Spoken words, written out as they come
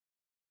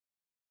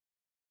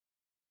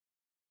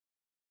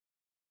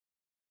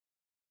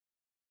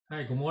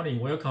Hi, good morning.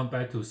 Welcome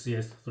back to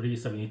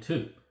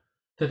CS372.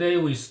 Today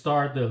we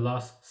start the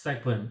last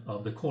segment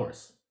of the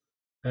course,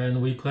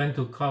 and we plan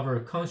to cover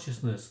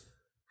consciousness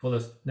for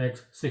the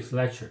next 6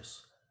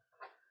 lectures.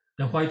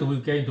 And why do we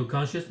get into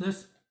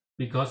consciousness?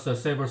 Because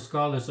several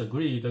scholars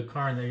agree the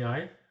current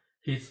AI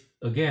hits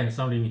again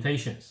some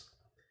limitations.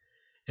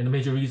 And the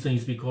major reason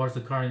is because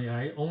the current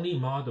AI only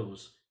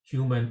models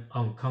human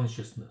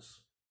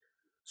unconsciousness.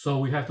 So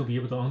we have to be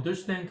able to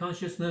understand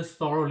consciousness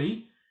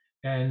thoroughly,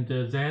 and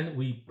then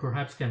we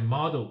perhaps can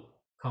model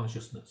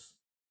consciousness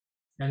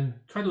and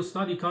try to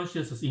study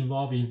consciousness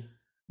involving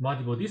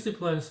multiple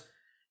disciplines,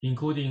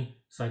 including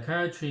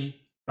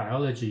psychiatry,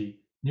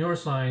 biology,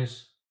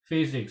 neuroscience,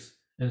 physics,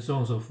 and so on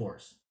and so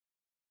forth.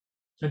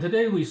 And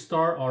today we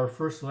start our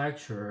first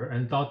lecture,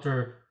 and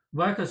Dr.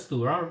 Vikas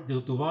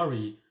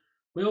Duvvuri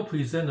will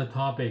present the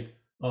topic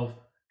of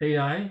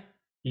AI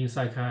in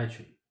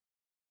psychiatry.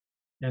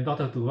 And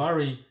Dr.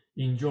 Duvvuri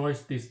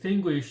enjoys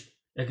distinguished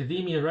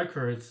academia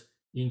records,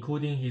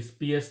 including his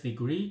BS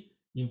degree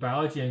in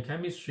biology and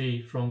chemistry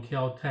from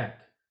Caltech,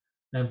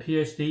 and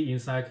PhD in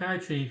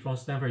psychiatry from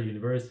Stanford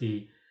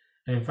University,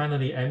 and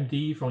finally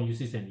MD from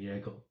UC San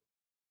Diego.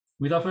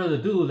 Without further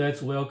ado,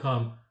 let's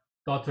welcome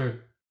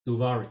Dr.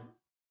 Duvvuri.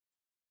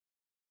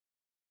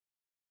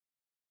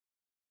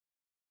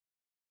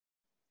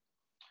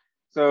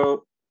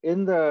 So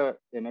in the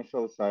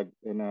initial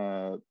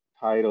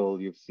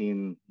title, you've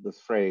seen this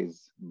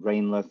phrase,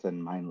 brainless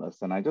and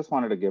mindless. And I just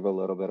wanted to give a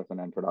little bit of an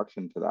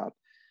introduction to that.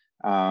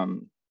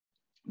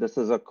 This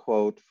is a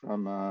quote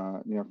from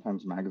a New York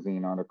Times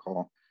Magazine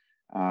article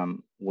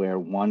where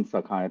one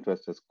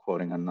psychiatrist is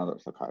quoting another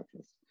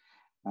psychiatrist.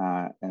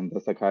 And the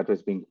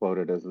psychiatrist being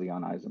quoted is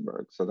Leon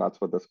Eisenberg. So that's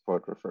what this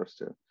quote refers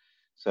to.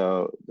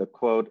 So the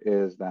quote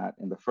is that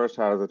in the first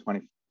half of the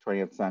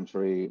 20th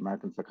century,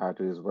 American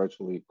psychiatry is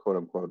virtually, quote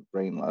unquote,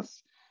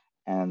 brainless.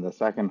 And the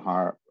second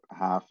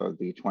half of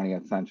the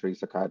 20th century,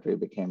 psychiatry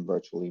became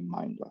virtually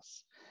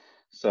mindless.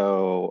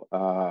 So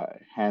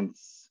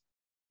hence,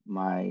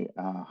 my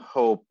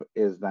hope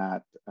is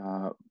that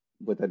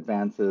with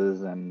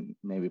advances and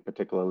maybe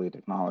particularly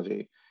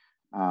technology,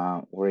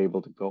 we're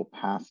able to go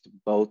past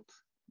both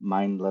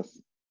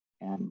mindless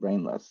and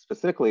brainless.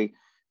 Specifically,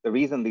 the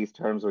reason these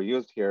terms were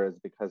used here is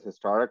because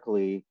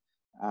historically,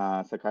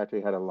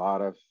 psychiatry had a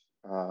lot of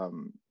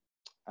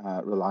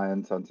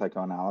reliance on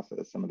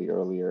psychoanalysis, some of the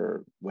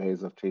earlier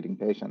ways of treating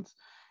patients.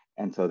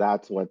 And so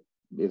that's what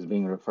is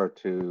being referred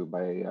to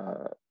by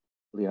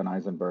Leon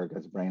Eisenberg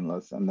as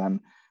brainless. And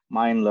then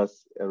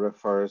mindless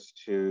refers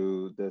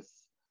to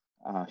this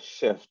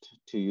shift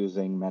to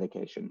using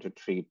medication to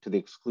treat to the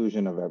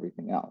exclusion of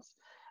everything else.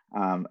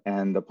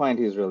 And the point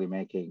he's really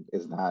making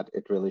is that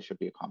it really should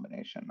be a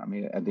combination. I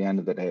mean, at the end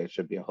of the day, it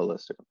should be a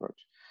holistic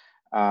approach.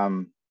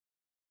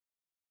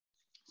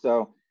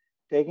 So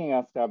taking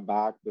a step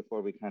back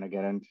before we kind of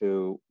get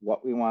into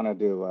what we want to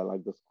do, I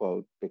like this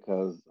quote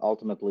because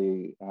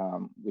ultimately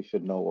we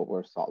should know what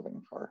we're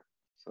solving for.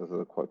 So this is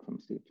a quote from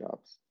Steve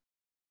Jobs.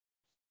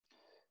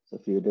 So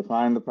if you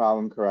define the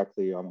problem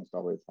correctly, you almost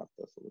always have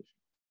the solution.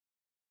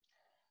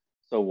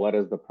 So what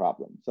is the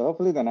problem? So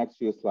hopefully the next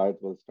few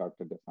slides will start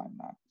to define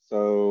that.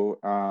 So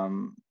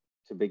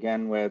to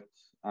begin with,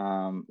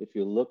 if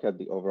you look at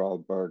the overall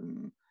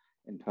burden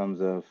in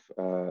terms of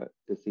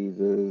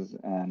diseases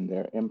and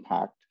their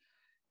impact,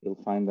 you'll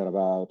find that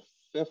about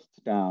fifth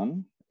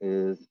down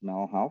is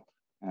mental health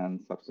and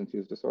substance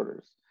use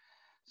disorders.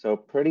 So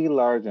pretty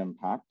large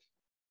impact.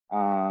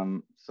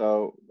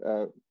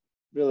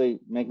 Really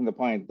making the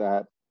point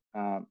that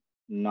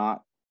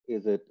not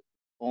is it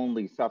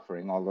only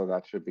suffering, although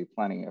that should be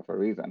plenty of a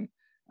reason.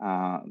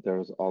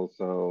 There's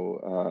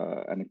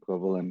also an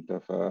equivalent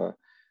of a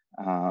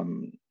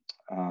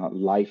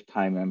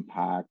lifetime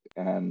impact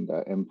and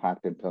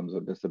impact in terms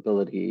of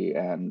disability,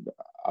 and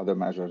other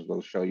measures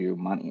will show you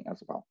money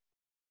as well.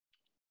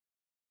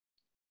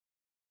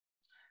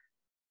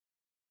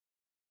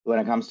 When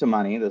it comes to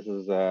money, this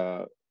is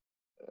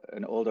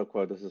an older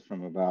quote. This is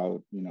from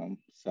about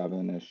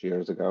 7-ish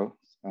years ago,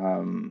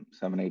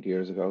 7-8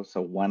 years ago.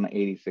 So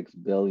 186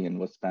 billion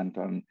was spent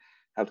on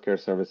healthcare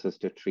services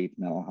to treat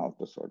mental health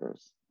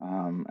disorders,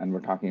 and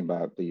we're talking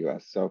about the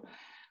U.S. So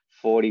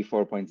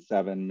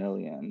 44.7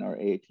 million, or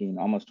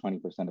almost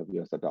 20% of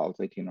U.S. adults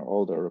 18 or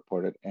older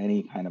reported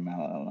any kind of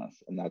mental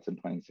illness, and that's in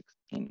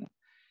 2016.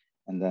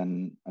 And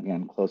then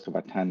again, close to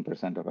about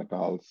 10% of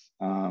adults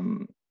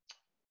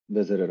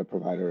visited a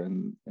provider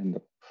in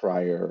the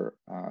prior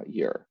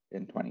year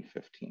in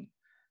 2015.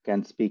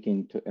 Again,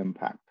 speaking to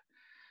impact.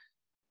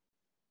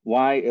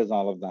 Why is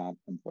all of that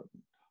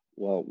important?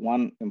 Well,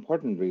 one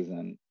important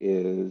reason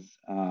is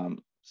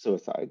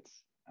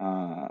suicides.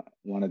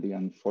 One of the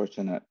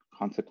unfortunate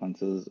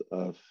consequences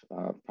of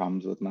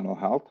problems with mental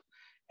health,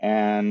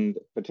 and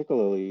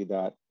particularly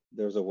that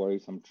there's a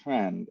worrisome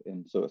trend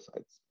in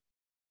suicides.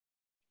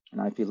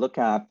 Now, if you look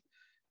at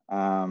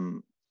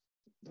the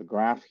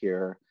graph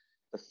here,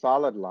 the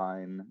solid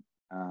line,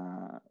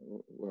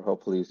 where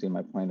hopefully you see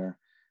my pointer,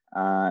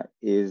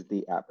 is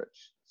the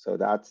average. So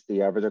that's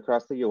the average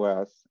across the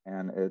US,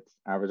 and it's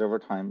average over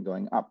time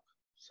going up.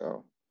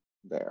 So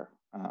there,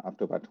 up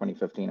to about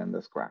 2015 in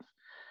this graph.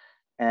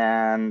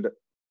 And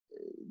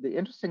the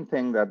interesting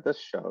thing that this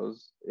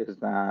shows is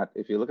that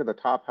if you look at the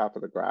top half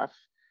of the graph,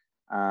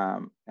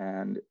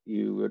 and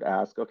you would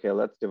ask, okay,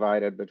 let's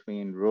divide it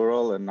between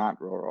rural and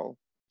not rural,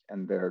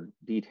 and there are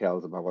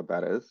details about what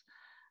that is.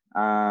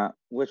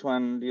 Which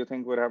one do you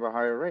think would have a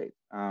higher rate?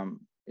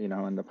 You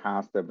know, in the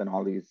past, there have been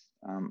all these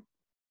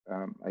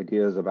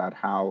ideas about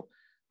how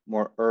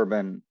more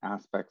urban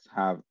aspects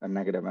have a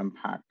negative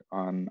impact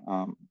on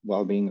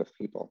well-being of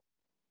people.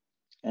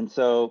 And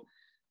so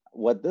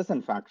what this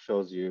in fact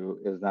shows you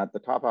is that the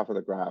top half of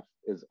the graph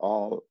is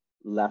all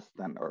less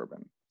than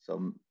urban.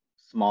 So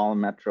small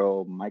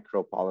metro,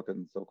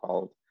 micropolitan,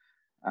 so-called,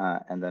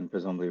 and then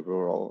presumably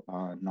rural,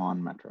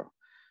 non-metro.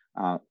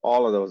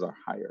 All of those are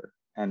higher.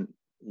 And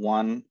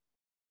one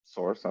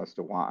source as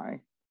to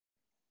why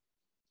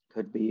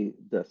could be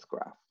this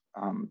graph,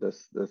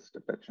 this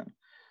depiction.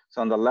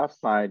 So on the left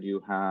side,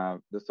 you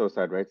have the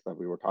suicide rates that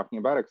we were talking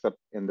about, except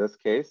in this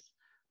case,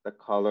 the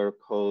color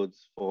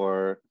codes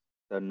for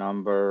the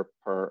number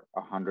per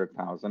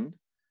 100,000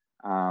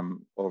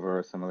 over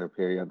a similar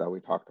period that we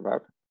talked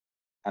about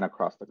and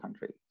across the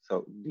country.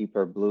 So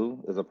deeper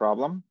blue is a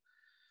problem.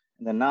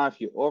 And then now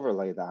if you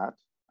overlay that,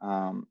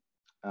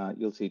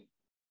 you'll see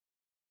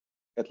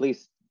at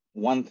least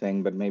one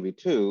thing, but maybe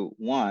two.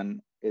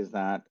 One is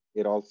that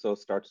it also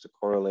starts to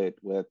correlate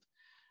with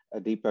a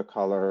deeper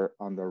color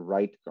on the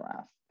right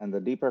graph. And the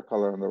deeper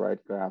color on the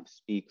right graph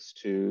speaks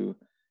to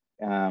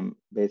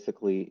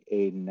basically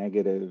a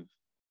negative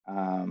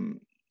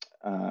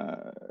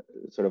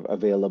sort of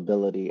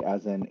availability,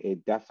 as in a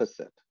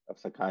deficit of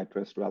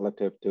psychiatrists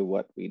relative to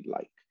what we'd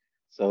like.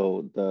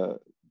 So the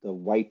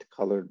white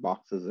colored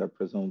boxes are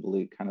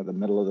presumably kind of the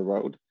middle of the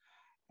road,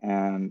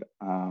 and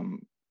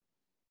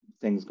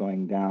things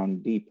going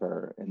down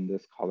deeper in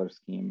this color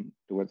scheme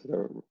towards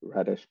the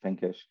reddish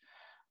pinkish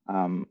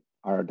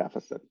are a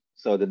deficit.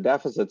 So the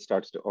deficit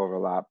starts to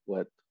overlap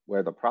with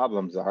where the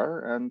problems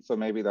are, and so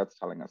maybe that's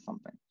telling us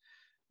something.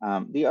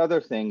 The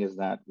other thing is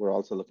that we're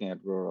also looking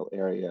at rural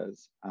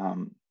areas,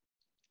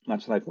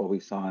 much like what we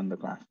saw in the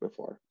graph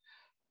before.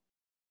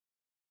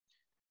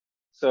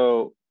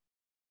 So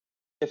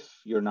if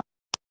you're not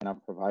enough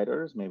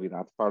providers, maybe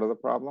that's part of the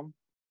problem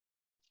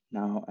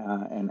now,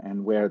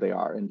 and where they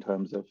are in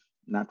terms of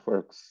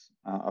networks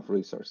of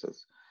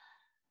resources.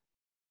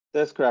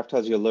 This graph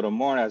tells you a little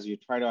more as you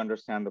try to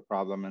understand the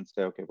problem and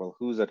say, okay, well,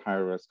 who's at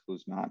higher risk,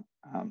 who's not?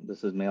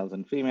 This is males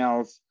and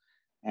females.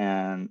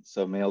 And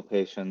so male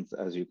patients,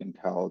 as you can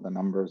tell, the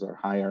numbers are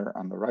higher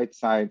on the right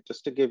side,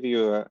 just to give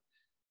you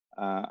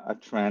a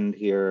trend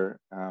here,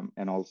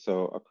 and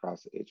also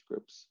across age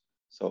groups.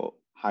 So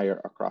higher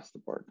across the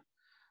board.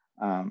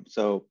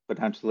 So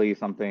potentially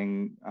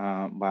something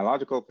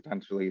biological,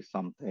 potentially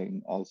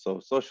something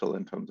also social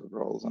in terms of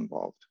roles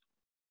involved.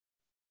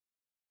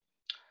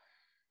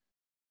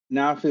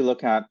 Now, if we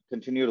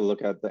continue to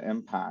look at the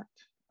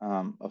impact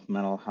of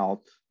mental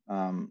health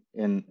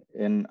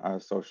in a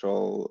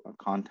social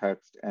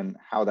context and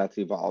how that's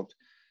evolved,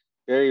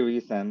 very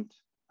recent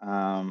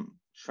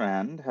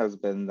trend has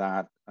been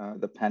that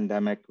the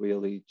pandemic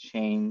really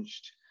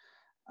changed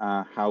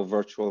how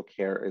virtual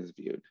care is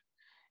viewed.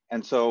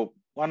 And so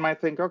one might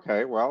think,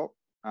 okay, well,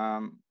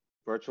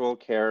 virtual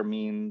care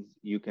means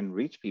you can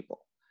reach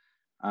people.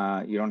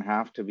 You don't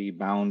have to be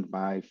bound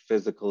by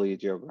physically,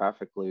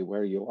 geographically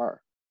where you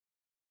are.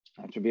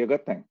 That should be a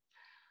good thing.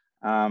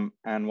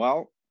 And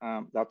well,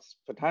 that's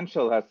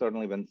potential has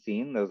certainly been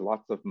seen. There's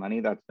lots of money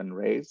that's been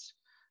raised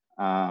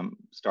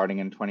starting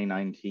in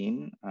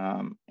 2019,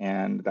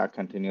 and that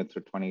continued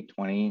through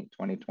 2020,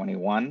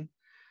 2021.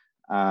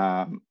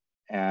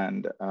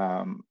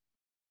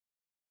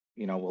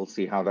 You know, we'll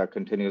see how that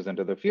continues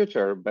into the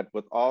future. But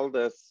with all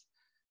this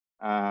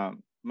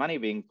money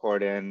being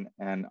poured in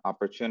and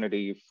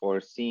opportunity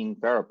for seeing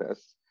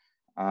therapists,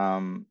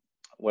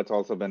 what's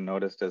also been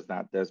noticed is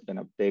that there's been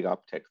a big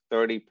uptick,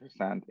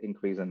 30%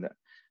 increase in the,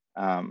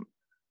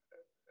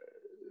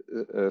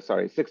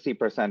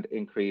 60%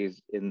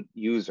 increase in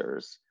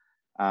users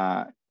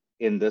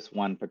in this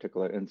one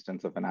particular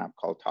instance of an app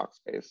called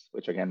Talkspace,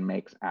 which again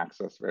makes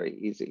access very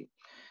easy.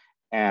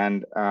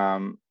 And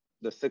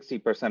the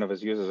 60% of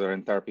its users are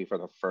in therapy for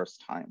the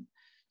first time.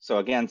 So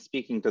again,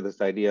 speaking to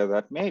this idea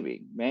that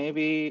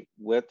maybe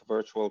with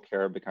virtual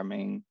care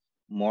becoming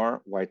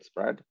more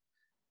widespread,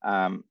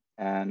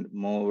 and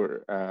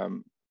more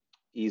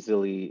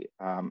easily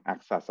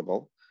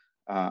accessible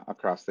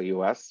across the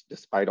US,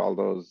 despite all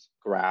those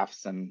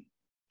graphs and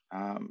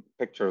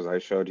pictures I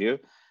showed you,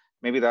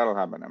 maybe that'll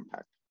have an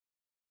impact.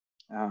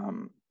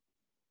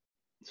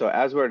 So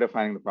as we're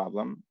defining the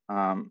problem,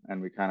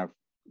 and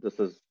this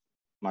is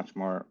much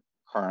more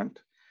current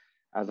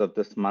as of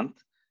this month,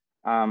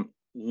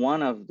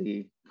 one of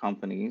the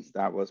companies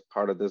that was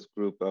part of this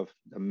group of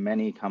the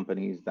many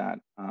companies that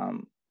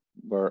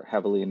were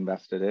heavily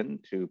invested in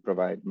to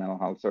provide mental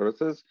health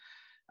services,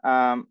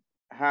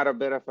 had a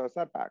bit of a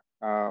setback.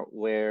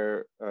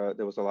 where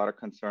there was a lot of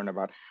concern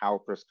about how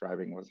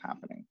prescribing was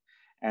happening.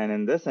 And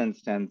in this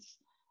instance,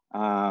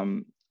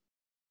 the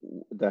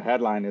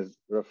headline is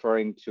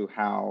referring to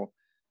how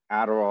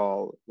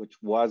Adderall, which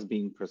was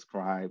being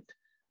prescribed,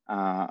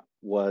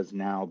 was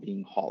now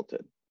being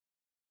halted.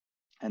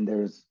 And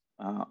there's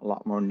a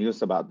lot more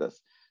news about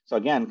this. So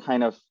again,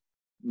 kind of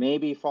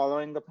maybe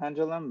following the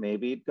pendulum,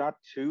 maybe it got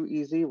too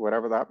easy,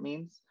 whatever that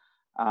means.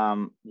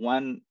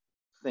 One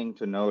thing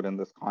to note in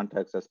this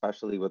context,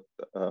 especially with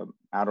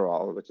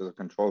Adderall, which is a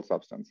controlled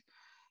substance,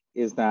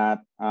 is that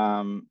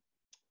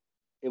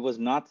it was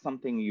not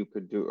something you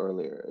could do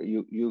earlier.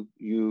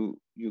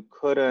 You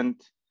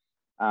couldn't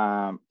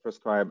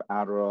prescribe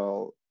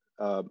Adderall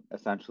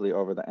essentially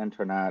over the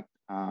internet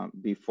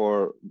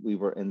before we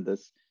were in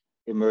this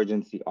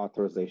emergency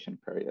authorization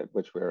period,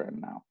 which we're in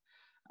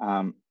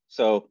now.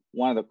 So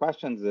one of the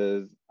questions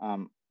is,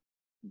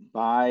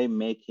 by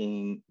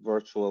making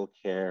virtual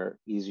care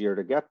easier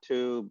to get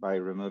to, by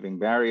removing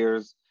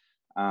barriers,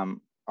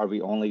 are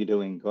we only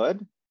doing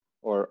good,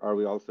 or are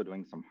we also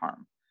doing some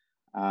harm?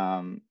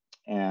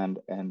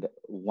 And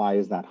why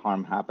is that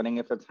harm happening?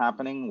 If it's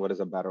happening, what is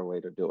a better way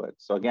to do it?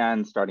 So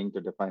again, starting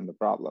to define the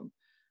problem.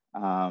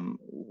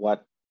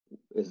 What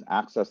is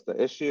access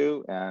the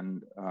issue?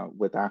 And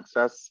with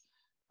access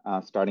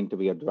starting to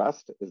be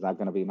addressed, is that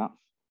going to be enough?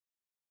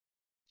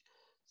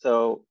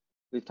 So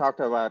we've talked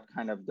about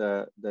kind of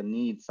the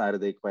need side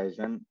of the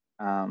equation.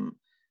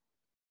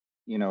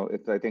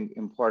 It's, I think,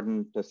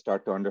 important to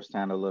start to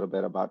understand a little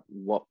bit about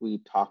what we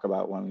talk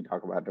about when we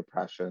talk about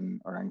depression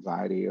or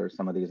anxiety or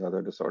some of these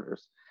other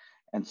disorders.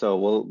 And so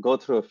we'll go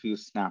through a few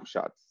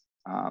snapshots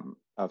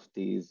of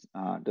these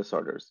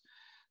disorders.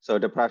 So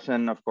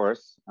depression, of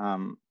course,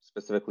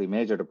 specifically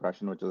major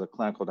depression, which is a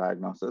clinical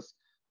diagnosis,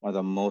 one of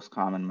the most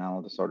common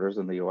mental disorders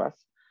in the US.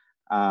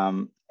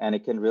 And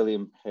it can really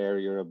impair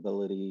your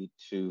ability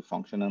to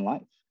function in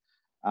life.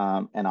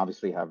 And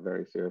obviously have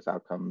very serious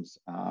outcomes,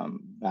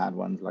 bad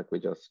ones like we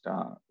just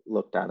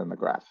looked at in the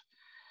graph.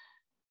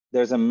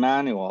 There's a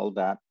manual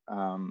that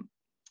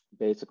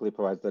basically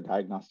provides the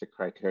diagnostic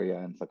criteria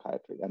in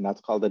psychiatry, and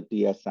that's called the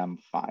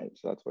DSM-5.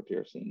 So that's what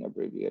you're seeing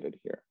abbreviated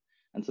here.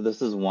 And so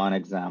this is one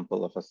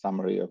example of a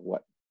summary of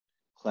what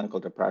clinical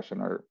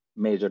depression or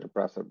major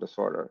depressive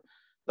disorder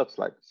looks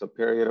like. So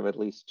period of at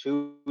least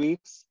 2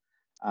 weeks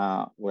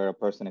where a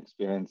person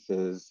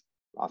experiences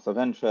loss of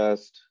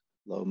interest,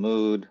 low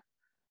mood,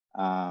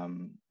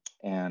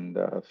 and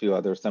a few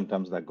other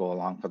symptoms that go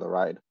along for the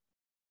ride.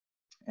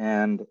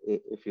 And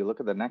if you look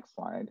at the next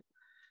slide,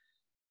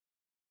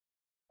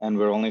 and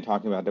we're only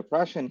talking about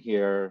depression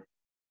here,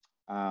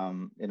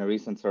 in a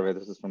recent survey,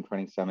 this is from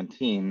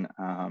 2017,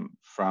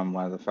 from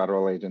one of the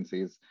federal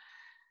agencies,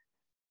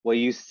 what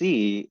you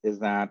see is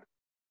that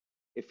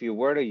if you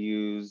were to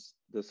use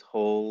this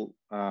whole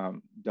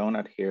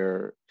donut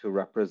here to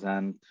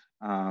represent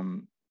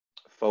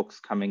folks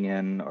coming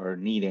in or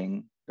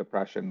needing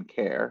depression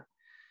care,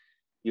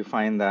 you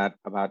find that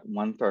about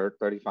 1/3,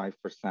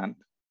 35%,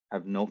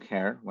 have no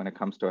care when it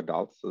comes to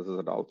adults. So this is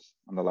adults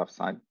on the left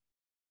side.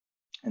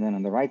 And then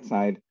on the right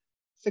side,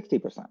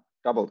 60%,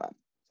 double that.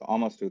 So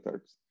almost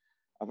 2/3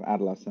 of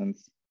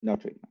adolescents, no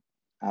treatment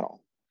at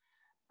all.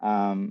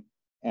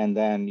 And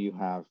then you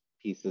have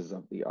pieces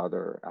of the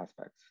other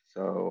aspects.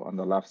 So on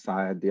the left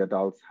side, the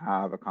adults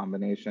have a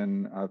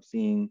combination of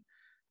seeing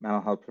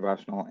mental health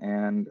professional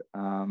and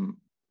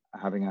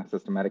having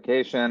access to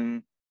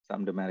medication,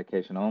 some to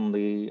medication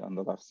only on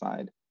the left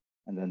side.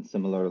 And then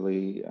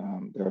similarly,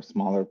 there are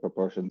smaller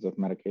proportions of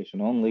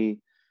medication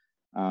only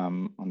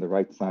on the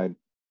right side,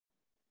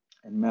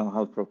 and mental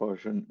health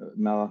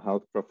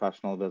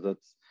professional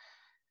visits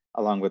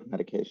along with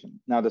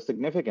medication. Now, the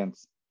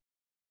significance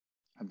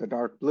of the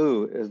dark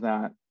blue is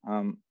that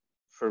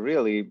for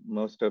really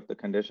most of the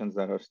conditions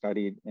that are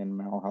studied in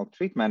mental health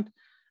treatment,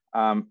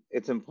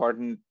 it's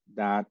important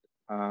that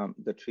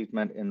the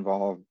treatment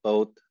involve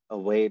both a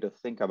way to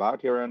think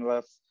about your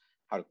illness,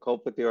 how to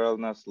cope with your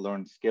illness,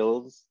 learn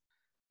skills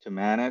to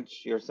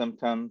manage your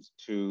symptoms,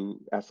 to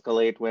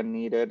escalate when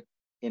needed,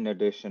 in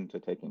addition to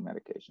taking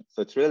medication.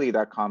 So it's really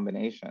that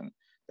combination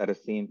that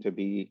is seen to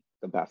be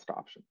the best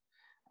option.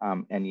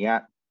 And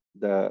yet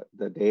the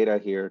data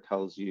here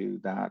tells you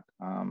that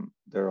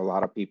there are a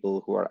lot of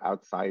people who are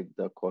outside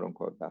the quote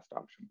unquote best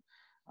option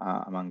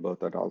among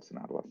both adults and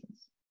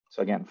adolescents.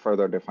 So again,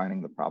 further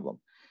defining the problem.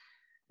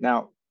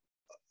 Now,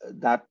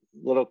 that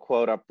little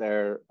quote up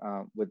there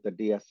with the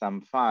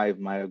DSM-5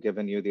 might have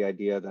given you the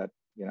idea that,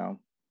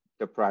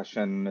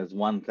 depression is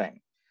one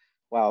thing.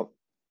 Well,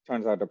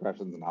 turns out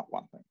depression is not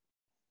one thing.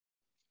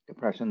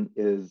 Depression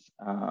is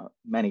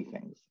many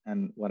things.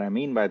 And what I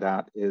mean by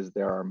that is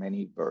there are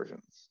many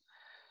versions.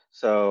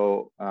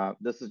 So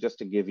this is just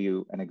to give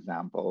you an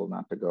example,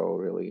 not to go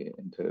really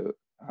into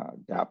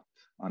depth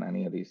on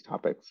any of these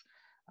topics,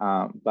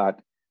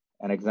 but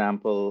an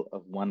example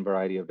of one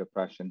variety of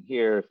depression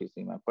here, if you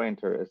see my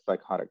pointer, is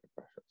psychotic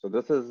depression. So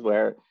this is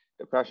where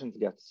depressions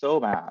get so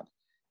bad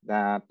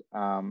that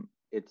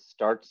it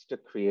starts to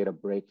create a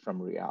break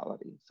from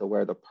reality. So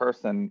where the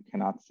person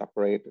cannot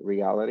separate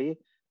reality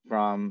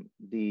from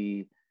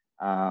the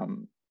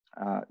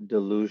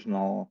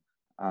delusional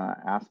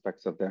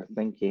aspects of their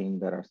thinking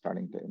that are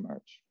starting to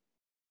emerge.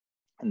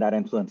 And that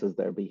influences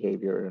their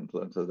behavior,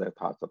 influences their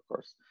thoughts, of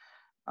course.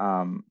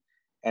 And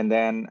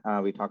then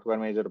we talked about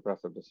major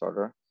depressive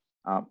disorder.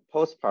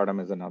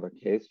 Postpartum is another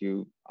case.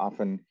 You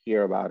often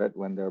hear about it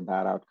when there are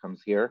bad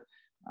outcomes here.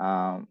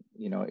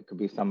 It could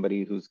be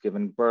somebody who's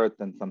given birth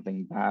and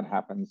something bad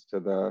happens to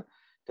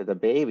the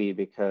baby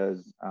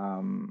because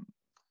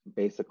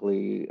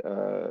basically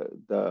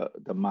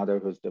the mother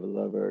who's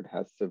delivered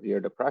has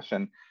severe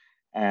depression.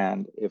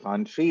 And if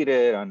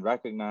untreated,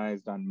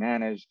 unrecognized,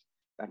 unmanaged,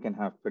 that can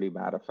have pretty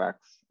bad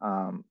effects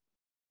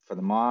for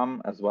the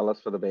mom as well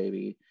as for the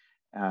baby.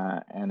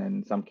 And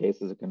in some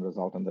cases, it can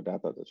result in the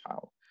death of the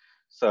child.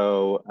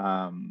 So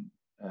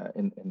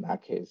in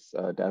that case,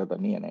 death of the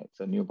neonates,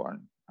 a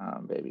newborn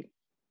baby.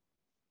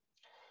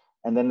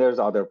 And then there's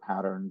other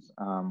patterns.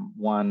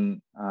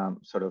 One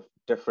sort of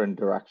different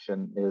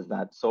direction is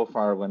that so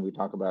far when we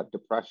talk about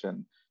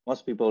depression,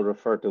 most people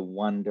refer to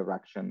one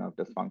direction of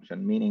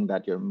dysfunction, meaning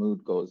that your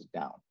mood goes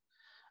down.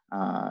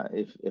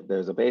 If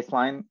there's a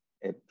baseline,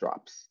 it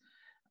drops.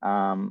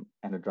 And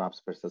it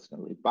drops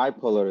persistently.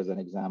 Bipolar is an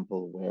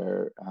example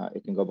where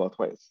it can go both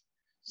ways.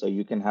 So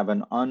you can have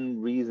an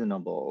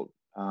unreasonable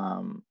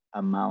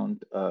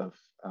amount of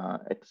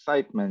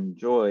excitement,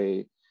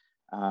 joy,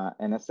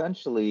 and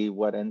essentially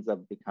what ends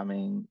up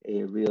becoming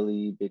a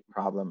really big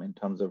problem in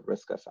terms of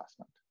risk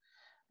assessment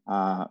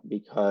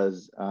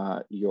because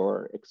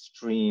your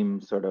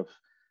extreme sort of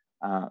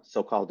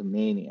so-called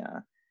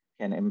mania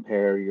can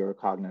impair your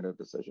cognitive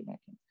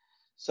decision-making.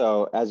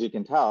 So as you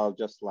can tell,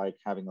 just like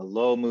having a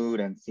low mood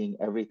and seeing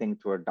everything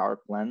through a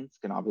dark lens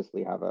can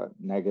obviously have a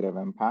negative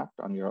impact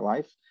on your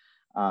life.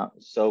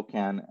 So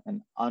can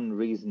an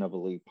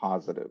unreasonably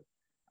positive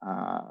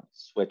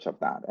switch of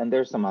that. And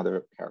there's some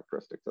other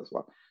characteristics as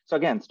well. So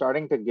again,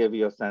 starting to give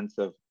you a sense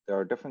of there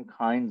are different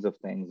kinds of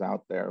things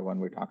out there when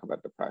we talk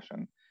about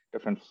depression,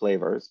 different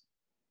flavors,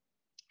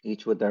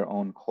 each with their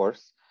own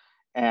course.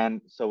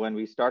 And so when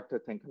we start to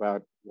think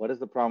about what is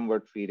the problem we're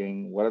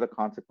treating, what are the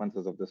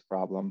consequences of this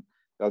problem,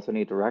 we also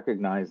need to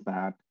recognize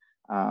that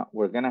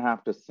we're going to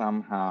have to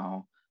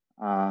somehow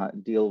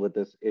deal with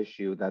this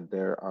issue that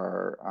there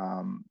are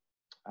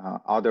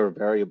other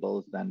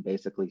variables than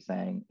basically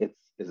saying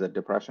is it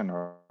depression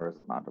or is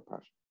it not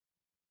depression.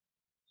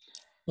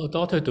 Well,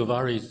 Dr.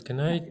 Duvvuri, can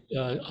I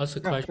ask a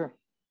question? Sure.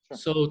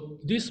 So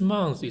this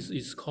month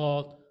is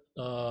called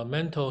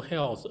Mental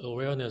Health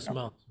Awareness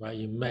Month, right,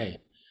 in May.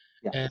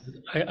 Yes. And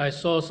I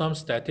saw some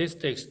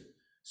statistics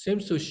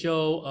seems to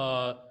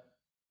show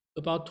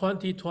about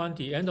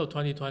 2020, end of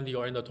 2020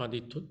 or end of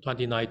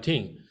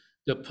 2019,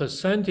 the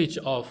percentage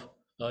of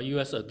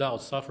US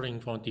adults suffering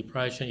from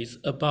depression is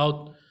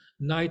about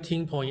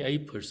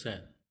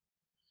 19.8%.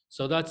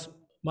 So that's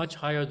much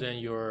higher than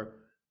your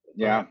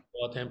about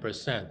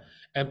 10%.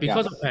 And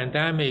because of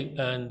pandemic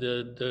and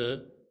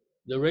the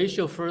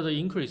ratio further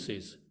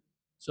increases.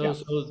 So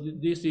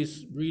this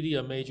is really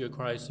a major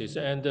crisis.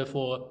 And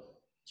for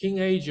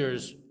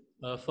teenagers,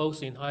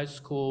 folks in high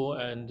school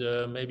and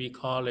maybe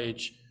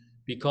college,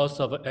 because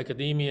of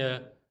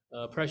academia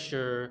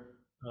pressure,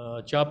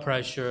 job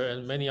pressure,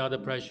 and many other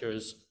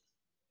pressures,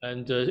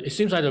 and it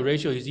seems like the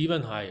ratio is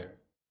even higher.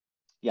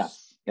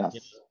 Yes.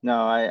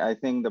 No, I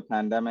think the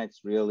pandemics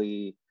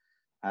really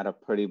had a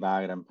pretty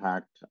bad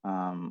impact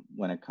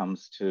when it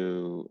comes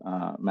to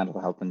mental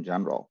health in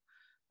general,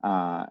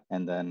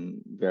 and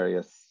then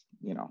various,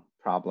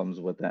 problems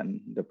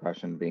within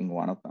depression being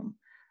one of them.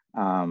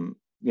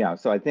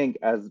 So I think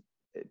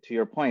to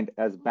your point,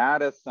 as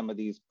bad as some of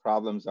these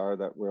problems are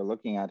that we're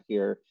looking at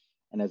here,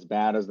 and as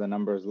bad as the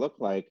numbers look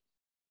like,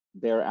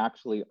 they're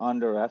actually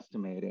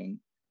underestimating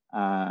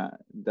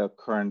the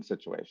current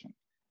situation.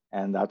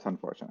 And that's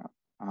unfortunate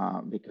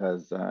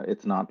because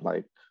it's not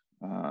like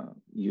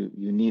you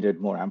needed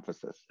more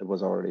emphasis. It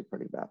was already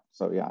pretty bad.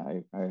 So yeah,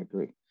 I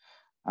agree.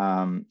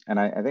 And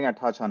I think I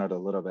touched on it a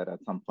little bit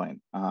at some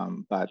point,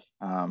 but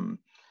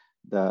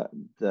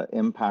the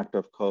impact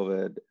of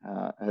COVID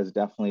has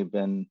definitely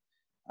been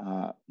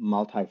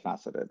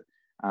multifaceted.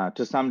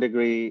 To some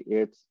degree,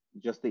 it's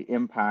just the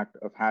impact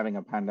of having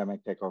a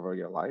pandemic take over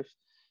your life.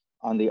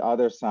 On the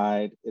other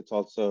side, it's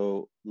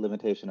also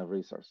limitation of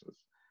resources,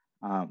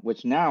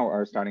 which now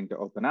are starting to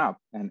open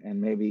up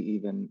and maybe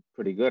even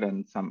pretty good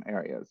in some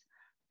areas.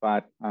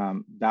 But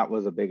that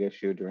was a big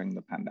issue during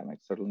the pandemic,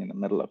 certainly in the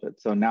middle of it.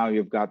 So now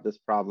you've got this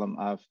problem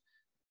of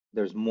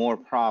there's more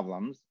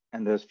problems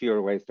and there's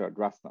fewer ways to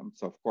address them.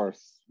 So of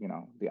course,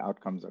 the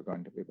outcomes are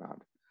going to be bad.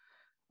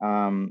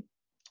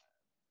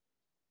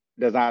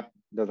 Does that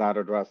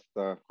address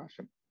the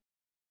question?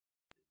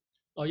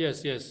 Oh,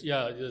 yes.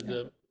 Yeah,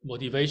 the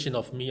motivation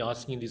of me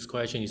asking this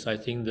question is I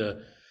think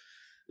the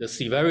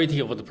severity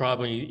of the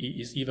problem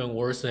is even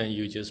worse than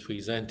you just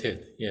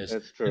presented. Yes,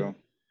 that's true.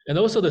 And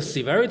also the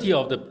severity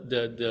of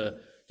the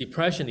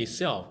depression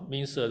itself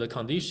means the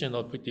condition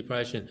of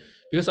depression.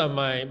 Because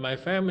my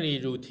family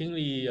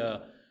routinely,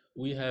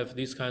 we have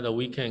this kind of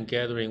weekend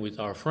gathering with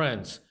our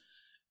friends.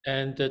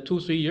 And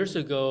 2-3 years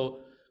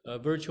ago,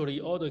 virtually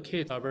all the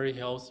kids are very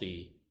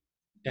healthy.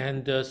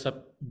 And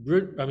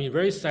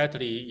very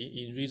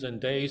sadly, in recent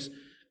days,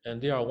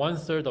 and there are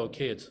 1/3 of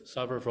kids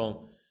suffer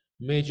from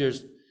major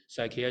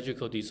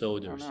psychiatrical Oh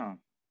disorders, no. Oh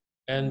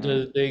and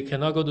no. they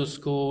cannot go to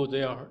school.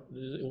 They are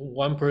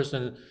one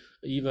person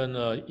even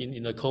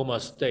in a coma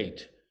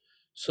state.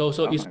 So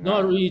Oh it's my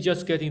not God. really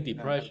just getting Yeah.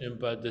 depression,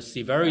 but the Yeah.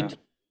 severity,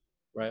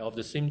 right, of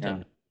the Yeah.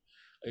 symptom.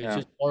 It's Yeah.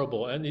 just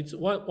horrible, and it's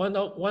one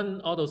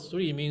out of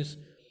three means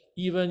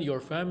even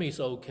your family is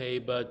okay,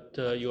 but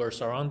your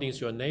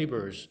surroundings, your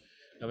neighbors,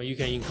 I mean, you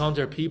can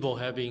encounter people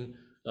having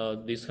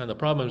these kind of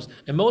problems,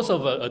 and most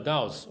of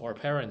adults or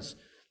parents,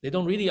 they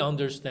don't really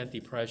understand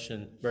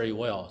depression very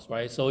well,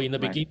 right? So in the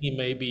Right. beginning,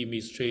 maybe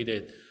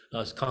mistreated,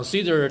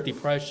 consider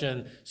depression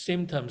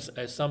symptoms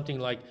as something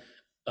like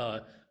uh,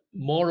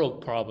 moral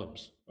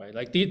problems, right?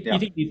 Like Yeah.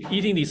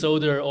 eating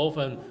disorder,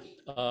 often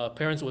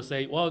parents will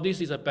say, "Well,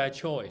 this is a bad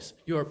choice.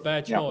 You're a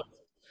bad Yeah. choice."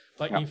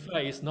 But Yeah. in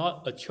fact, it's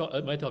not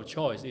a matter of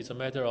choice. It's a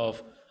matter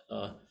of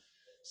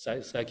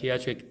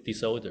psychiatric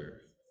disorder.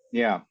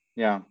 Yeah.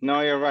 Yeah.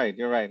 No, you're right.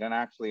 You're right. And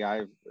actually,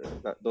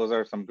 those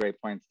are some great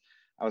points.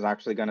 I was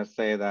actually going to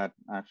say that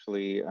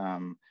actually,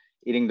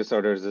 eating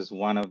disorders is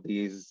one of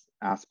these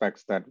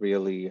aspects that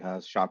really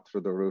has shot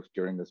through the roof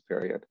during this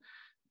period.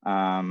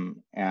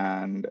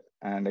 And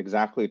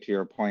exactly to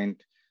your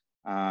point,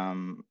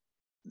 um,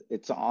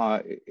 it's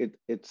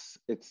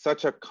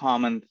such a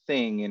common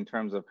thing in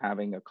terms of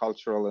having a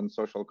cultural and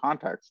social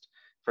context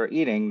for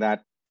eating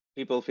that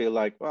people feel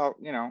like, well,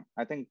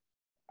 I think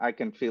I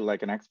can feel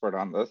like an expert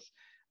on this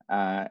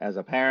as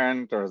a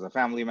parent or as a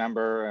family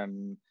member,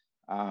 and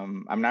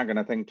I'm not going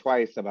to think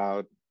twice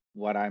about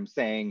what I'm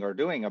saying or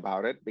doing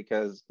about it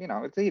because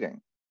it's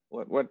eating.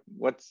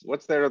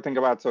 What's there to think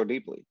about so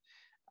deeply?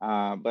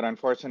 But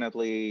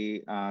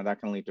unfortunately, that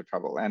can lead to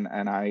trouble.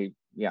 And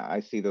I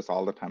see this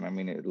all the time. I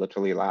mean,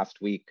 literally last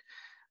week,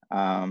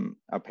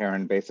 a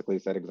parent basically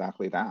said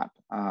exactly that,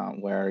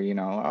 where,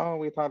 oh,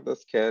 we thought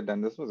this kid,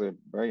 and this was a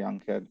very young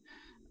kid,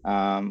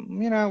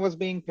 was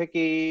being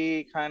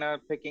picky, kind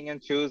of picking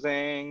and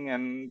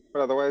choosing,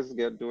 but otherwise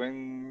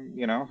doing,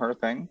 her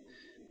thing.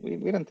 We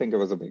didn't think it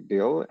was a big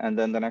deal. And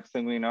then the next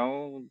thing we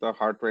know, the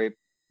heart rate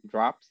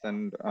drops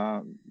and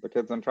the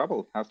kid's in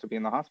trouble, has to be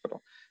in the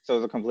hospital. So it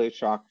was a complete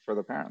shock for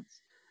the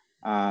parents.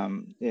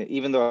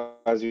 Even though,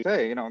 as you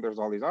say, there's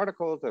all these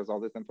articles, there's all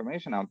this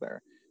information out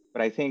there.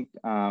 But I think,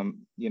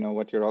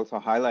 what you're also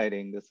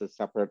highlighting, this is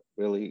separate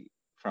really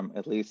from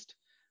at least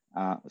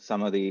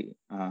some of the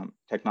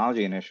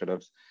technology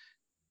initiatives.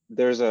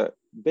 There's a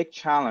big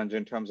challenge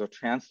in terms of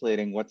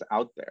translating what's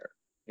out there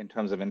in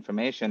terms of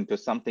information to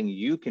something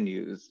you can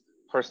use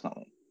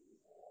personally.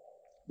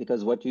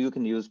 Because what you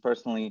can use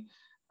personally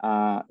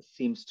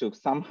seems to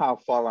somehow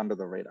fall under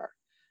the radar.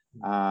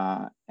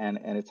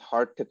 And it's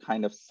hard to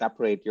kind of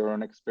separate your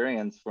own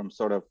experience from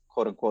sort of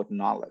quote unquote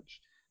knowledge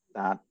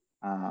that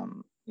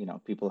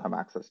people have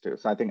access to.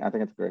 So I think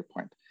it's a great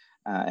point.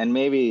 And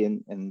maybe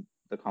in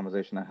the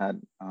conversation ahead,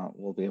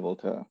 we'll be able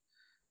to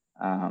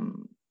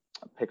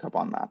pick up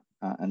on that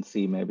and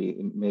see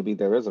maybe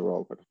there is a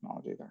role for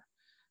technology there.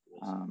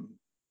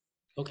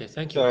 Okay,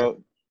 thank you very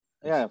So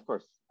yeah, much. of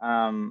course.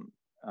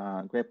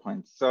 Great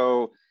points.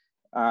 So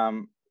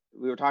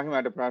we were talking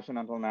about depression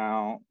until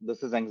now.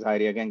 This is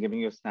anxiety, again, giving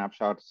you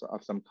snapshots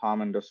of some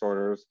common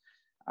disorders.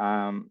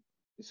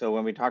 So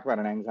when we talk about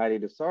an anxiety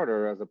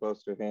disorder, as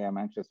opposed to, hey, I'm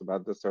anxious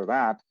about this or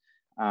that,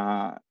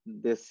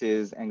 this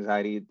is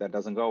anxiety that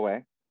doesn't go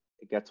away.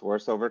 It gets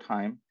worse over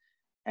time,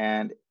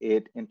 and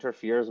it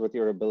interferes with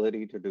your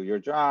ability to do your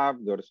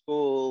job, go to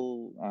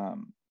school,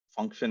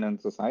 function in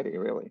society,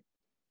 really.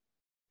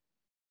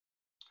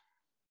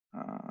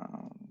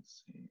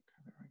 Let's see.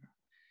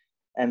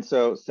 And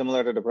so,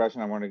 similar to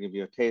depression, I want to give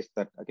you a taste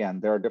that, again,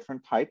 there are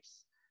different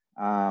types.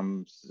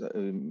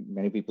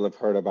 Many people have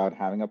heard about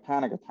having a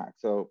panic attack.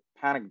 So,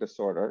 panic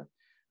disorder,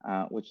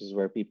 which is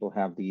where people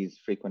have these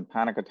frequent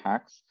panic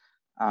attacks,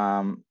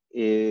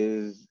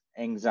 is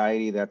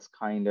anxiety that's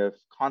kind of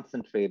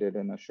concentrated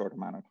in a short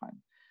amount of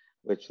time,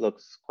 which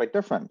looks quite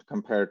different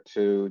compared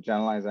to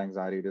generalized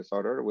anxiety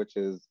disorder, which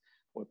is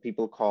what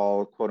people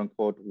call quote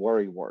unquote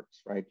worry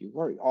warts, right? You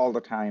worry all the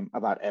time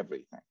about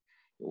everything.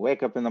 You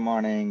wake up in the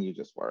morning, you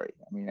just worry.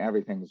 I mean,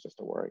 everything is just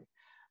a worry.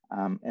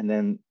 And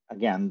then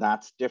again,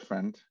 that's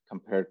different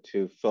compared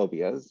to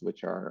phobias,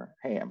 which are,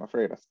 hey, I'm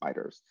afraid of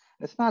spiders.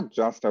 And it's not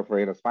just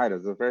afraid of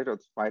spiders, it's afraid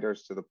of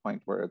spiders to the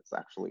point where it's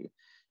actually,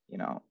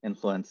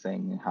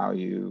 influencing how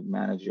you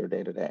manage your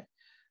day to day.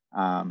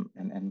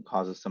 And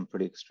causes some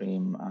pretty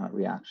extreme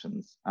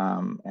reactions.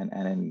 And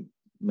in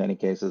many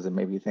cases, it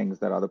may be things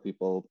that other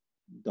people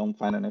don't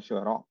find an issue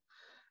at all.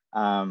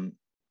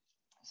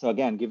 So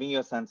again, giving you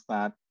a sense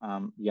that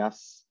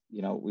yes,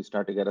 we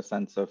start to get a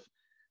sense of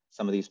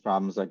some of these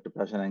problems like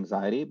depression and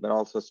anxiety, but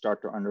also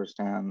start to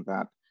understand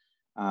that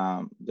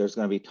there's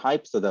going to be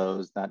types of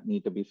those that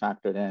need to be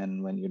factored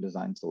in when you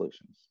design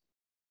solutions.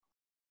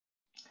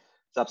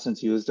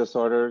 Substance use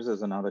disorders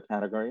is another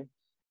category.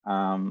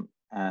 And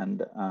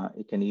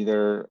it can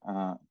either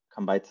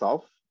come by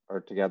itself or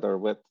together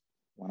with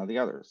one of the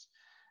others.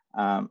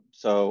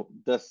 So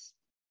this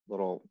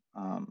little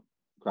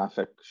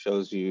graphic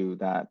shows you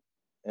that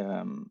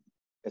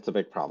it's a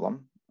big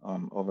problem,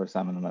 over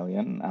 7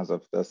 million as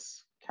of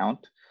this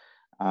count.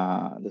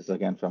 This is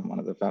again from one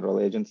of the federal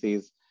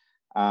agencies.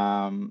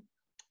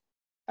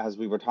 As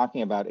we were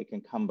talking about, it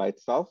can come by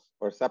itself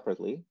or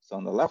separately. So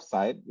on the left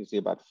side, you see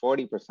about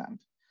 40%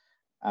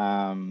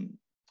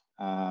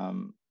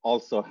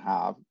 also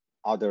have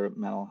other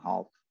mental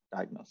health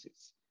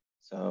diagnoses.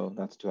 So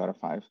that's 2 out of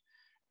 5.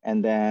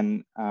 And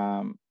then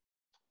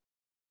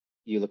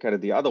you look at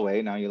it the other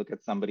way. Now you look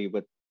at somebody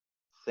with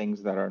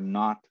things that are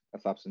not a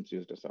substance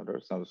use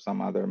disorder, so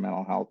some other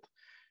mental health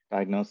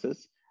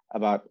diagnosis.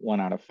 About 1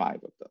 out of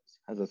 5 of those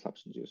has a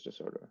substance use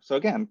disorder. So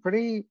again,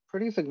 pretty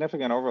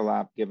significant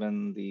overlap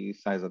given the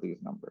size of these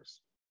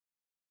numbers.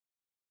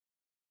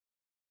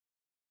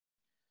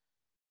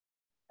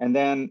 And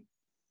then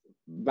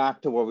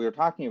back to what we were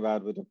talking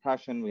about with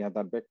depression, we had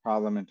that big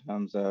problem in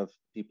terms of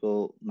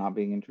people not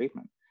being in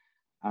treatment.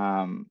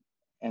 And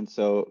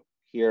so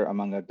here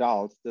among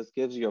adults, this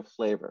gives you a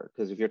flavor,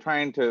 because if you're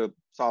trying to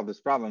solve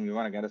this problem, you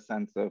want to get a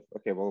sense of,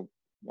 okay, well,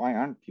 why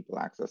aren't people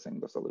accessing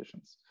the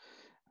solutions?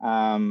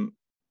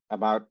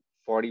 About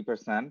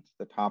 40%,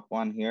 the top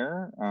one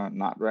here,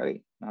 not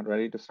ready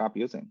to stop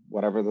using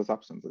whatever the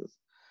substance is.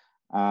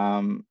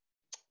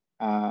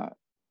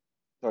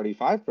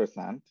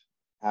 35%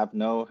 have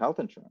no health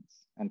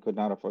insurance and could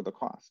not afford the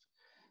cost.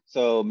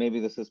 So maybe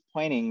this is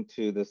pointing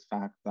to this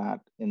fact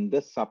that in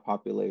this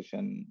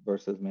subpopulation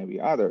versus maybe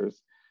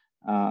others,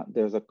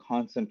 there's a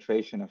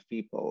concentration of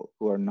people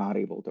who are not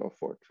able to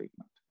afford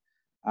treatment.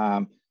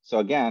 So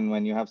again,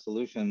 when you have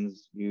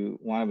solutions, you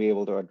want to be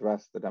able to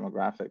address the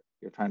demographic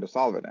you're trying to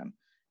solve it in.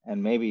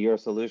 And maybe your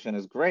solution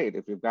is great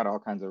if you've got all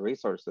kinds of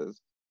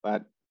resources,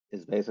 but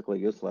is basically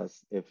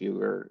useless if you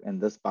were in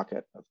this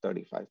bucket of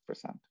 35%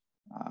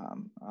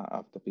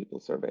 of the people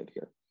surveyed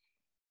here.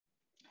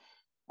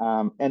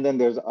 And then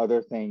there's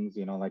other things,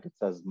 like it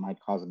says might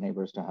cause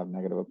neighbors to have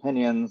negative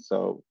opinions.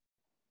 So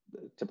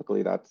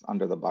typically that's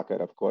under the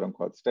bucket of quote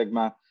unquote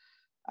stigma.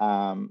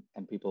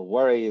 And people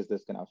worry, is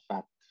this going to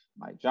affect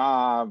my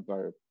job?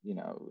 Or,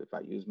 if I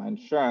use my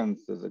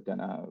insurance, is it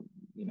gonna,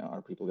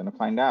 are people going to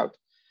find out?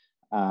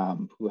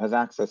 Who has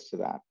access to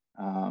that?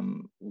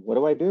 What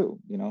do I do?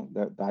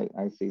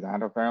 I see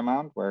that a fair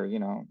amount where,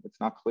 it's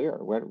not clear.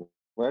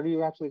 Where do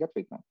you actually get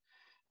treatment?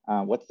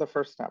 What's the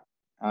first step?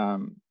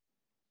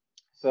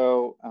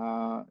 So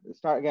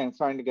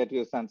starting to get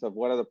you a sense of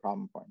what are the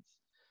problem points.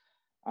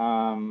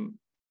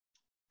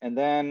 And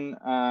then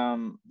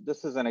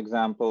this is an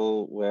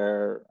example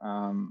where,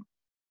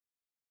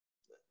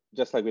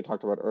 just like we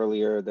talked about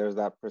earlier, there's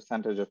that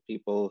percentage of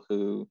people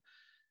who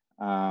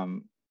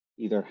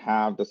either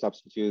have the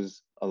substance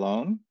use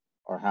alone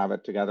or have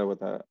it together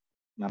with a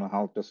mental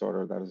health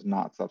disorder that is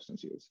not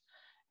substance use.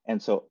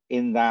 And so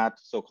in that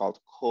so-called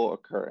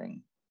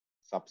co-occurring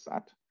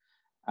subset,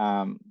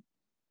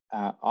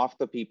 of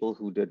the people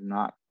who did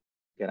not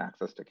get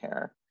access to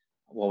care,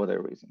 what were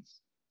their reasons?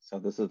 So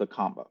this is the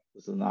combo.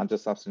 This is not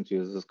just substance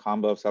use. This is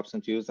combo of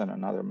substance use and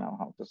another mental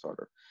health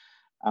disorder.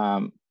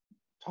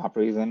 Top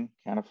reason,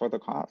 can't afford the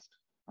cost.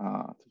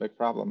 It's a big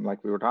problem,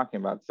 like we were talking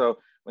about. So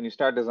when you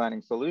start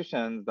designing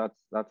solutions,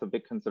 that's a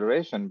big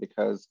consideration,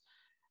 because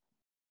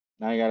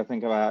now you got to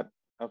think about,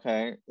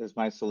 okay, is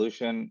my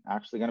solution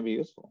actually going to be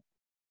useful?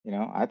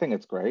 I think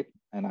it's great,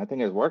 and I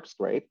think it works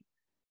great,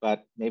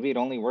 but maybe it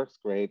only works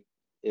great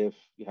if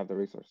you have the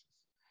resources.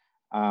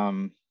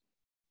 And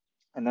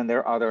then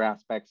there are other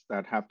aspects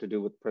that have to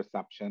do with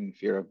perception,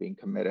 fear of being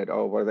committed.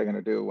 Oh, what are they going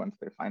to do once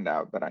they find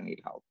out that I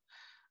need help?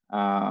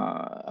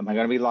 Am I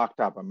going to be locked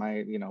up? Am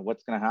I,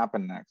 what's going to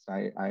happen next?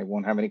 I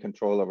won't have any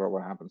control over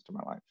what happens to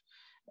my life.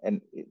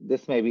 And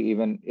this may be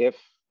even if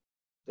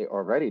they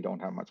already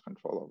don't have much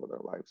control over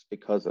their lives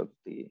because of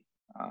the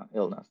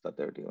illness that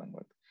they're dealing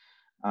with.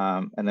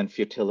 And then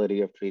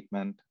futility of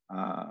treatment,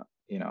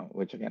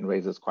 which again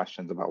raises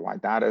questions about why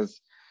that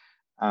is.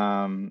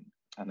 And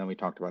then we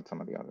talked about some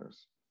of the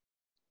others.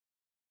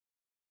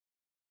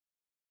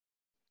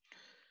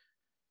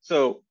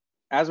 So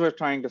as we're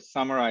trying to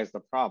summarize the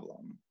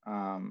problem,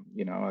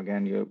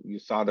 again, you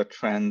saw the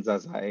trends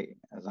as I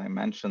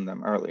mentioned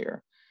them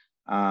earlier.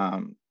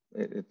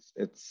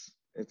 It's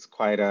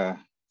quite a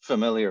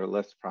familiar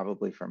list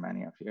probably for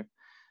many of you,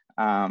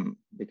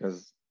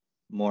 because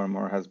more and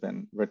more has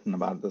been written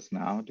about this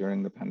now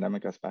during the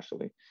pandemic,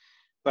 especially.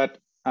 But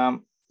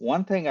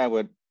one thing I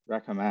would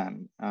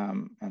recommend,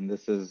 and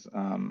this is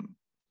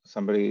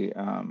somebody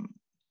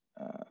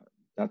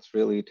that's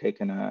really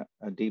taken a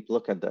deep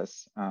look at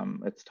this.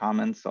 It's Tom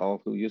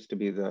Insall, who used to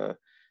be the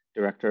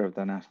director of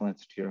the National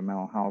Institute of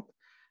Mental Health,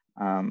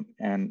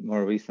 and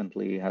more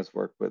recently has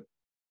worked with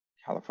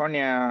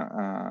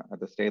California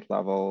at the state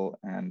level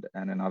and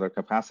in other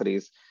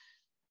capacities.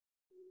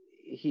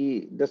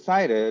 He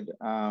decided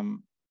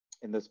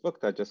in this book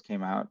that just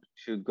came out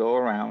to go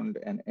around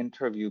and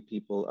interview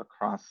people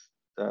across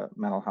the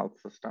mental health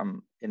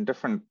system in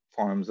different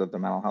forms of the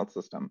mental health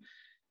system,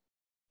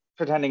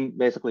 pretending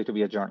basically to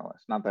be a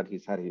journalist. Not that he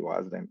said he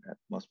was, and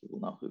most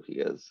people know who he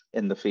is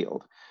in the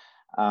field.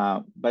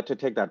 But to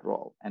take that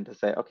role and to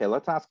say, okay,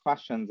 let's ask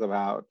questions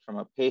about, from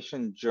a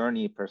patient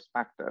journey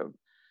perspective,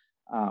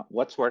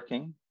 what's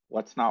working,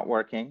 what's not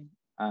working,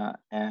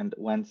 and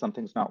when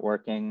something's not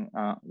working,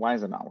 why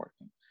is it not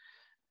working?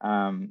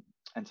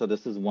 And so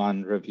this is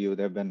one review.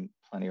 There have been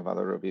plenty of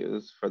other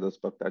reviews for this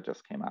book that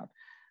just came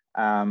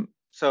out.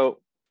 So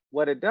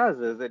what it does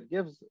is it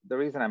gives, the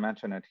reason I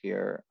mention it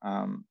here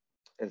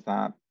is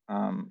that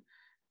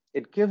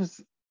it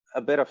gives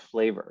a bit of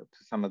flavor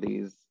to some of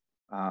these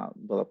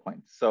bullet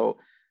points. So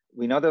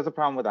we know there's a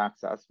problem with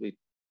access. We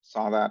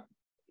saw that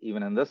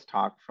even in this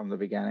talk from the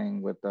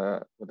beginning with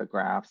the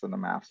graphs and the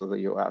maps of the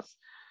US.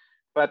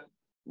 But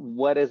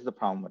what is the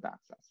problem with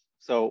access?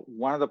 So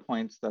one of the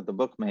points that the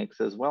book makes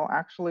is, well,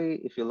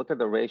 actually, if you look at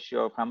the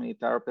ratio of how many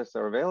therapists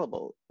are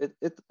available,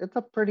 it's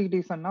a pretty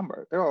decent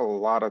number. There are a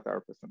lot of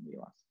therapists in the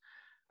US.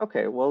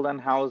 Okay, well then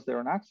how is there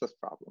an access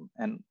problem?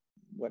 And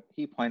what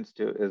he points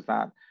to is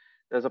that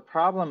there's a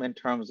problem in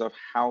terms of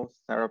how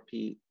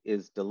therapy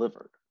is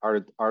delivered.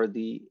 Are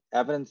the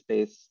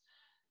evidence-based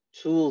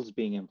tools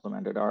being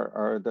implemented?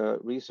 Are the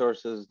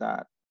resources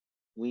that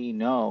we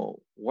know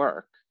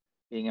work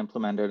being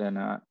implemented in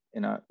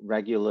a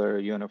regular,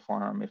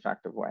 uniform,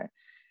 effective way?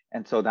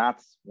 And so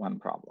that's one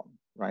problem,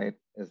 right?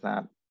 Is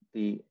that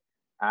the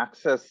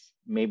access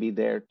may be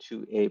there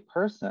to a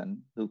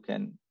person who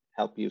can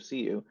help you see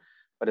you,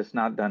 but it's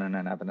not done in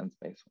an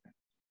evidence-based way.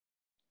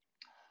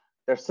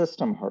 There's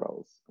system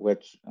hurdles,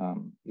 which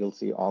you'll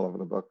see all over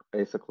the book.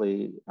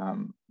 Basically,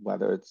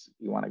 whether it's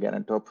you want to get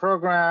into a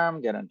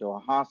program, get into a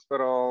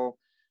hospital,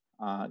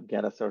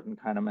 get a certain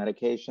kind of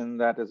medication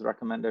that is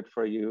recommended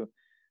for you,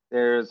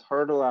 there's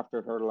hurdle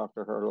after hurdle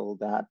after hurdle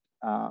that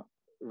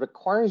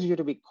requires you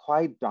to be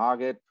quite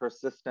dogged,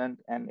 persistent,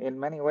 and in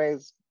many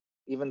ways,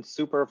 even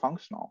super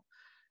functional.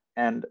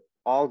 And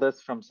all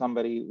this from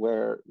somebody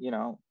where,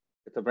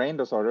 it's a brain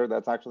disorder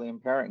that's actually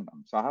impairing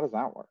them. So how does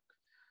that work?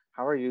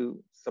 How are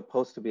you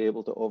supposed to be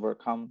able to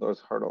overcome those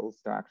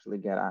hurdles to actually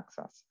get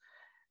access?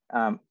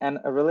 And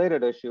a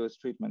related issue is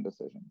treatment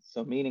decisions.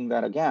 So meaning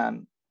that,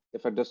 again,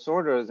 if a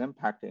disorder is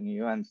impacting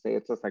you, and say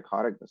it's a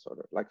psychotic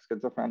disorder like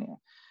schizophrenia,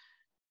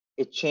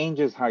 it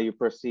changes how you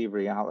perceive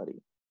reality.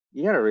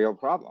 You get a real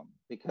problem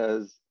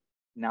because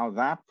now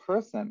that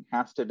person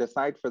has to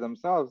decide for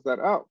themselves that,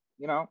 oh,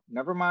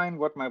 never mind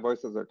what my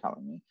voices are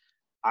telling me.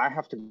 I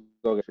have to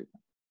go get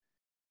treatment.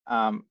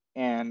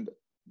 And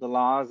the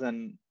laws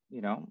and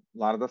a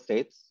lot of the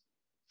states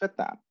fit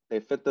that. They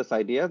fit this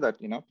idea that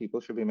people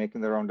should be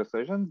making their own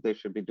decisions. They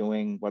should be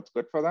doing what's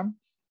good for them.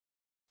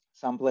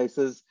 Some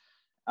places,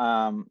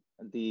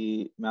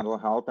 the mental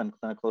health and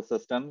clinical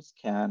systems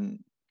can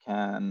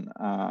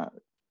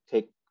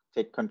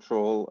take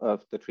control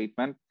of the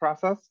treatment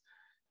process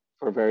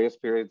for various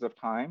periods of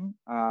time.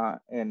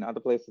 In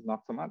other places,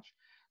 not so much.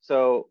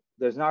 So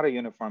there's not a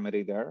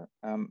uniformity there.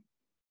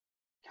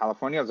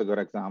 California is a good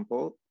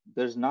example.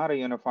 There's not a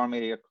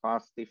uniformity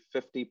across the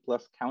 50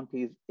 plus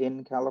counties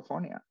in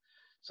California.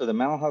 So the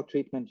mental health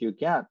treatment you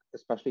get,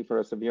 especially for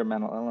a severe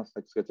mental illness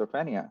like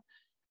schizophrenia,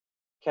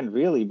 can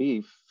really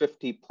be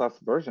 50 plus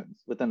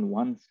versions within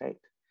one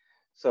state.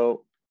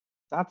 So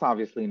that's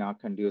obviously not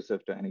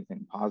conducive to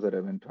anything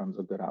positive in terms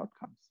of good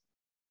outcomes.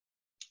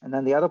 And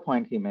then the other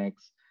point he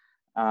makes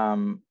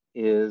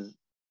is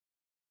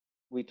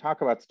we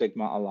talk about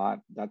stigma a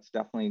lot. That's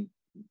definitely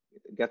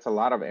gets a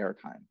lot of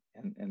airtime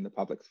in the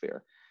public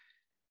sphere.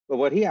 But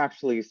what he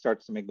actually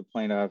starts to make the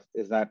point of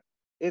is that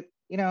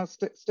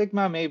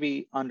stigma may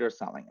be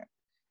underselling it.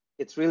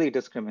 It's really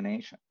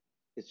discrimination.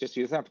 It's just,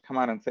 you just have to come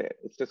out and say it.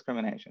 It's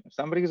discrimination. If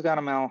somebody's got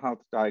a mental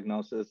health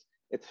diagnosis,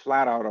 it's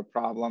flat out a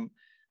problem.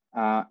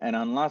 And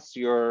unless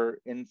you're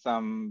in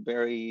some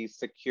very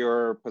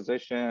secure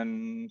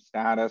position,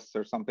 status,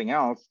 or something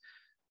else,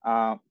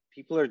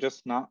 people are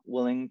just not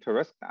willing to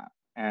risk that.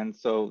 And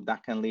so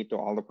that can lead to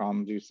all the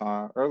problems you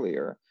saw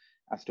earlier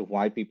as to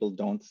why people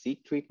don't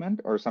seek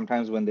treatment, or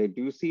sometimes when they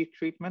do seek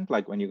treatment,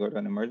 like when you go to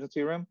an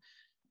emergency room,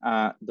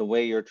 the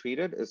way you're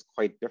treated is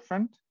quite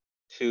different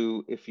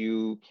to if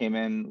you came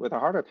in with a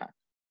heart attack.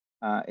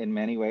 In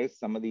many ways,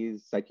 some of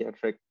these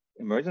psychiatric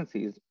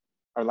emergencies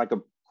are like a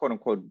quote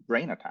unquote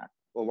brain attack.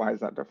 Well, why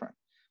is that different?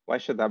 Why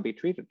should that be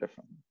treated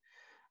differently?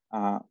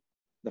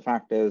 The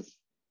fact is,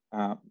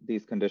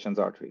 these conditions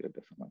are treated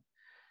differently.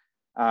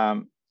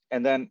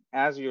 And then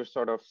as you're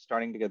sort of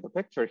starting to get the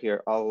picture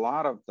here, a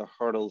lot of the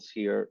hurdles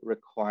here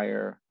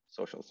require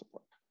social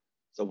support.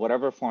 So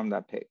whatever form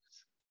that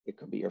takes, it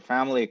could be your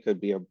family, it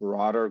could be a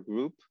broader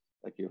group,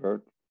 like you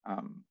heard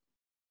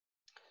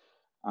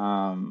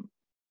from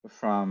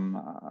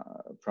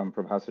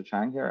Professor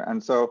Chang here.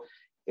 And so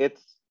it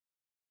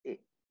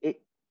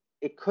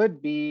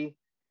could be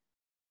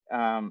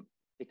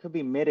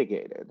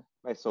mitigated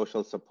by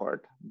social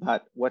support,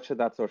 but what should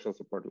that social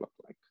support look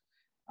like?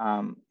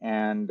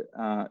 And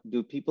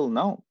do people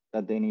know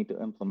that they need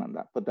to implement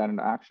that, put that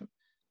into action?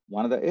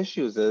 One of the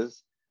issues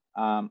is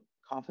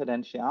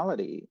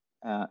confidentiality,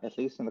 at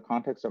least in the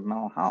context of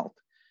mental health.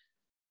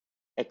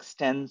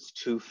 extends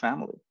to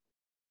family.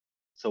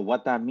 So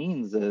what that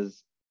means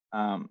is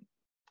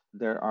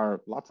there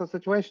are lots of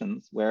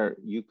situations where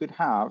you could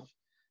have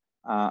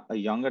a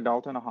young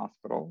adult in a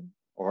hospital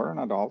or an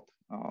adult,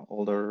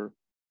 older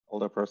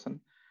person.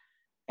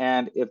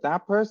 And if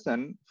that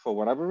person, for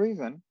whatever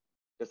reason,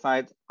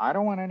 decides, I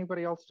don't want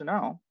anybody else to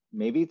know,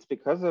 maybe it's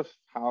because of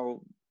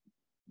how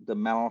the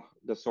mental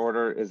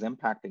disorder is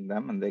impacting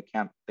them and they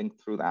can't think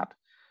through that,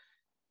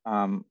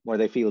 where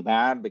they feel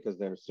bad because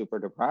they're super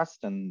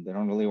depressed and they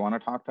don't really want to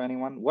talk to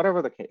anyone,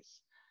 whatever the case.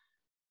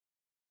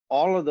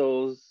 All of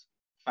those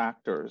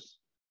factors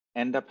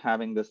end up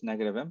having this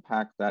negative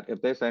impact that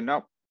if they say,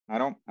 no, I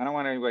don't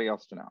want anybody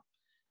else to know.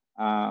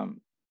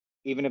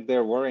 Even if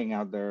they're worrying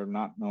out there,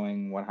 not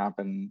knowing what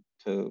happened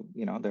to,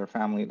 their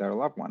family, their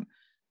loved one,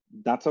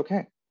 that's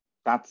okay.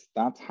 That's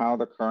how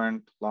the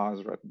current law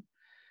is written.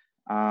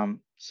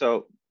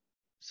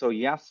 So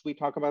yes, we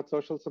talk about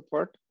social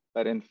support,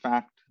 but in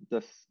fact,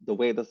 the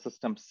way the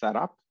system's set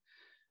up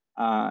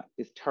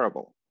is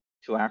terrible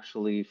to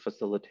actually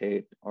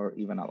facilitate or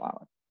even allow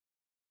it.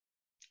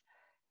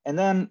 And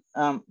then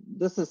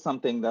this is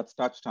something that's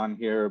touched on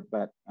here,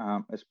 but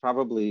is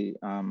probably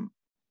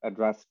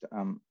addressed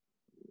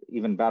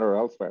even better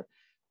elsewhere,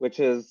 which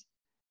is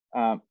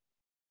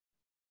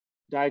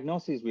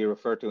diagnoses we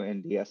refer to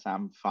in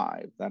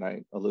DSM-5 that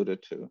I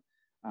alluded to,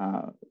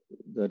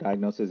 the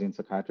diagnoses in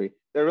psychiatry.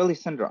 They're really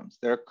syndromes.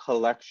 They're a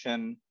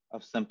collection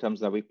of symptoms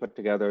that we put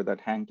together that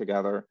hang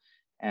together.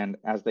 And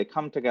as they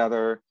come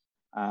together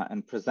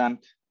and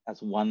present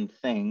as one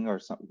thing or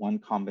one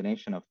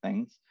combination of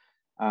things,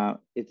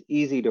 it's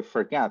easy to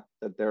forget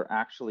that they're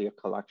actually a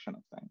collection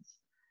of things.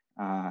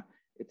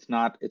 It's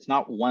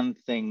not one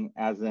thing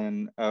as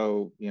in,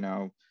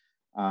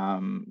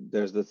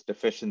 there's this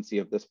deficiency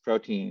of this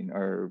protein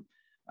or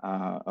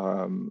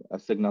a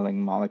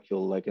signaling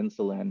molecule like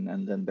insulin,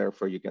 and then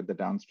therefore you get the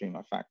downstream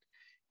effect.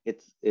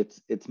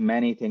 It's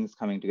many things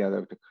coming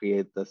together to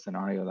create the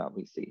scenario that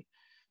we see.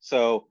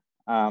 So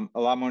a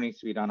lot more needs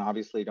to be done,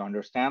 obviously, to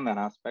understand that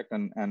aspect,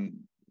 and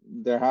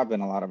there have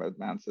been a lot of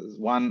advances.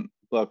 One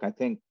book I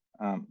think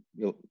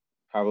you'll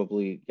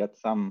probably get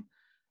some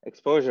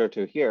exposure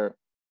to here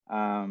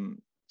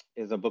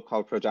is a book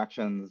called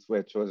Projections,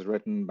 which was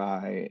written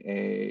by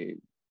a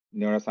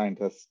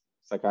neuroscientist,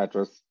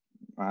 psychiatrist,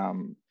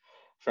 friend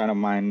of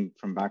mine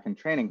from back in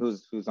training,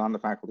 who's on the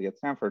faculty at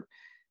Stanford,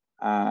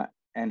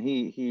 and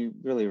he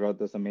really wrote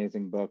this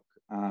amazing book.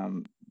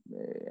 And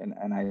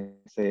I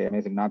say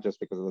amazing not just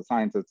because of the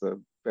science; it's a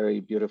very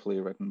beautifully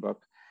written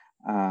book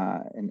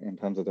in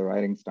terms of the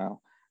writing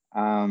style.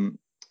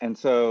 And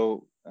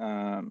so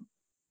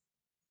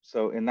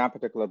in that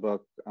particular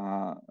book,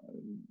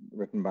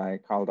 written by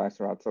Carl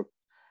Deiserat, so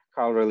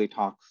Carl really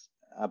talks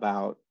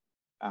about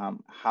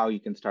how you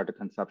can start to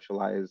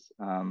conceptualize,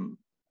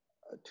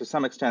 to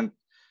some extent,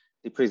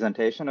 the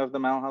presentation of the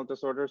mental health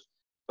disorders,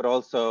 but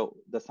also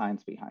the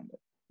science behind it.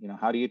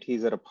 How do you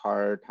tease it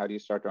apart? How do you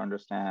start to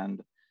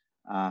understand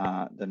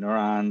the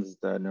neurons,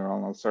 the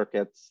neuronal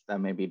circuits that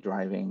may be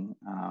driving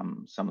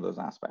some of those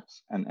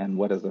aspects, and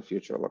what does the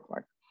future look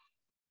like?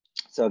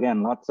 So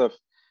again, lots of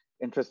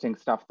interesting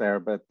stuff there,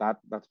 but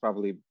that's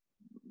probably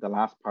the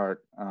last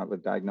part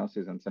with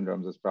diagnoses and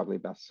syndromes is probably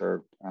best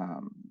served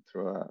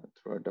through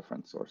a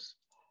different source.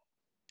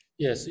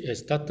 Yes,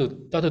 Dr.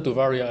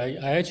 Duvvuri,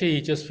 I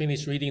actually just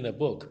finished reading the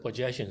book,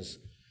 Projections.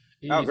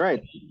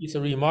 Great. It's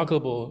a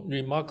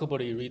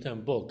remarkably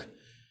written book.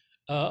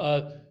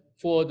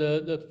 For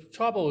the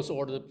troubles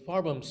or the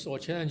problems or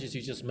challenges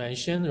you just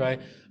mentioned,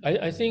 right?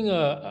 I think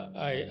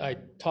I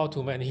talk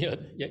to many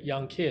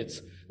young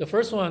kids. The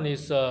first one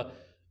is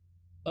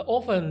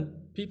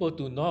often people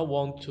do not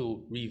want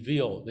to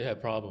reveal they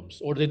have problems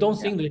or they don't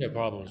think they have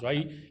problems,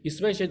 right?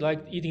 Especially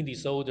like eating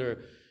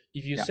disorder.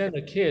 If you send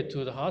a kid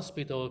to the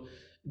hospital,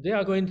 they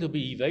are going to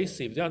be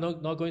evasive. They are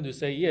not going to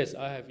say, yes,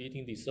 I have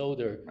eating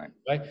disorder,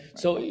 right?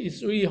 So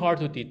it's really hard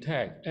to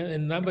detect.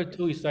 And number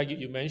two is like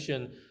you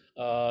mentioned,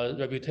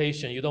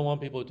 reputation. You don't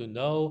want people to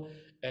know.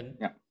 And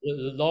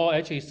the law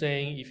actually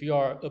saying if you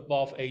are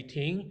above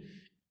 18,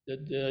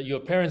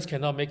 your parents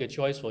cannot make a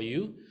choice for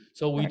you.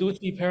 So we do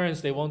see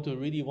parents, they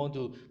really want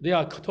to, they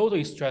are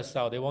totally stressed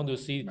out. They want to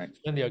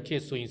send their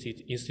kids to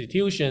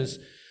institutions,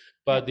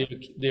 but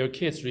their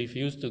kids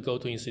refuse to go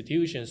to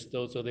institutions,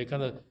 so they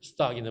kind of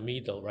stuck in the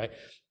middle, right?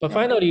 But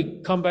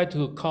finally, come back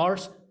to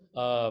Carl's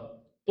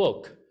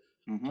book.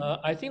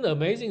 I think the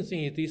amazing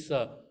thing is this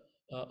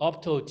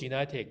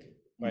optogenetic,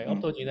 right?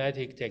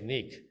 Optogenetic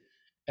technique.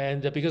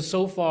 And because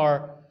so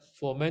far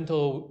for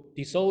mental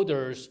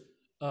disorders,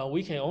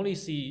 we can only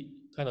see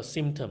kind of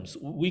symptoms.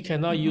 We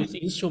cannot use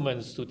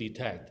instruments to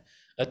detect.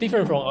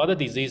 Different from other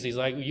diseases,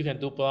 like you can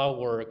do blood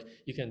work,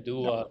 you can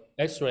do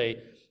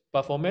X-ray,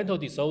 but for mental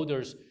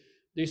disorders,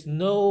 there's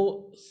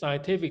no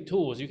scientific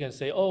tools. You can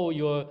say, oh,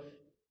 your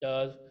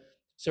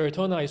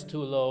serotonin is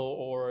too low,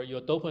 or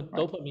your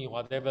dopamine,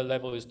 whatever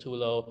level is too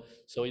low,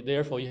 so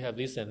therefore you have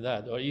this and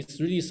that, or it's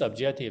really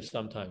subjective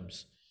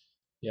sometimes.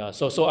 Yeah,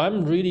 so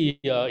I'm really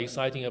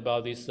excited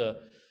about this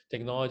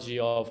technology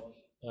of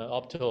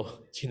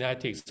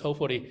optogenetics.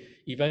 Hopefully,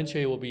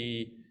 eventually will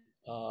be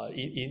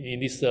in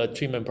this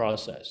treatment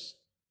process.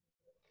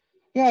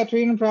 Yeah,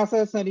 treatment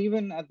process, and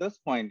even at this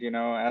point,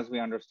 as we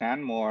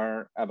understand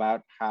more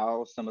about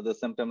how some of the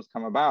symptoms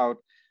come about,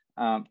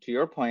 to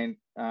your point,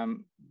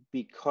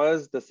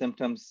 because the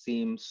symptoms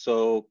seem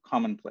so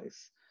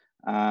commonplace.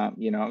 Yeah,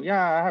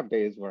 I have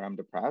days where I'm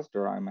depressed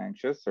or I'm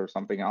anxious or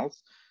something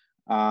else,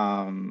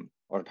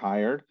 or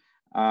tired.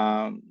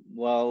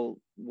 Well,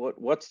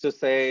 what's to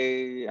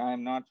say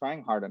I'm not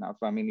trying hard enough?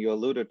 I mean, you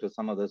alluded to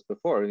some of this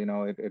before.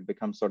 It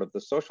becomes sort of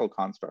the social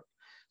construct.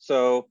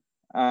 So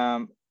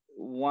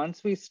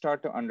once we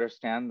start to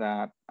understand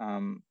that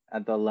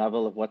at the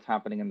level of what's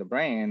happening in the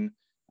brain,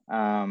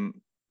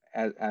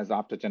 as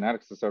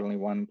optogenetics is certainly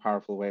one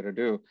powerful way to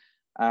do,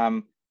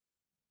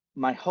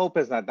 my hope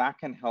is that that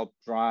can help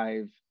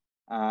drive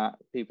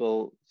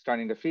people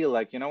starting to feel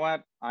like, you know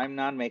what, I'm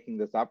not making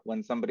this up.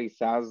 When somebody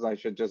says I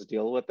should just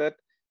deal with it,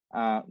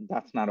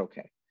 that's not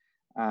okay.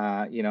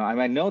 I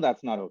know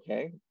that's not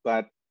okay,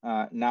 but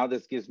now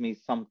this gives me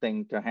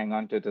something to hang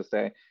on to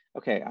say,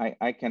 okay,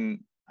 I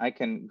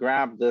can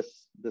grab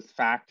this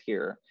fact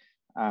here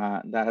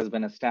that has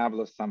been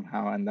established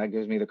somehow, and that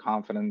gives me the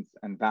confidence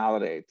and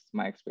validates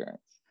my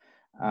experience,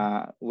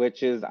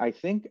 which is, I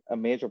think, a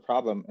major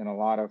problem in a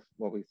lot of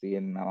what we see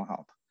in mental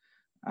health.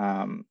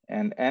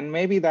 And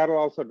maybe that'll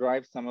also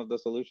drive some of the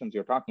solutions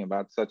you're talking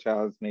about, such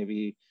as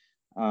maybe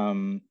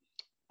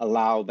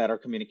allow better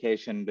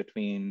communication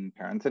between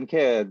parents and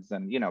kids,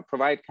 and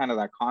provide kind of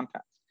that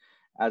context,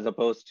 as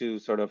opposed to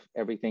sort of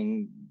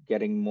everything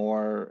getting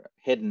more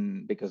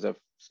hidden because of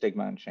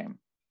stigma and shame,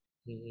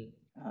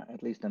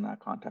 at least in that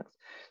context.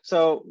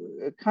 So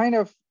kind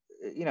of,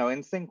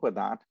 in sync with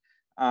that,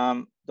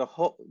 the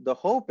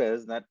hope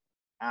is that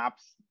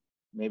apps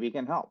maybe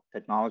can help,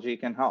 technology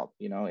can help,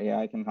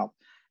 AI can help.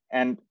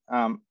 And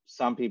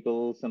some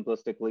people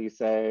simplistically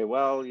say,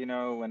 well,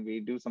 when we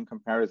do some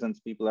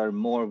comparisons, people are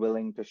more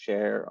willing to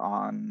share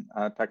on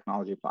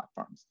technology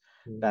platforms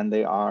than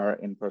they are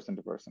in person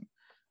to person.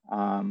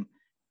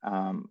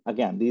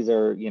 Again, these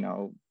are,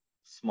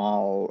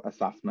 small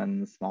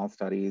assessments, small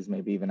studies,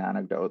 maybe even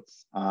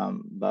anecdotes,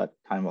 but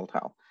time will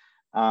tell.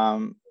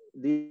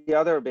 The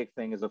other big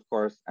thing is, of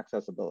course,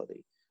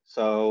 accessibility.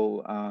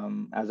 So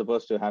as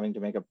opposed to having to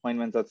make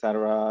appointments, et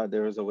cetera,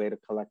 there is a way to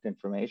collect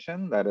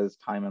information that is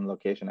time and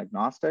location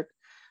agnostic,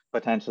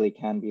 potentially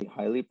can be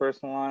highly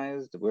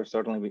personalized. We're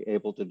certainly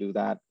able to do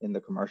that in the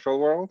commercial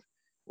world,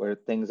 where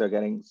things are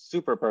getting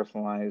super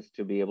personalized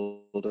to be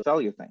able to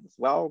sell you things.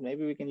 Well,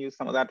 maybe we can use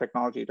some of that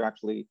technology to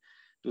actually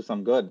do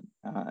some good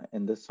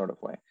in this sort of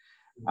way.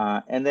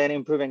 And then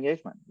improve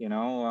engagement.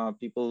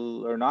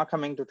 People are not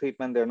coming to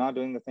treatment. They're not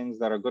doing the things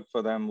that are good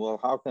for them. Well,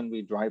 how can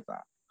we drive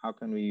that? How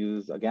can we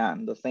use,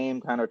 again, the same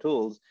kind of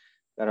tools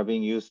that are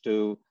being used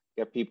to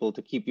get people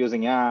to keep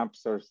using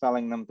apps or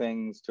selling them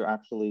things to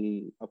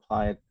actually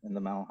apply it in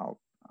the mental health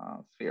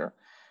sphere?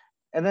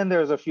 And then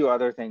there's a few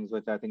other things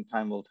which I think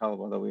time will tell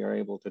whether we are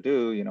able to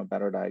do,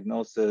 better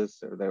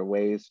diagnosis, or there are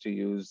ways to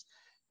use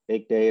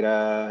big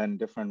data and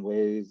different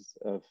ways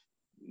of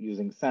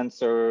using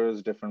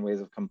sensors, different ways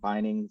of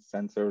combining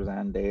sensors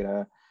and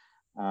data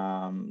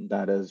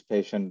that is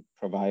patient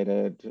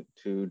provided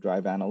to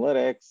drive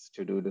analytics,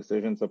 to do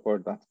decision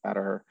support. That's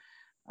better.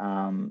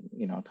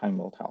 Time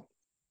will tell.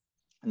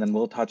 And then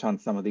we'll touch on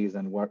some of these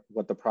and what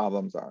the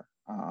problems are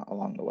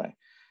along the way.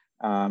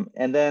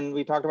 And then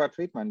we talked about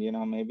treatment.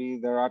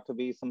 Maybe there ought to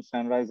be some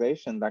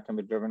standardization that can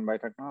be driven by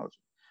technology.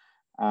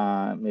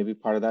 Maybe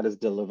part of that is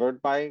delivered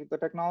by the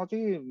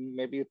technology.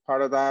 Maybe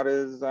part of that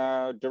is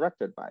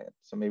directed by it.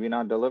 So maybe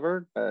not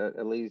delivered, but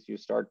at least you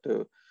start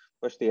to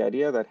push the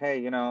idea that,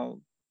 hey,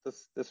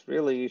 this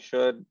really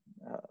should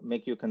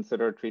make you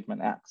consider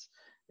treatment X.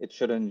 It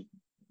shouldn't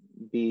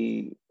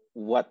be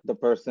what the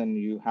person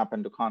you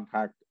happen to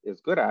contact is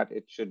good at.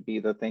 It should be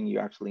the thing you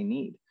actually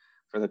need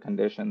for the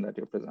condition that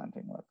you're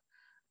presenting with.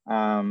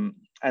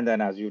 And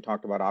then, as you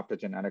talked about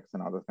optogenetics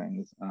and other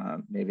things,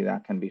 maybe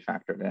that can be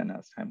factored in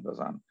as time goes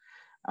on.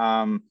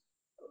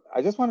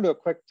 I just want to do a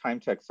quick time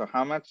check. So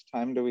how much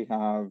time do we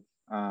have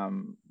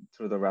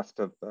through the rest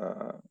of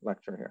the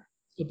lecture here?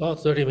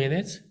 About 30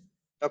 minutes.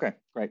 Okay,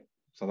 great.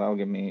 So that'll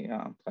give me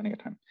plenty of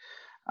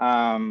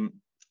time.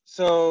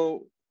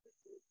 So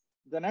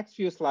the next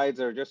few slides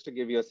are just to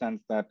give you a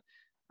sense that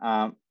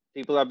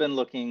people have been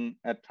looking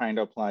at trying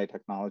to apply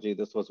technology.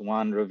 This was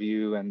one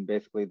review, and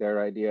basically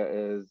their idea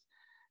is,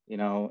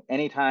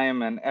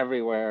 anytime and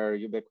everywhere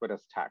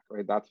ubiquitous tech,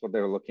 right? That's what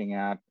they're looking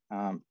at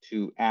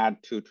to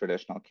add to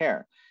traditional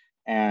care.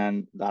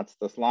 And that's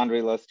this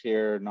laundry list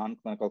here: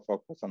 non-clinical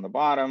focus on the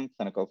bottom,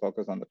 clinical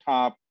focus on the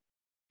top,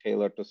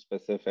 tailored to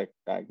specific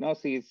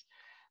diagnoses.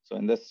 So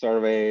in this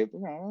survey,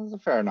 there's a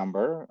fair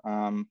number,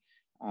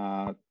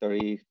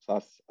 30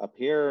 plus up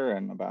here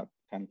and about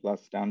 10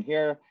 plus down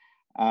here.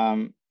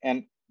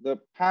 And the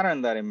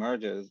pattern that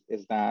emerges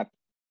is that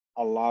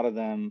a lot of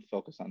them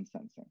focus on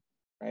sensing,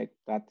 right?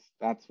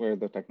 That's where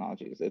the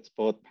technology is. It's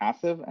both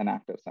passive and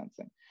active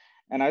sensing.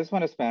 And I just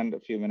want to spend a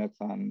few minutes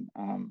on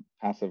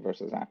passive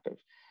versus active.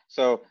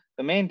 So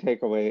the main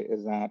takeaway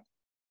is that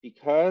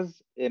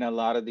because in a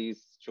lot of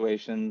these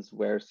situations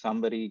where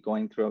somebody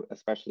going through,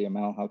 especially a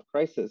mental health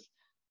crisis,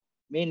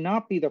 may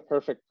not be the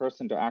perfect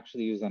person to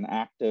actually use an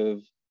active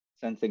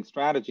sensing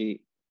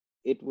strategy,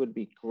 it would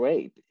be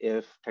great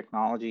if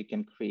technology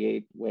can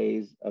create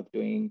ways of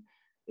doing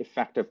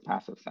effective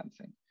passive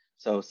sensing.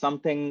 So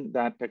something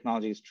that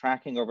technology is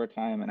tracking over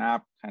time, an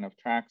app kind of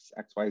tracks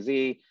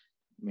XYZ,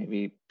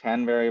 maybe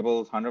 10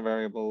 variables, 100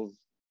 variables,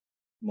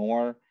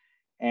 more,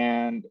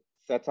 and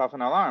sets off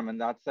an alarm. And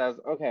that says,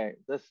 okay,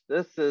 this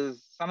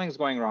is, something's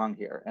going wrong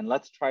here. And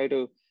let's try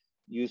to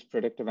use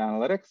predictive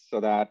analytics so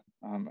that,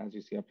 as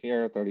you see up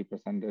here,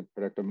 30% did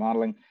predictive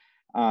modeling,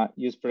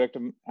 use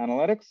predictive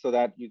analytics so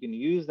that you can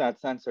use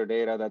that sensor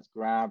data that's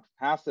grabbed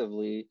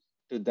passively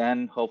to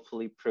then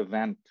hopefully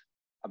prevent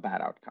a bad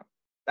outcome.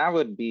 That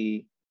would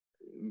be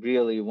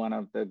really one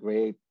of the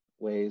great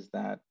ways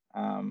that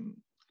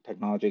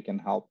technology can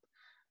help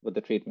with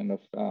the treatment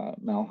of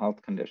mental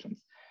health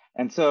conditions.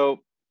 And so,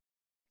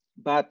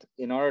 but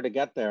in order to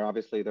get there,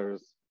 obviously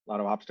there's a lot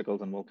of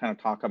obstacles, and we'll kind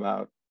of talk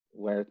about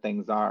where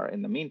things are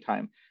in the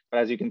meantime. But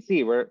as you can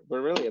see, we're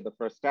really at the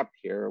first step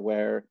here,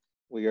 where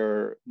we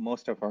are,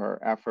 most of our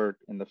effort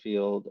in the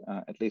field,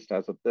 at least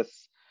as of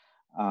this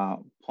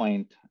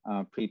point,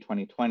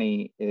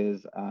 pre-2020,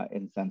 is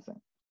in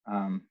sensing.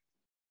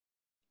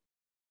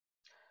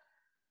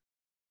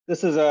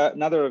 This is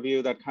another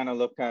review that kind of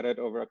looked at it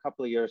over a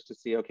couple of years to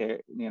see,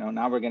 okay,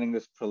 now we're getting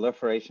this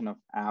proliferation of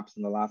apps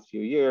in the last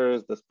few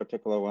years. This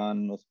particular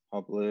one was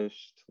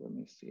published, let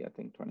me see, I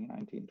think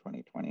 2019,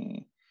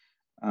 2020,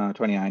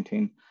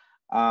 2019.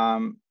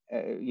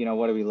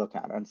 What do we look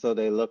at? And so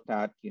they looked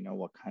at,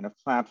 what kind of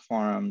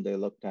platform. They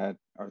looked at,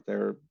 are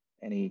there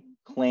any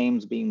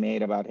claims being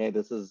made about, hey,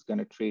 this is going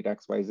to treat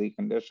XYZ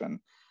condition?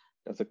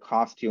 Does it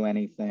cost you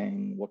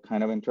anything? What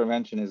kind of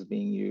intervention is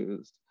being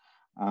used?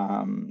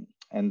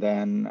 And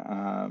then,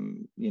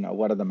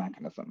 what are the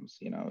mechanisms?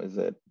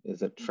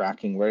 Is it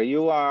tracking where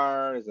you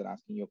are? Is it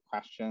asking you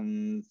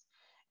questions?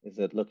 Is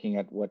it looking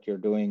at what you're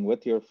doing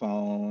with your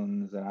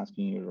phone? Is it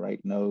asking you to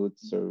write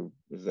notes, or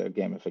is there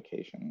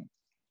gamification?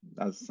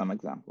 As some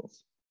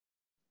examples.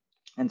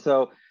 And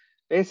so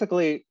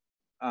basically,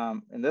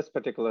 in this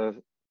particular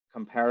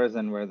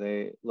comparison where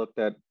they looked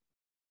at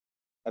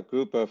a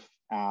group of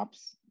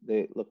apps,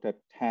 they looked at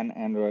 10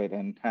 Android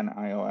and 10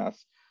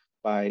 iOS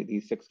by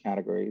these 6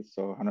 categories,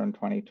 so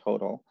 120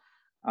 total.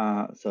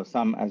 So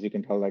some, as you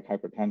can tell, like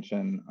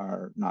hypertension,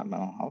 are not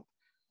mental health.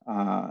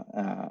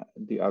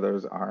 The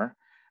others are.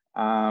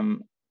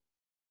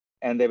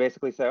 And they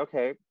basically say,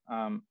 okay,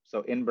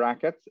 so in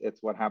brackets,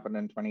 it's what happened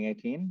in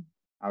 2018.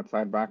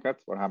 Outside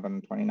brackets, what happened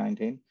in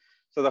 2019.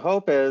 So the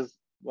hope is,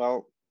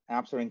 well,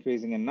 apps are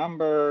increasing in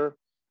number.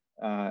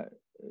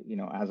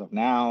 As of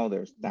now,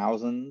 there's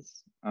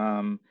thousands.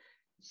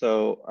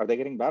 So are they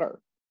getting better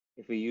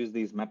if we use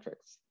these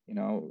metrics?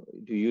 Do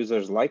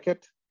users like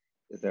it?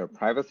 Is there a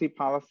privacy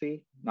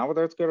policy? Not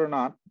whether it's good or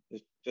not,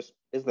 it's just,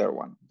 is there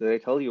one? Do they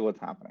tell you what's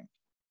happening?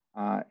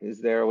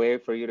 Is there a way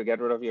for you to get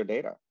rid of your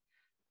data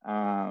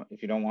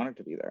if you don't want it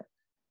to be there?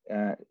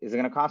 Is it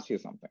going to cost you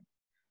something?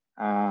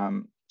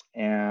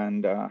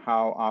 And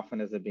how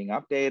often is it being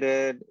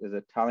updated? Is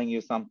it telling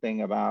you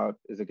something about,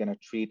 is it going to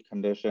treat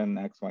condition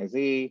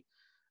XYZ?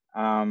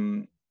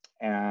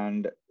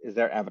 And is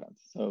there evidence?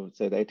 So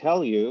they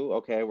tell you,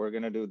 okay, we're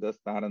going to do this,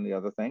 that, and the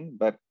other thing,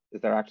 but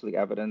is there actually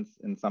evidence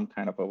in some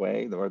kind of a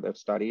way, or they've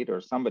studied,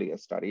 or somebody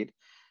has studied,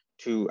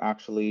 to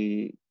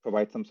actually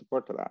provide some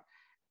support to that?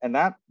 And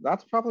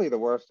that's probably the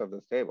worst of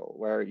this table,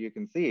 where you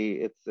can see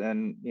it's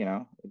in,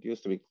 it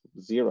used to be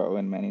 0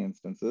 in many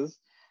instances,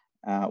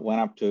 went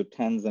up to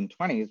 10s and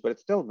 20s, but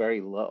it's still very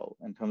low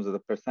in terms of the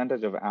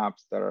percentage of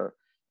apps that are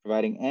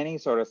providing any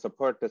sort of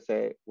support to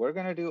say, we're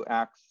going to do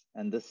X,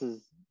 and this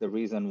is the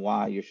reason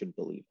why you should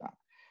believe that.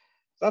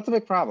 So that's a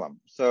big problem.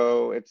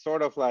 So it's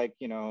sort of like,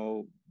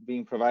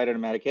 being provided a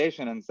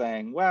medication and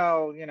saying,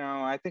 well,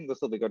 I think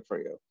this will be good for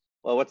you.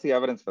 Well, what's the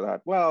evidence for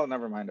that? Well,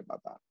 never mind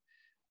about that.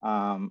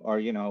 Or,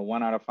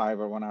 1 out of 5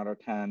 or 1 out of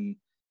 10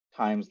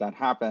 times that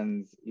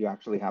happens, you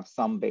actually have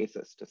some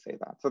basis to say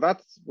that. So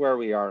that's where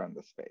we are in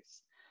this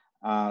space.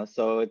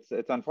 So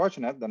it's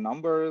unfortunate. The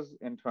numbers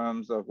in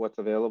terms of what's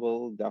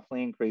available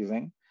definitely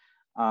increasing,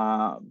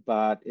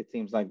 but it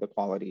seems like the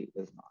quality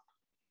is not.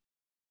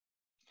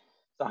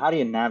 So how do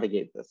you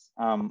navigate this?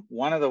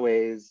 One of the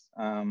ways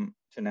to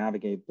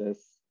navigate this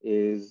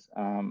is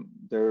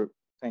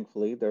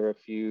thankfully, there are a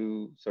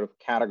few sort of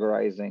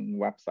categorizing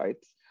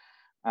websites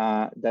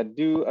that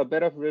do a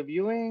bit of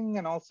reviewing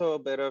and also a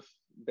bit of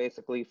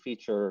basically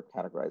feature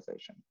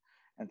categorization.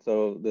 And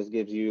so this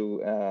gives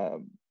you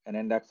an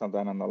index of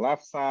that on the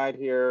left side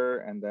here.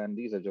 And then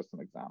these are just some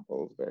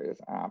examples,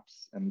 various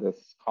apps in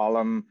this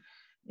column.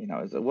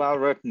 Is it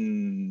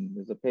well-written?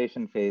 Is it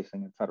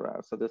patient-facing, et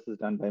cetera? So this is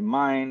done by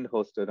Mind,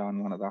 hosted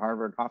on one of the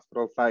Harvard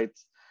hospital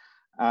sites,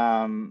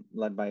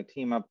 led by a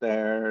team up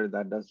there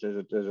that does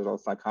digital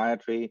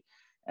psychiatry.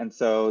 And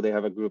so they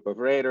have a group of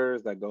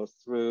raters that goes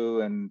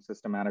through and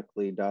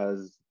systematically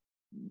does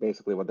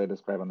basically what they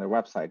describe on their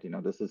website.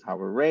 This is how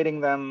we're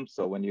rating them.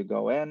 So when you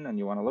go in and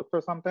you want to look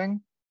for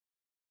something,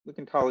 we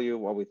can tell you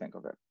what we think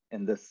of it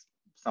in this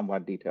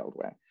somewhat detailed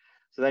way.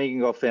 So then you can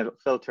go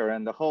filter,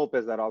 and the hope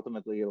is that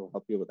ultimately it'll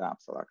help you with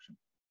app selection.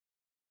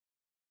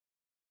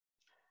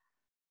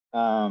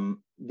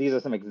 These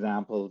are some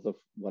examples of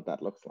what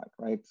that looks like,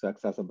 right? So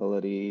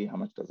accessibility, how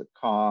much does it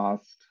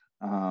cost?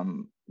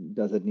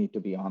 Does it need to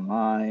be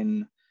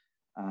online?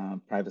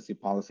 Privacy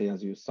policy,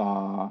 as you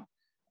saw.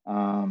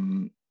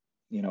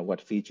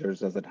 What features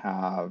does it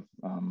have?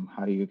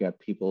 How do you get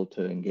people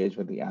to engage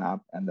with the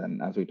app? And then,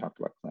 as we talked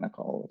about,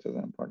 clinical, which is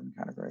an important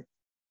category.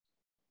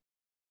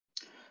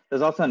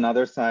 There's also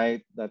another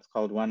site that's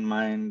called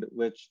OneMind,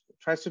 which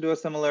tries to do a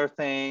similar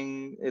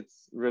thing.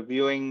 It's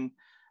reviewing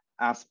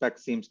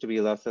aspects, seems to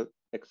be less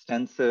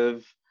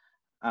extensive.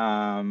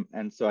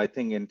 And so I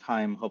think in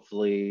time,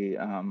 hopefully,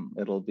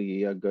 it'll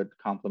be a good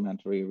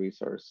complementary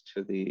resource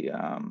to the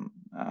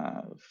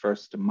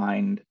first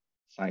Mind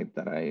site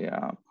that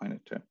I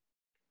pointed to.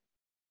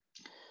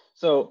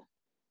 So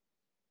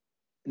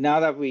now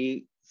that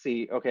we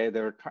see, okay,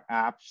 there are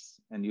apps,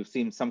 and you've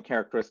seen some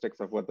characteristics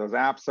of what those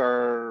apps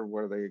are,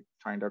 what are they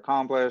trying to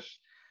accomplish,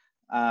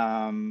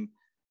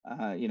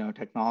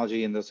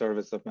 technology in the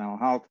service of mental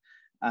health.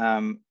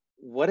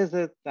 What is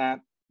it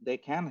that they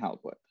can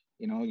help with?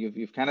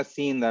 You've kind of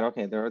seen that,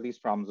 okay, there are these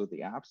problems with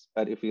the apps,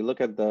 but if you look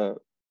at the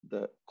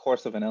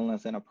course of an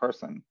illness in a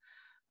person,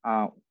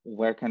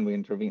 where can we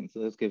intervene? So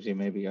this gives you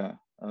maybe a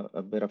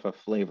bit of a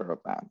flavor of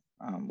that.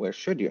 Where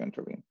should you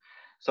intervene?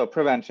 So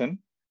prevention,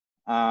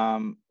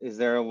 is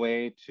there a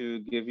way to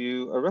give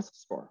you a risk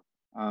score?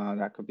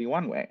 That could be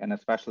one way. And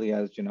especially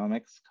as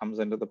genomics comes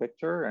into the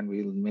picture and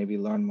we maybe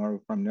learn more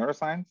from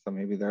neuroscience, so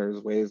maybe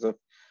there's ways of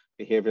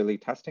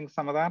behaviorally testing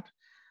some of that.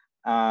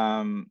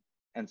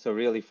 And so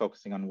really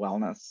focusing on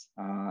wellness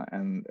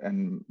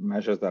and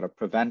measures that are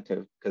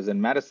preventive, because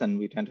in medicine,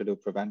 we tend to do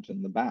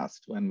prevention the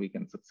best when we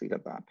can succeed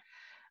at that.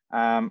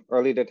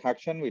 Early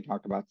detection, we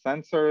talked about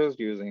sensors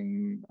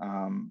using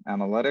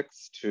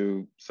analytics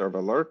to serve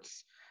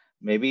alerts.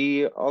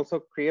 Maybe also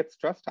create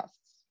stress tests.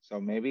 So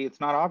maybe it's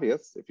not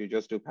obvious if you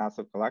just do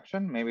passive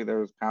collection. Maybe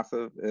there's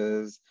passive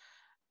is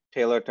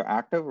tailored to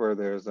active, where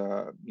there's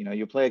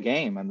you play a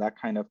game and that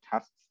kind of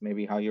tests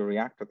maybe how you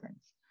react to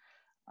things.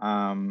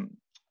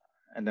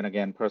 And then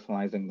again,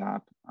 personalizing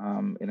that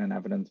in an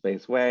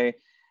evidence-based way.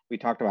 We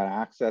talked about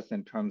access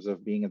in terms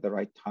of being at the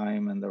right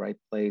time and the right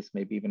place,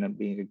 maybe even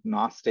being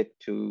agnostic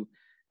to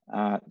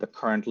the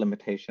current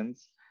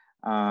limitations.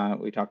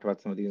 We talked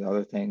about some of these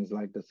other things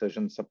like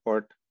decision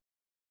support.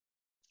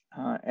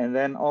 And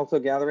then also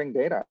gathering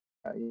data.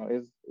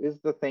 Is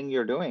the thing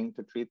you're doing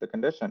to treat the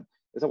condition,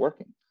 is it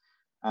working?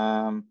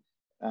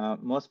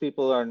 Most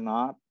people are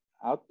not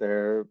out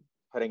there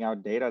putting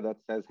out data that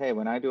says, hey,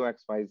 when I do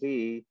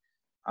XYZ,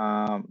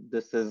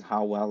 this is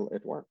how well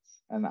it works.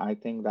 And I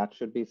think that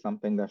should be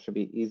something that should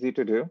be easy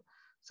to do.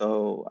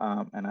 So,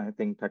 and I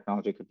think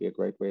technology could be a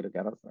great way to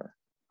get us there.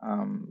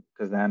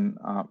 Because then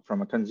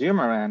from a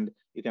consumer end,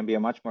 you can be a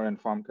much more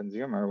informed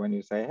consumer when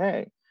you say,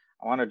 hey,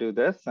 I want to do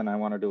this and I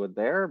want to do it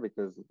there,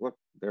 because look,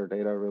 their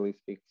data really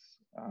speaks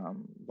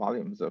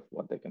volumes of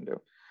what they can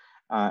do.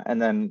 And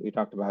then we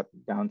talked about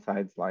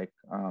downsides like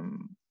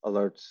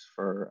alerts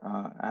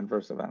for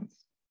adverse events.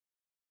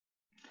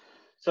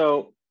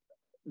 So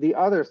the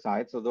other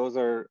side, so those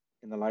are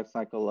in the life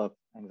cycle of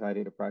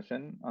anxiety,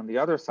 depression. On the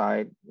other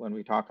side, when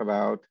we talk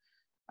about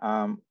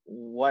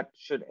what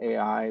should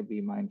AI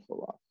be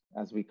mindful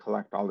of as we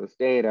collect all this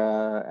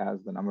data,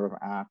 as the number of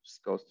apps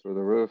goes through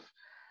the roof,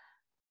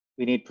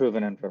 we need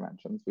proven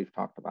interventions. We've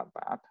talked about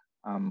that.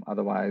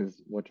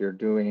 Otherwise, what you're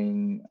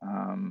doing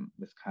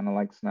is kind of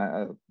like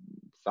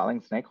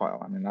selling snake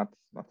oil. I mean,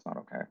 that's not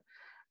okay.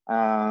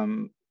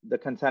 The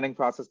consenting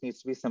process needs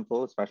to be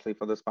simple, especially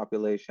for this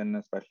population,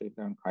 especially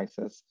during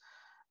crisis,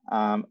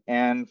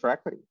 and for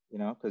equity,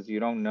 because you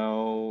don't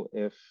know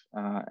if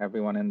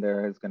everyone in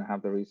there is going to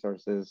have the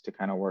resources to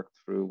kind of work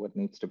through what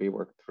needs to be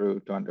worked through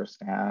to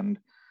understand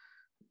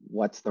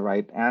what's the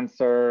right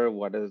answer,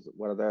 what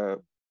are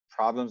the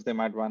problems they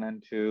might run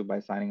into by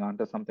signing on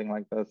to something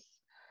like this,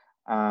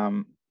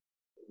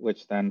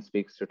 which then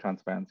speaks to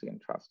transparency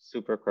and trust.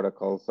 Super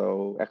critical.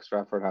 So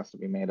extra effort has to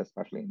be made,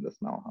 especially in this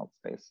mental health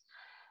space.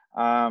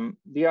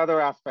 The other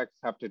aspects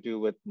have to do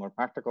with more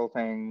practical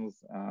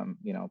things.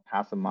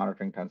 Passive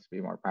monitoring tends to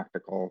be more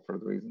practical for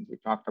the reasons we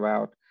talked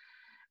about.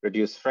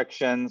 Reduce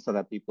friction so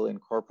that people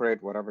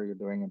incorporate whatever you're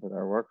doing into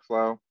their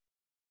workflow.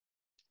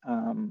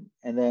 And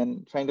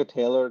then trying to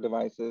tailor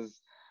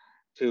devices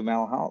to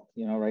mental health.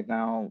 Right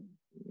now,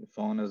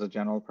 phone is a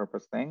general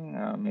purpose thing.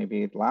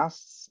 Maybe it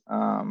lasts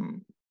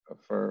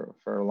for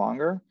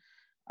longer.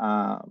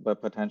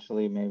 But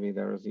potentially maybe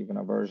there's even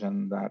a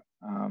version that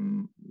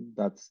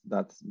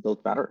that's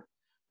built better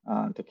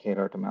to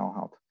cater to mental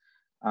health.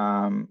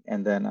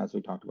 And then, as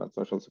we talked about,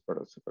 social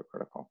support is super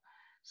critical.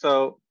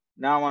 So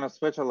now I want to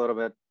switch a little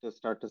bit to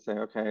start to say,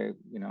 okay,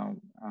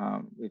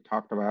 we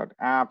talked about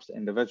apps,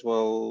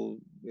 individual,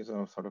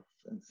 sort of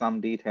in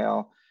some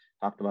detail,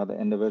 talked about the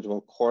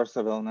individual course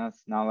of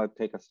illness. Now let's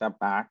take a step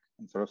back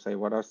and sort of say,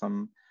 what are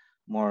some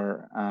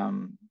more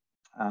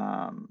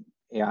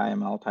AI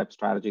ML type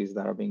strategies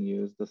that are being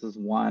used? This is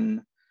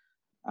one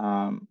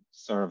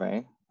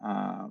survey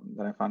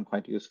that I found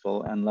quite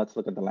useful. And let's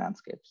look at the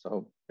landscape.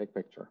 So big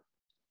picture.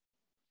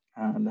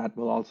 And that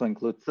will also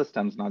include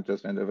systems, not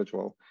just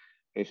individual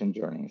patient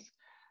journeys.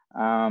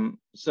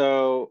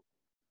 So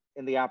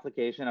in the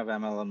application of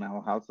ML and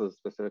mental health, so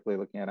specifically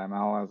looking at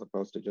ML as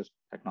opposed to just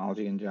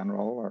technology in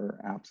general or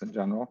apps in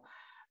general,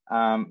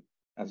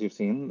 as you've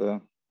seen,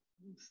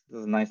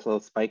 there's a nice little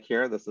spike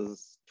here. This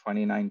is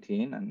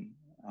 2019, and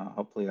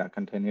hopefully that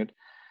continued.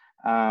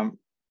 The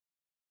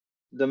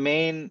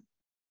main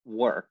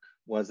work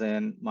was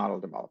in model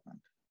development,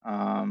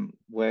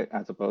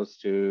 as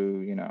opposed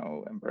to, you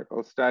know,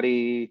 empirical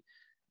study,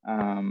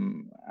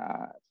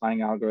 applying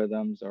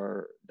algorithms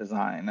or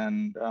design.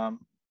 And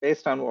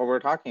based on what we're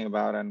talking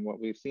about and what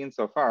we've seen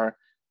so far,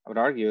 I would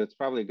argue it's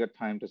probably a good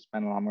time to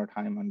spend a lot more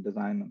time on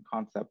design and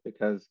concept,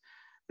 because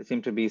there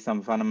seem to be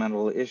some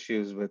fundamental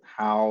issues with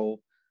how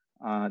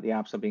the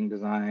apps are being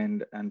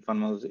designed, and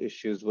fundamental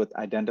issues with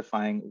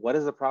identifying what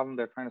is the problem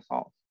they're trying to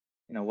solve.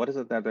 You know, what is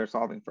it that they're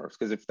solving first?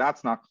 Because if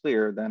that's not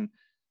clear, then,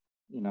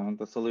 you know,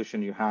 the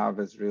solution you have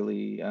is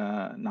really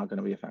not going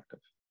to be effective.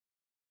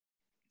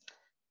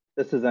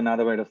 This is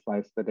another way to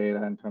slice the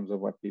data in terms of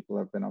what people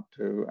have been up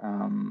to.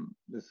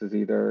 This is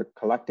either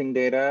collecting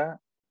data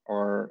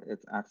or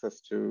it's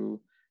access to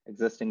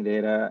existing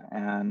data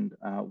and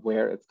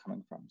where it's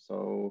coming from.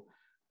 So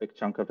big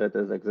chunk of it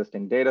is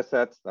existing data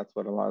sets. That's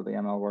what a lot of the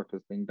ML work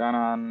is being done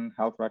on,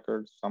 health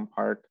records, some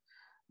part,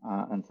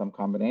 and some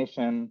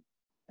combination.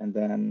 And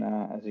then,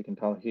 as you can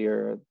tell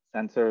here,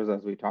 sensors,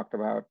 as we talked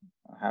about,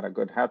 had a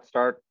good head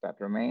start, that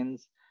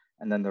remains.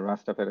 And then the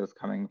rest of it is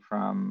coming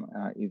from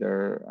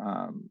either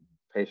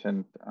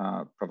patient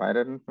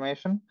provided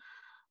information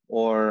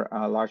or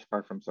a large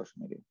part from social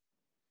media.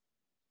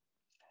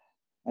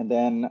 And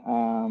then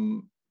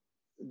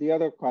the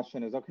other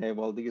question is, okay,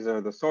 well, these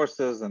are the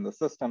sources and the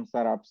system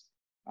setups.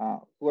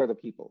 Who are the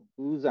people?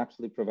 Who's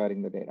actually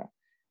providing the data?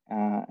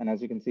 And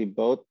as you can see,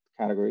 both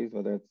categories,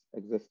 whether it's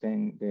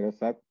existing data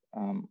set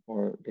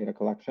or data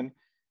collection,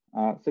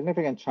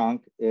 significant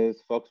chunk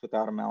is folks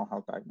without a mental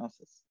health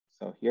diagnosis.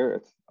 So here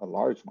it's a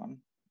large one,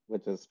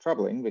 which is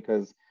troubling,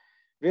 because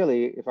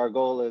really, if our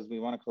goal is we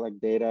want to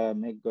collect data,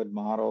 make good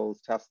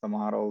models, test the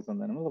models,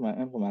 and then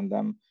implement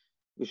them,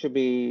 we should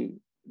be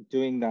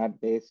doing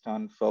that based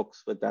on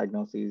folks with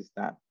diagnoses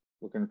that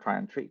we're going to try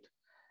and treat.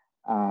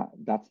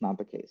 That's not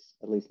the case,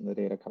 at least in the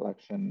data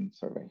collection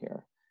survey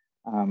here.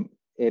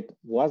 It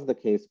was the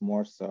case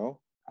more so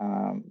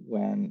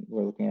when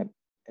we're looking at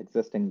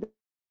existing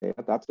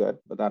data. That's good,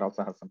 but that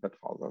also has some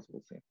pitfalls, as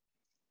we'll see.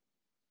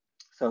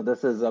 So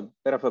this is a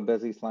bit of a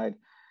busy slide.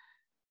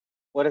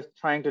 What it's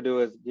trying to do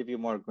is give you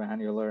more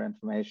granular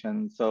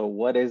information. So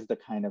what is the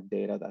kind of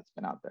data that's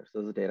been out there? So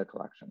this is data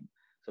collection.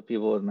 So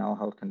people with mental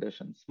health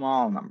conditions,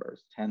 small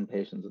numbers, 10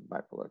 patients with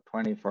bipolar,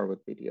 24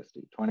 with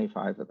PTSD,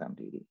 25 with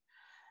MDD.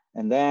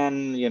 And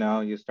then, you know,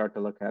 you start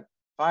to look at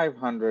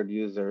 500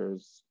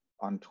 users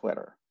on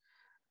Twitter,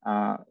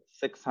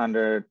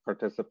 600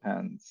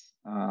 participants,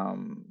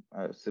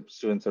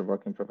 students or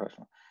working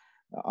professional,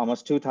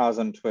 almost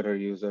 2,000 Twitter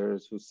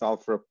users who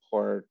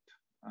self-report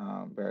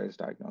various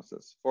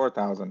diagnoses,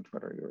 4,000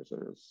 Twitter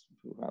users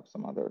who have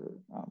some other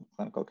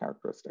clinical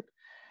characteristic.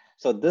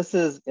 So this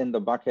is in the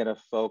bucket of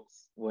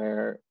folks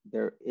where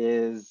there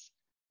is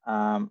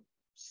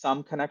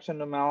some connection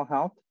to mental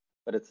health,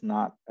 but it's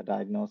not a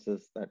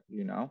diagnosis that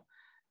you know.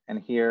 And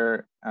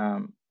here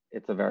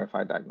it's a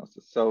verified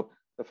diagnosis. So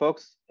the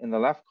folks in the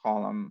left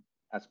column,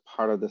 as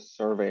part of the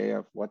survey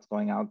of what's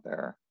going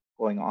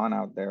on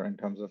out there in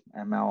terms of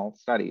ML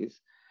studies,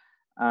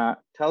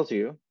 tells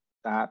you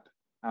that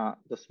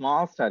the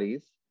small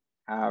studies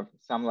have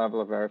some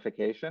level of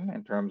verification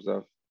in terms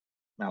of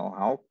mental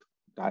health,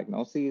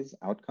 diagnoses,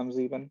 outcomes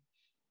even.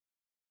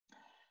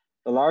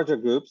 The larger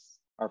groups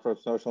are for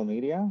social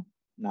media,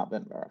 not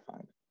been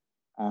verified.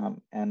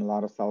 And a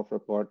lot of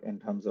self-report in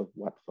terms of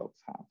what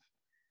folks have.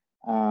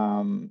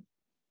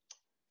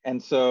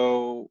 And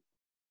so,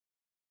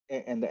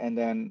 and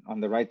then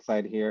on the right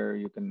side here,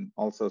 you can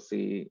also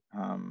see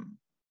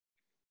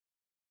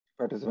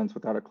participants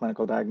without a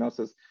clinical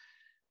diagnosis,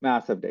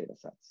 massive data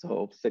sets.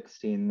 So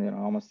 16, you know,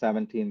 almost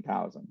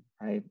 17,000,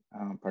 right,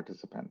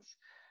 participants.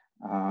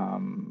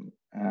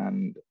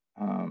 And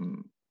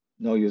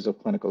no use of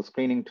clinical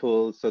screening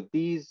tools. So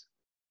these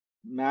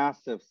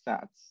massive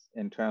sets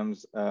in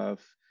terms of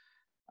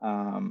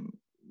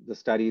the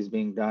studies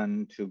being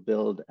done to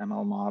build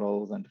ML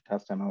models and to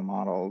test ML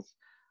models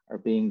are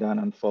being done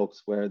on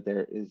folks where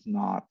there is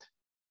not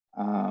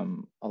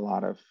a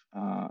lot of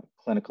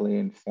clinically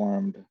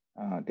informed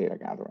data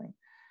gathering.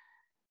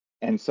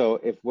 And so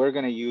if we're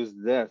going to use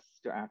this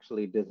to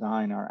actually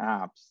design our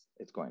apps,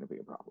 it's going to be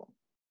a problem.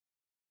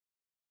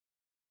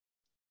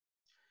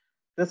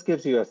 This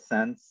gives you a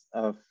sense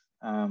of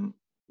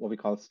what we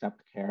call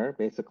stepped care.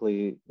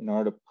 Basically, in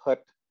order to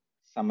put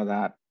some of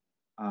that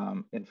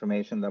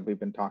information that we've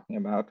been talking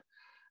about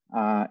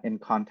in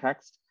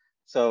context.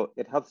 So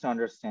it helps to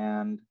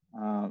understand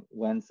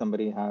when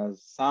somebody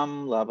has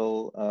some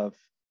level of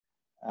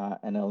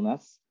an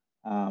illness,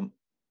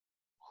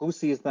 who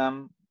sees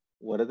them,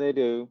 what do they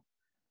do,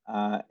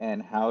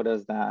 and how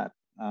does that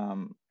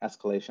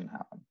escalation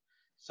happen.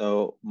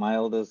 So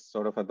mild is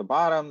sort of at the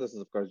bottom. This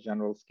is, of course,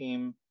 general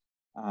scheme.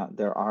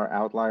 There are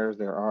outliers.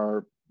 There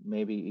are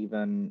maybe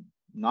even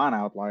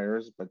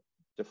non-outliers, but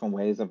different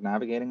ways of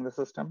navigating the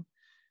system.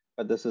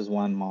 But this is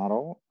one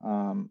model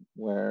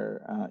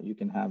where you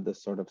can have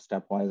this sort of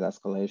stepwise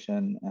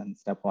escalation and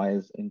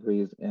stepwise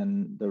increase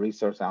in the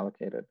resource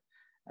allocated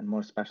and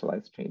more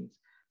specialized streams.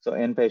 So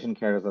inpatient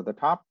care is at the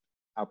top,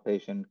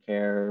 outpatient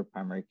care,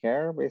 primary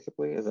care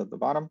basically is at the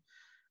bottom.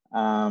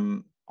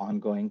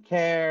 Ongoing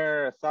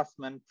care,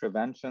 assessment,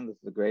 prevention. This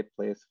is a great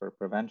place for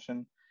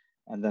prevention.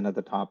 And then at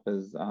the top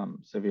is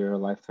severe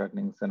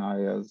life-threatening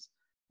scenarios,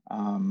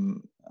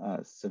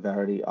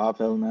 severity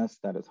of illness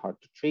that is hard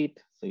to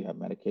treat. So you have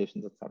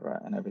medications, et cetera,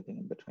 and everything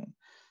in between.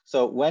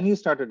 So when you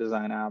start to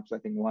design apps, I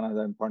think one of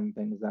the important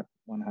things that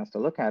one has to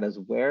look at is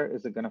where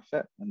is it going to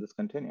fit in this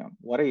continuum?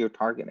 What are you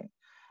targeting?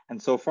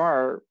 And so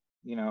far,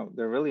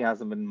 there really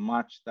hasn't been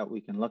much that we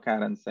can look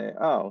at and say,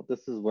 oh,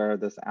 this is where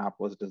this app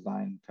was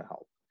designed to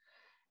help.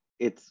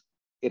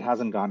 It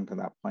hasn't gotten to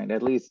that point.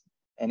 At least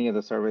any of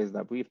the surveys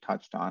that we've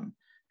touched on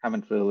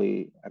haven't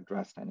really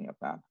addressed any of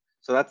that.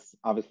 So that's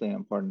obviously an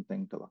important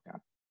thing to look at.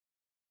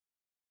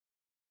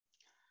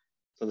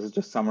 So this is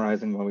just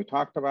summarizing what we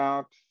talked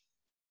about.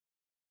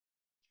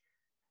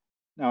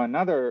 Now,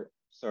 another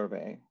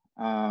survey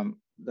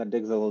that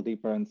digs a little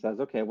deeper and says,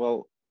 okay,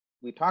 well,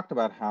 we talked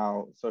about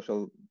how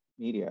social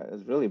media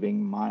is really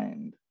being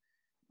mined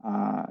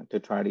to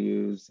try to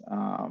use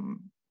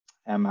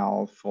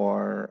ML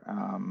for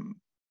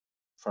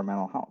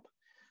mental health.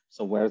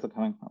 So where is it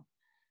coming from?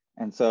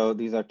 And so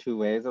these are two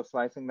ways of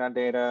slicing that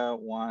data.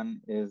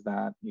 One is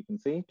that you can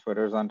see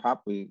Twitter's on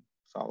top. We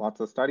saw lots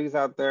of studies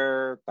out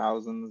there,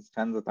 thousands,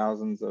 tens of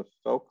thousands of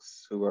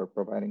folks who are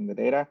providing the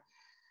data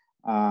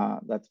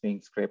that's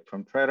being scraped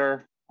from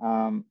Twitter.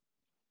 And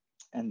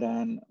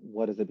then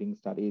what is it being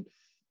studied?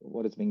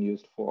 What it's being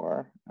used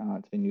for?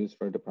 It's being used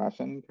for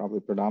depression, probably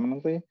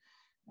predominantly,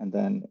 and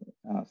then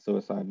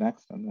suicide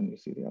next, and then you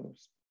see the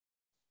others.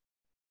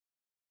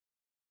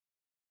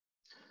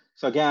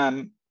 So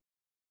again,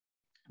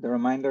 the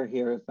reminder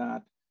here is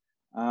that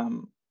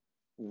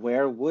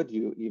where would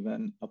you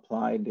even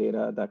apply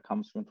data that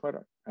comes from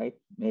Twitter, right?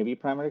 Maybe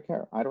primary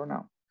care, I don't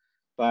know.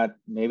 But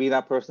maybe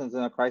that person's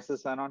in a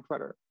crisis and on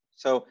Twitter.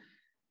 So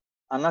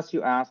unless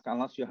you ask,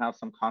 unless you have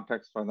some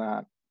context for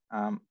that,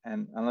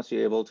 and unless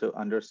you're able to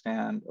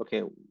understand,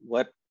 okay,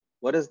 what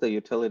is the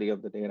utility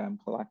of the data I'm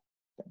collecting?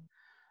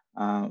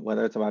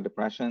 Whether it's about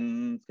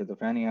depression,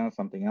 schizophrenia,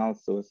 something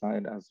else,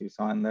 suicide, as you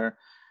saw in there,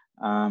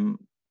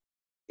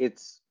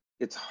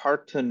 it's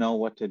hard to know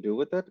what to do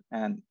with it,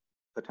 and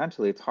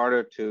potentially it's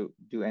harder to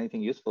do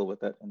anything useful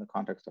with it in the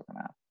context of an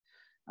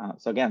app.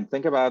 So again,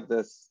 think about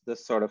this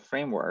sort of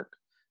framework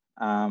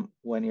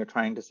when you're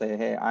trying to say,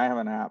 hey, I have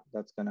an app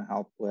that's going to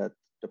help with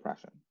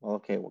depression. Well,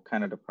 okay, what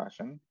kind of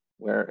depression?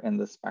 Where in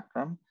the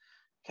spectrum?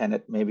 Can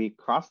it maybe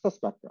cross the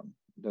spectrum?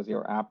 Does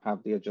your app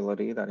have the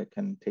agility that it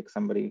can take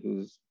somebody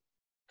who's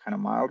kind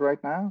of mild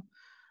right now,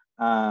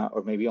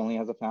 or maybe only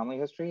has a family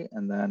history,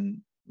 and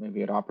then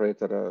maybe it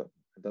operates at the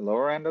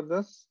lower end of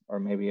this, or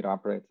maybe it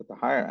operates at the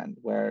higher end,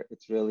 where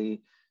it's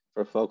really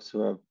for folks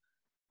who have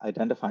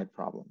identified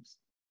problems.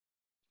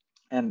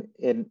 And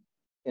in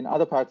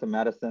other parts of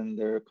medicine,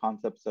 there are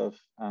concepts of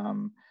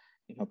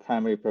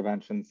primary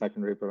prevention,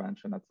 secondary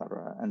prevention, et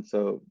cetera. And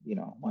so,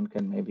 one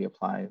can maybe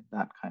apply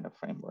that kind of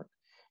framework.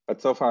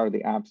 But so far,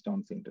 the apps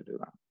don't seem to do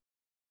that.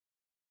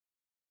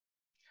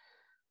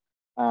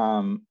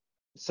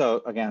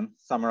 So again,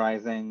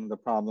 summarizing the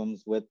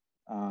problems with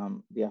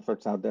the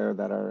efforts out there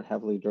that are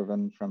heavily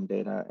driven from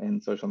data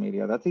in social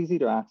media. That's easy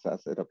to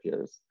access, it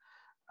appears,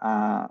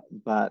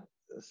 but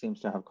seems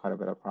to have quite a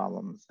bit of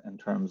problems in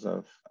terms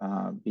of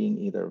being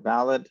either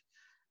valid,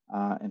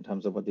 in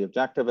terms of what the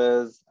objective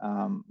is,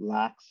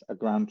 lacks a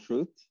ground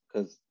truth,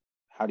 because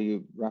how do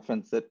you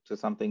reference it to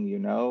something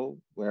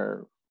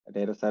where a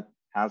data set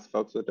has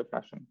folks with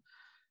depression?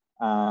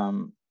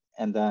 And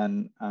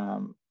then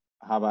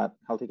how about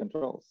healthy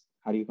controls?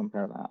 How do you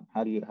compare that?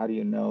 How do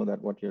you know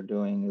that what you're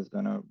doing is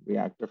going to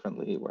react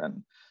differently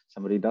when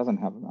somebody doesn't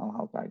have a mental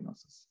health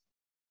diagnosis?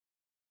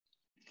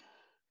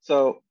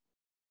 So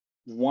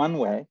one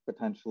way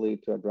potentially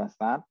to address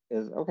that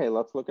is, okay,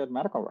 let's look at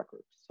medical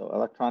records. So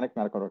electronic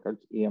medical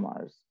records,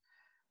 EMRs.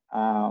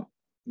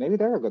 Maybe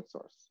they're a good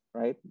source,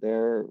 right?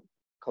 They're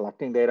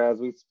collecting data as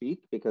we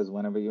speak, because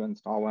whenever you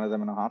install one of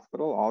them in a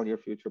hospital, all your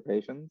future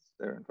patients,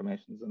 their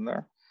information's in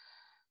there.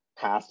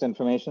 Past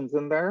information's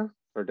in there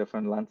for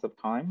different lengths of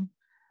time.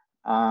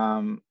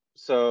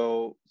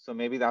 So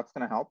maybe that's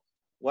going to help.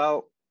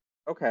 Well,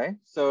 okay.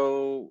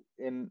 So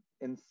in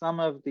some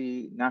of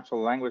the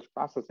natural language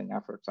processing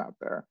efforts out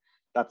there,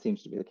 that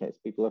seems to be the case.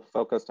 People have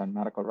focused on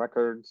medical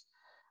records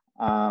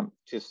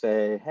to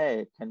say,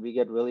 hey, can we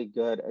get really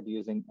good at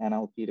using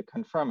NLP to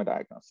confirm a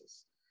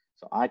diagnosis?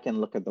 So I can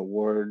look at the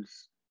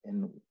words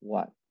in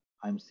what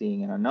I'm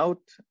seeing in a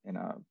note, in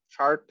a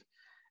chart,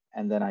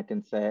 and then I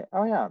can say,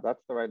 oh yeah,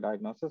 that's the right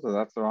diagnosis, or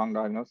that's the wrong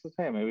diagnosis.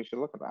 Hey, maybe we should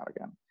look at that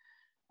again.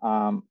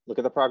 Look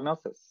at the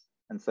prognosis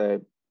and say,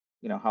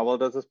 how well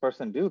does this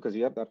person do? Because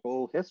you have that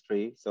whole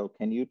history. So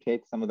can you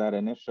take some of that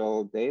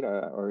initial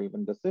data or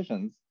even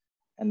decisions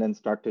and then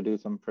start to do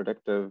some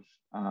predictive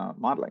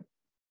modeling?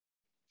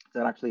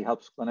 That actually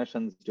helps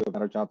clinicians do a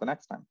better job the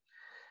next time,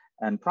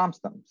 and prompts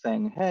them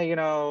saying, hey,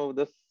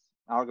 this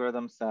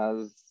algorithm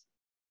says,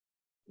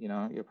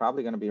 you're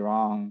probably going to be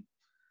wrong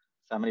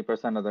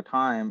 70% of the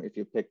time if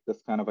you pick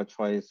this kind of a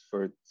choice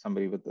for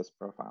somebody with this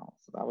profile.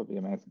 So that would be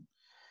amazing.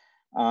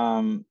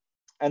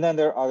 And then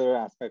there are other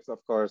aspects, of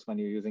course, when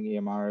you're using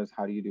EMRs.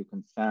 How do you do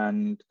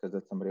consent? Because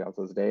it's somebody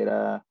else's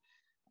data,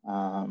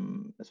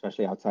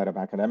 especially outside of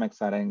academic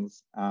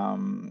settings.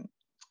 How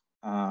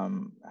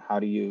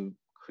do you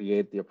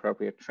create the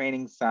appropriate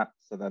training set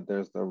so that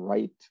there's the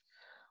right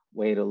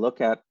way to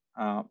look at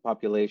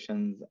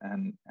populations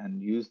and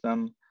use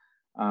them?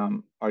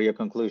 Are your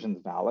conclusions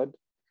valid?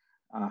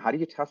 How do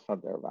you test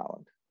that they're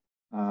valid?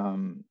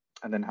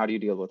 And then how do you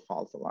deal with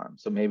false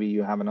alarms? So maybe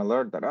you have an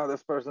alert that, oh,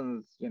 this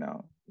person's,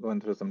 going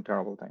through some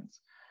terrible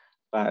things.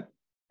 But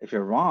if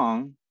you're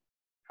wrong,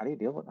 how do you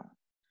deal with that?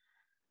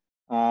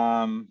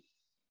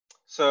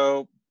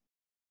 So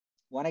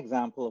one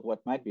example of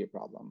what might be a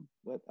problem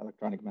with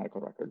electronic medical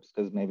records,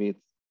 because maybe it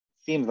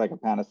seems like a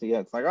panacea.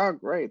 It's like, oh,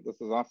 great,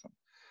 this is awesome.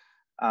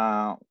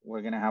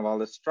 We're going to have all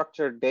this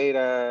structured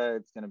data.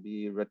 It's going to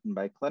be written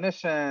by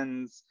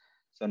clinicians.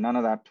 So none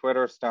of that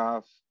Twitter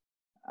stuff.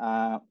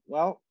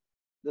 Well,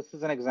 this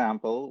is an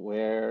example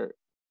where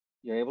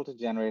you're able to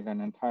generate an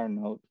entire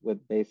note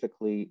with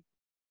basically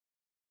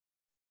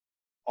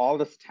all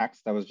this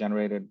text that was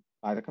generated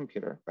by the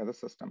computer, by the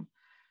system.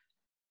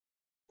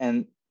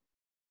 And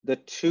the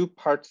two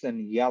parts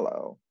in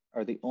yellow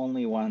are the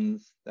only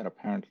ones that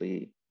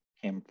apparently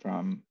came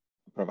from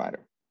a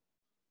provider,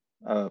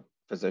 a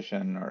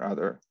physician or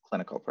other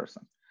clinical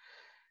person.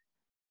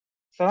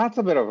 So that's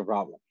a bit of a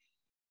problem.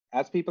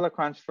 As people are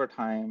crunched for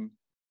time,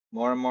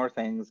 more and more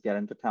things get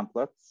into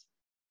templates.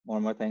 More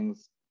and more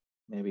things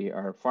maybe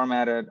are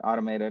formatted,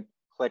 automated,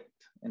 clicked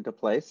into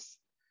place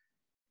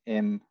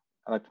in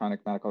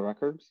electronic medical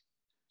records.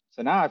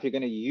 So now if you're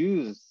going to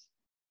use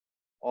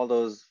all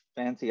those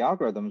fancy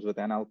algorithms with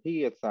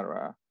NLP, et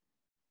cetera,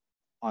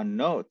 on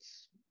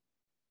notes,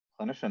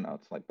 clinician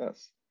notes like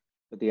this,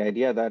 with the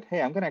idea that,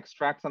 hey, I'm going to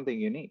extract something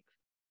unique.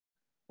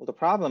 Well, the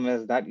problem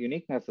is that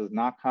uniqueness is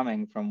not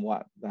coming from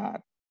what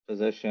that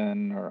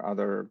physician or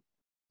other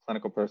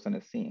clinical person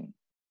is seeing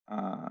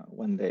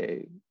when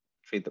they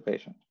treat the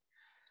patient.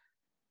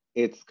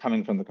 It's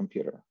coming from the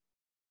computer.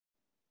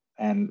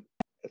 And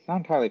it's not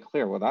entirely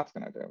clear what that's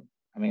going to do.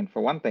 I mean,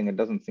 for one thing, it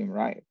doesn't seem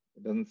right.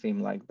 It doesn't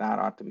seem like that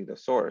ought to be the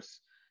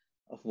source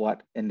of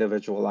what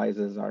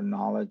individualizes our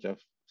knowledge of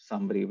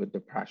somebody with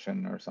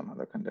depression or some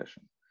other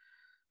condition.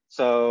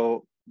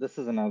 So this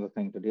is another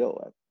thing to deal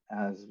with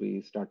as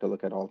we start to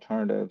look at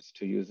alternatives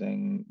to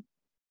using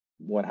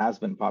what has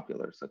been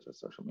popular, such as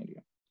social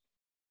media.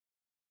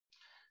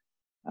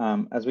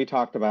 As we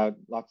talked about,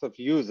 lots of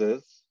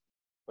uses,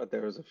 but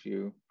there's a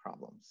few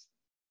problems.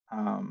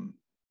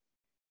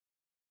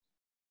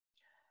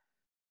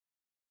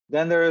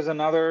 Then there is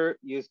another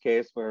use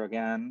case where,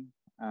 again,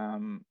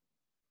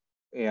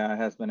 AI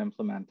has been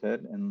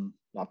implemented in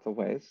lots of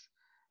ways,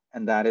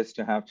 and that is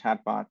to have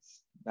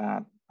chatbots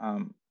that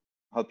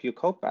help you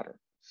cope better.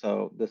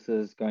 So this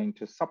is going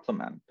to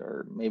supplement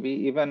or maybe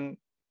even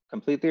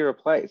completely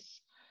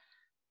replace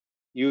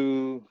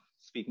you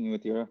speaking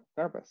with your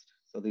therapist.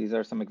 So these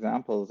are some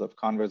examples of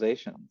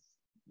conversations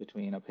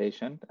between a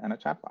patient and a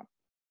chatbot.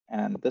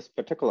 And this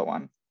particular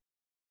one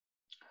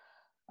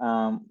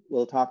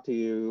will talk to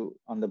you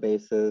on the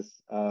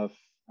basis of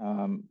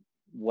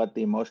what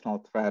the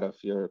emotional thread of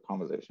your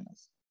conversation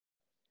is.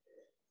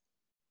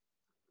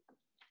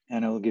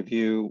 And it will give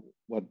you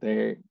what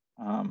they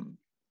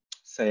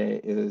say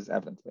is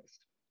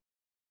evidence-based.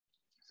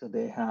 So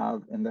they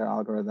have in their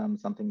algorithm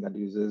something that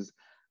uses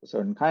a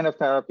certain kind of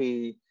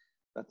therapy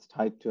that's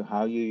tied to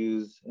how you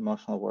use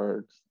emotional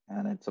words,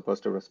 and it's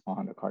supposed to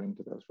respond according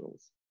to those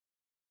rules.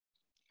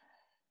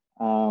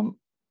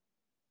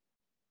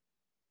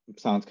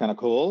 Sounds kind of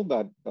cool,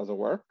 but does it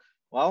work?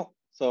 Well,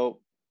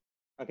 so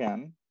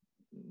again,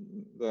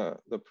 the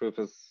proof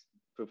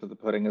of the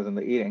pudding is in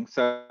the eating.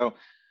 So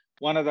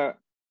one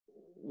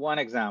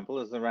example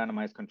is the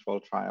randomized control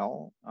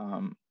trial.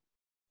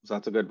 So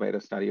that's a good way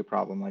to study a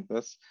problem like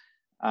this.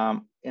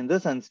 In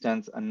this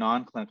instance, a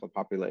non-clinical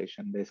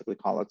population, basically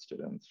college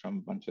students from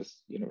a bunch of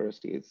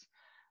universities,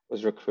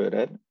 was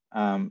recruited.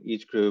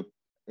 Each group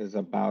is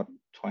about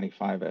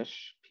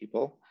 25-ish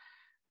people.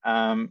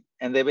 And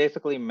they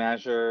basically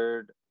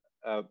measured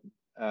a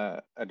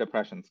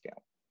depression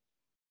scale,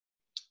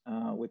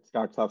 which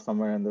starts off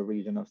somewhere in the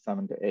region of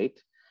 7 to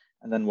 8,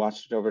 and then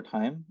watched it over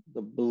time.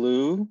 The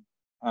blue,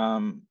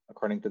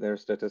 according to their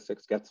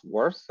statistics, gets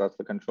worse. That's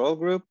the control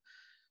group,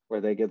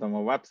 where they give them a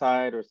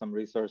website or some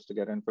resource to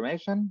get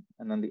information.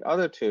 And then the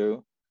other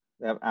two,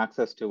 they have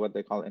access to what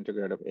they call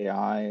integrative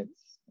AI.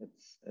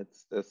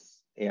 It's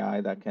this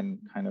AI that can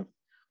kind of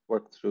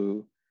work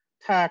through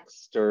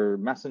text or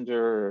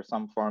messenger or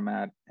some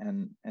format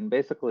and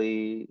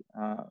basically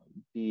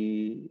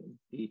be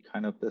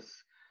kind of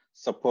this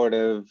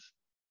supportive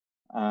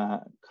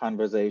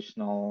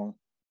conversational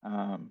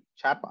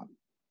chatbot.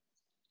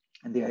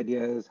 And the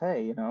idea is,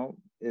 hey, you know,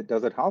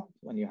 does it help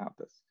when you have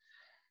this?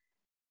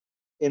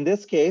 In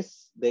this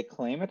case, they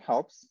claim it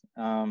helps.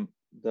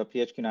 The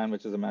PHQ-9,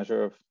 which is a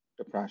measure of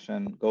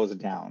depression, goes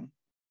down.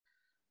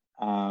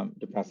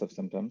 Depressive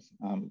symptoms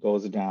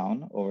goes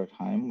down over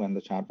time when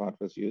the chatbot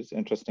was used.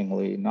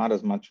 Interestingly, not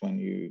as much when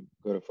you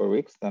go to 4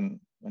 weeks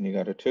than when you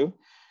go to 2.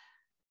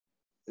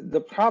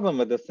 The problem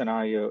with this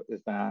scenario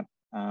is that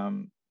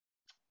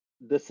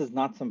this is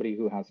not somebody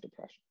who has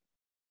depression.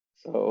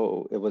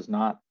 So it was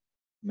not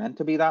meant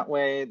to be that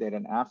way. They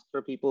didn't ask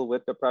for people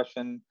with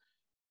depression.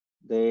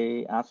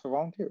 They asked for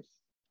volunteers.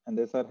 And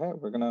they said, hey,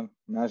 we're going to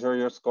measure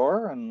your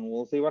score and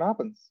we'll see what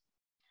happens.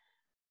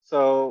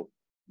 So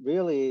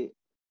really,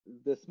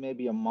 this may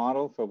be a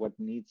model for what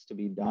needs to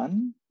be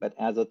done. But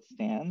as it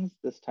stands,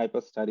 this type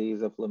of study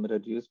is of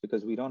limited use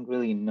because we don't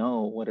really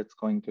know what it's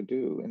going to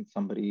do in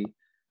somebody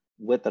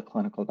with a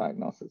clinical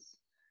diagnosis.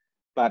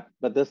 But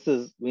this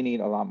is, we need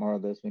a lot more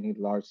of this. We need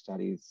large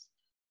studies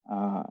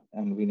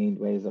and we need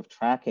ways of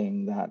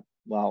tracking that,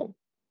 well,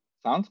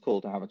 sounds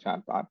cool to have a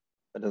chatbot,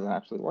 but does it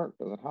actually work?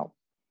 Does it help?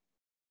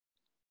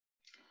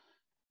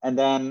 And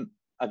then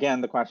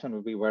again, the question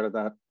would be, where does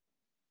that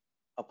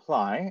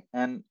apply?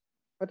 And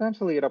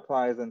potentially it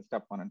applies in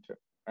step 1 and 2,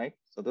 right?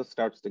 So this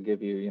starts to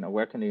give you, you know,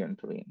 where can you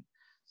intervene?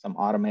 Some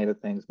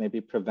automated things,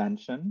 maybe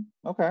prevention.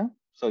 Okay,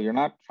 so you're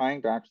not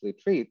trying to actually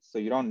treat, so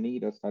you don't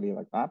need a study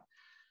like that,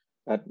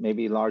 but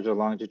maybe larger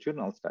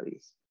longitudinal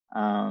studies.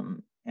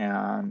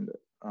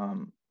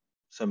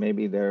 So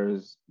maybe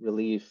there's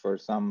relief or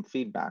some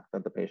feedback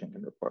that the patient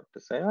can report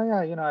to say, oh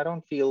yeah, you know, I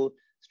don't feel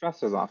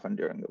stressed as often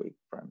during the week,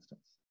 for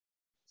instance.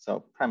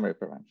 So primary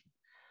prevention.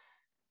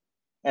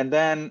 And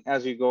then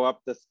as you go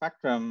up the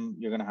spectrum,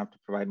 you're going to have to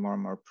provide more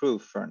and more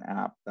proof for an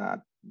app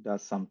that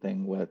does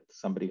something with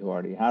somebody who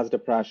already has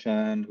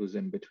depression, who's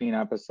in between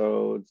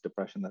episodes,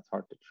 depression that's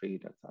hard to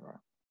treat, et cetera.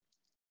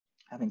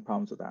 Having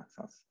problems with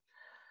access.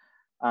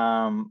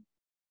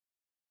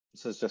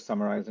 So it's just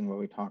summarizing what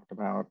we talked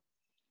about.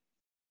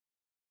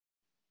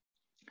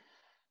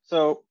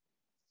 So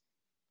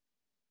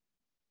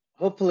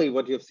hopefully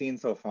what you've seen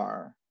so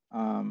far,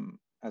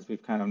 as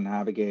we've kind of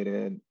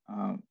navigated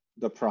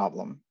the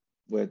problem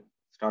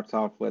starts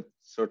off with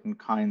certain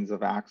kinds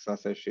of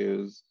access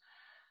issues.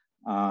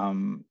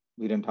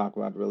 We didn't talk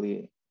about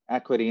really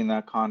equity in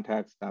that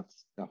context.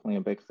 That's definitely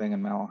a big thing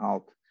in mental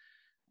health.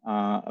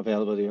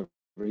 Availability of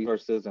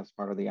resources as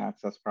part of the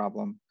access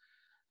problem.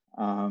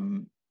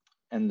 And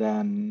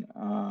then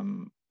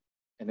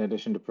in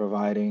addition to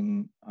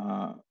providing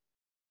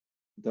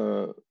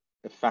the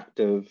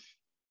effective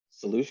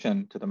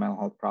solution to the mental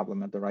health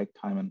problem at the right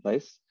time and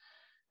place,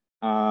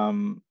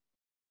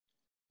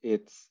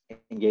 it's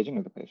engaging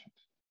with the patient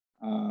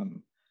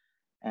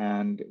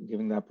and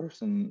giving that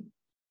person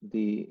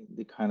the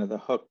kind of the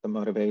hook, the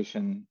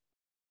motivation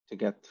to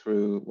get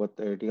through what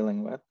they're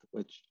dealing with,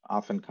 which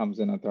often comes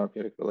in a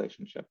therapeutic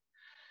relationship.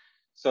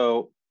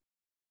 So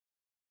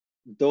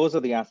those are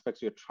the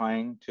aspects you're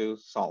trying to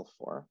solve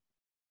for,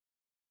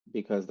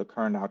 because the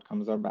current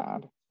outcomes are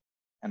bad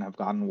and have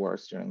gotten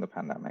worse during the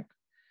pandemic.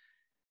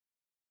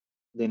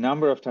 The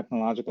number of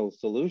technological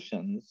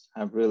solutions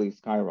have really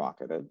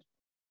skyrocketed.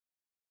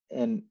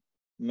 And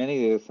many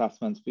of the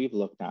assessments we've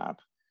looked at,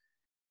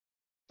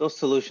 those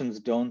solutions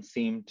don't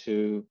seem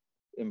to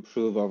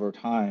improve over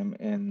time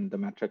in the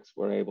metrics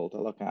we're able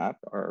to look at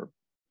or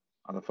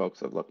other folks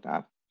have looked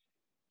at.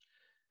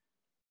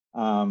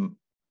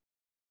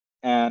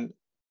 And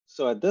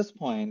so at this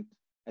point,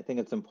 I think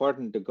it's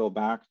important to go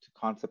back to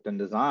concept and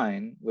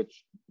design,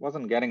 which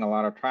wasn't getting a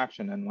lot of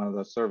traction in one of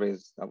those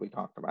surveys that we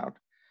talked about,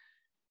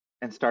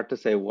 and start to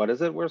say, what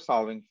is it we're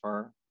solving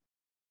for?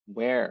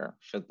 Where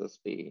should this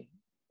be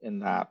in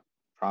that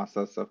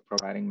process of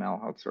providing mental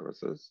health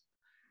services?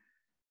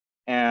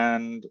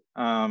 And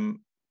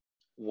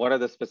what are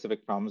the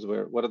specific problems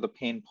what are the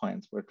pain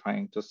points we're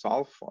trying to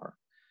solve for?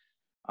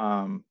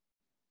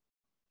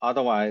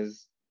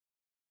 Otherwise,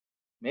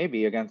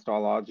 maybe against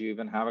all odds, you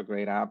even have a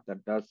great app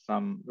that does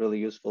some really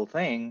useful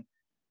thing,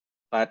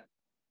 but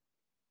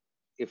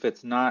if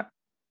it's not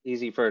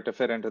easy for it to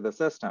fit into the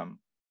system,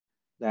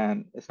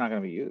 then it's not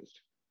going to be used,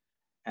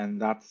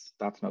 and that's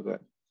no good.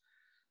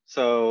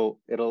 So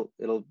it'll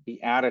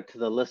be added to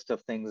the list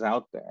of things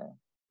out there,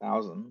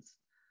 thousands,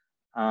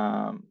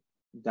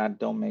 that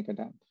don't make a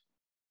dent.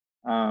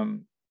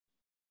 And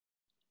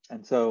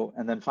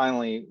then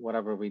finally,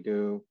 whatever we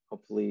do,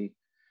 hopefully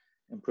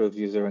improves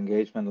user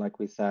engagement, like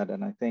we said.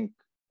 And I think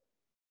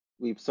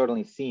we've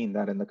certainly seen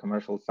that in the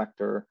commercial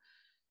sector,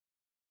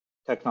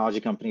 technology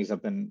companies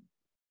have been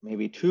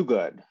maybe too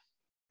good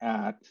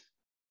at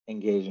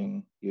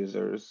engaging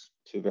users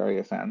to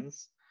various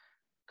ends,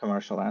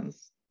 commercial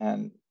ends.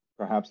 And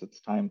perhaps it's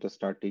time to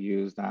start to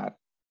use that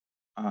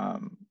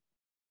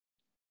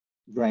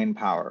brain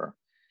power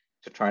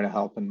to try to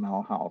help in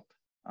mental health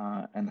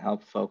and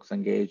help folks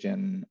engage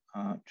in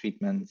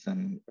treatments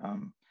and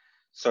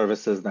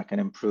services that can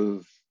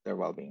improve their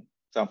well-being.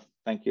 So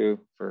thank you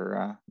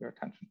for your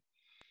attention.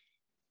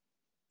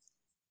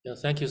 Yeah,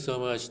 thank you so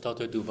much,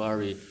 Dr.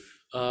 Duvvuri.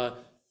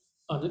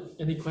 Are there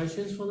any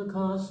questions from the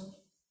class?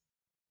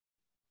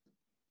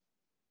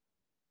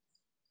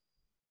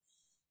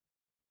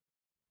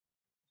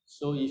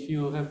 So if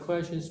you have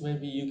questions,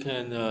 maybe you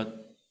can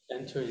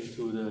enter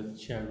into the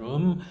chat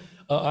room.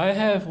 I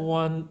have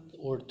one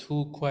or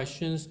two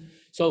questions.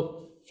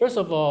 So first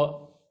of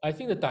all, I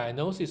think the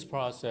diagnosis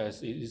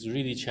process is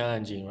really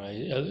challenging,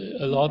 right?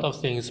 A lot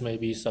of things may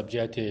be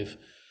subjective.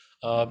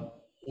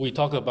 We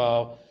talk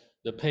about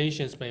the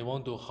patients may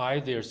want to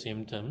hide their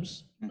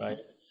symptoms, right?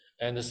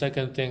 And the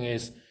second thing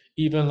is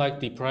even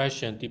like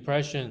depression.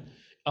 Depression,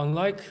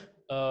 unlike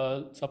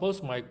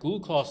suppose my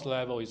glucose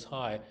level is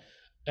high,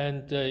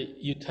 and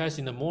you test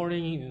in the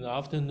morning, in the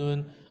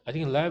afternoon, I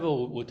think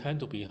level will tend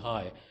to be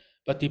high.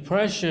 But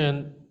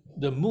depression,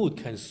 the mood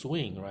can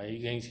swing, right?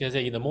 You can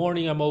say in the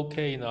morning I'm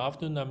okay, in the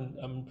afternoon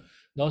I'm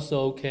not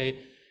so okay.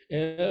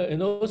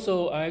 And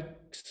also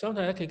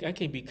sometimes I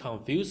can be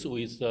confused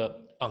with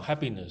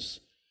unhappiness.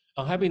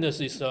 Unhappiness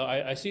is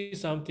I see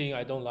something,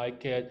 I don't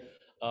like it.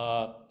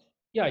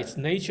 Yeah, it's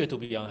nature to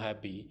be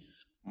unhappy,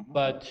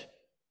 but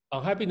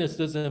unhappiness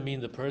doesn't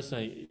mean the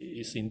person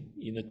is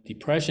in a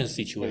depression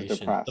situation. Is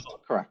depressed,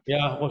 correct.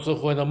 Yeah, so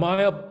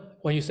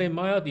when you say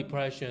mild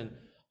depression,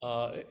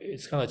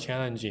 it's kind of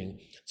challenging.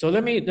 So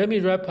let me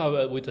wrap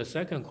up with the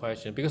second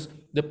question, because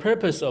the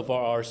purpose of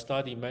our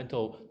study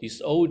mental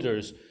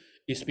disorders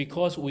is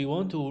because we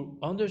want to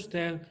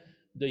understand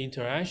the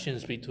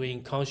interactions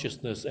between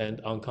consciousness and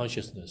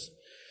unconsciousness.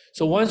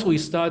 So once we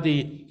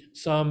study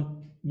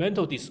some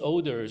mental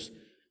disorders,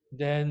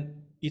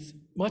 then it's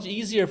much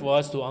easier for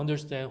us to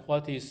understand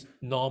what is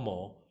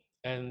normal,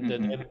 and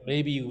then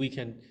maybe we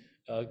can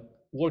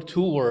work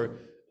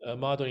toward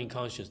modeling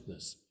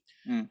consciousness.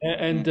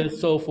 And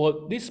so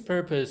for this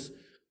purpose,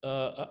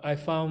 I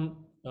found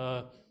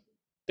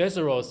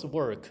Desero's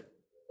work,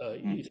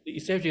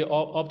 essentially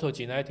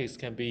optogenetics,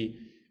 can be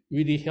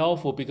really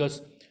helpful,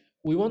 because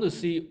we want to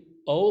see,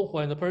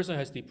 when a person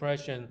has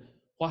depression,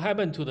 what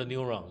happened to the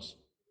neurons,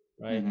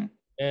 right?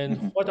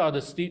 And what are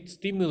the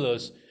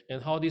stimulus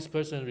and how this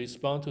person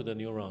respond to the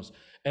neurons.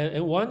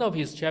 And one of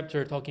his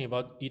chapter talking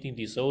about eating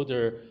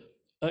disorder,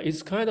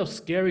 it's kind of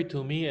scary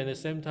to me, and at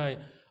the same time,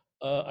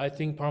 I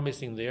think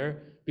promising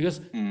there, because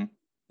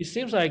it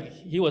seems like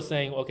he was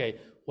saying, okay,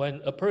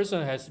 when a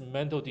person has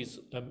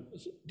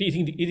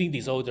eating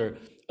disorder,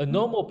 a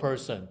normal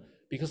person,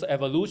 because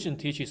evolution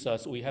teaches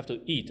us we have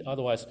to eat,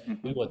 otherwise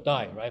we will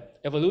die, right?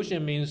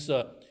 Evolution means,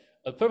 a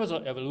purpose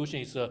of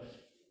evolution is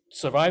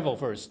survival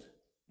first,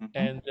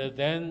 and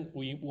then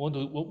we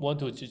want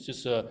to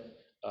just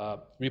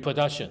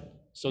reproduction,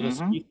 so the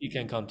species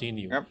can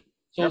continue.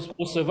 So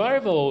for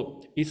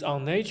survival, it's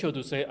unnatural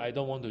to say I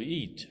don't want to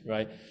eat,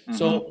 right?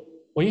 So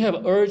when you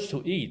have urge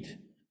to eat,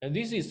 and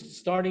this is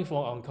starting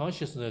from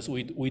unconsciousness,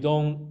 we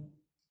don't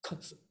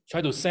try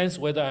to sense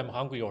whether I'm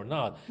hungry or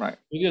not, right?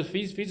 Because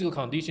physical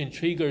condition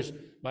triggers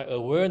my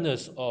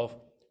awareness of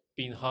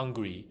being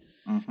hungry.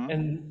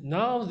 And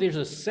now there's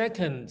a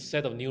second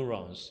set of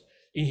neurons.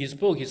 In his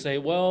book, he say,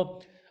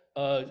 well,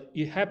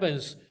 it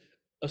happens,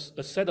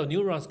 a set of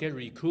neurons get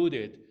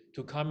recruited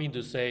to come in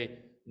to say,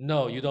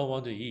 no, you don't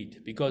want to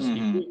eat, because if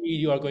you eat,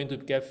 you are going to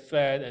get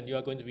fat and you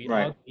are going to be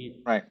ugly.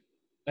 Right.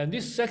 And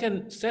this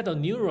second set of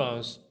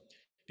neurons,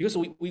 because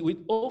we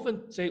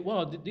often say,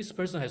 well, this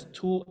person has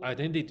two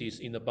identities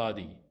in the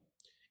body.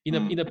 In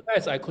the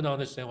past, I couldn't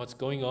understand what's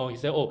going on. He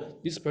said, oh,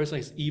 this person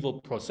is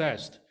evil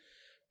possessed.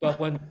 But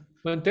when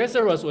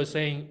Deseros was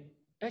saying,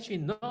 actually,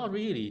 not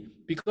really,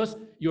 because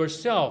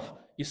yourself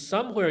is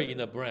somewhere in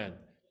the brain.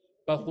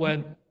 But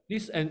when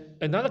this and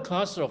another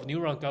cluster of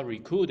neurons got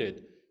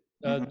recruited,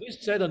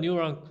 this set of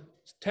neurons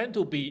tend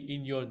to be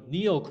in your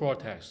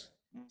neocortex.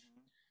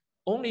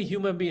 Only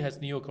human being has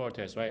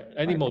neocortex, right?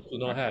 Animals do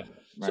not have.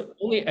 So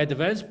only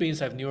advanced beings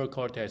have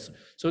neocortex.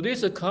 So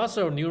this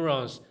cluster of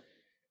neurons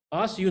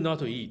asks you not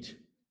to eat.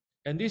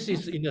 And this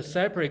is in a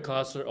separate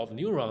cluster of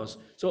neurons.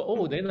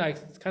 So, then I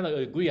kind of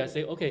agree. I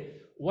say, okay,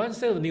 one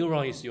set of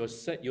neurons is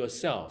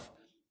yourself.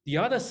 The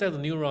other set of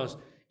neurons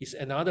is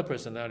another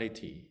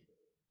personality.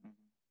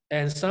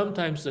 And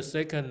sometimes the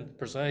second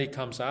personality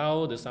comes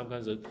out, and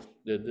sometimes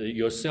the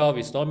yourself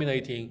is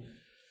dominating.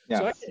 Yes.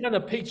 So I kind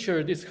of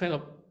picture this kind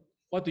of,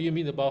 what do you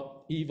mean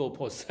about evil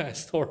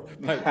possessed or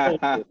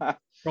bipolar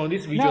from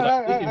this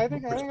visualization? I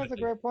think that's a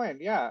great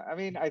point. Yeah, I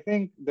mean, I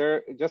think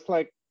they're just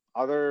like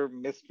other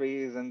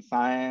mysteries in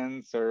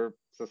science or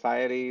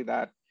society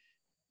that,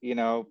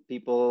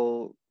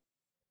 people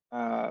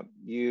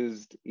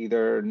used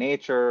either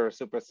nature or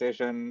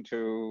superstition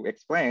to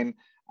explain.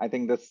 I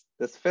think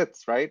this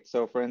fits, right?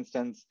 So for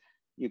instance,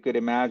 you could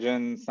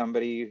imagine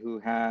somebody who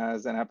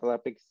has an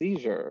epileptic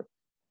seizure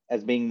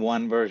as being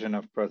one version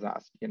of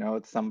possessed.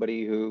 It's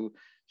somebody who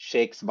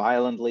shakes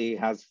violently,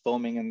 has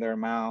foaming in their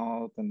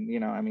mouth,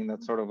 and I mean,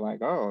 that's sort of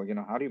like, oh,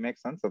 how do you make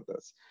sense of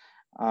this?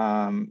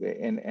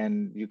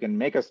 And you can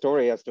make a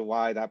story as to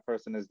why that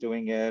person is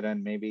doing it,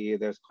 and maybe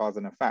there's cause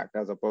and effect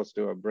as opposed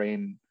to a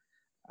brain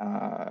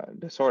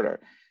disorder.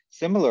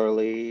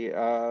 Similarly,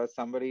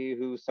 somebody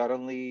who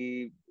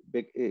suddenly,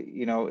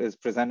 is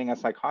presenting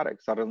as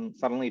psychotic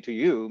suddenly to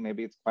you,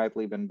 maybe it's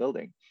quietly been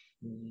building.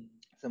 Mhm.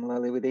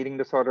 Similarly, with eating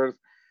disorders,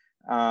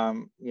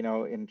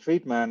 in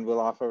treatment, we'll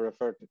often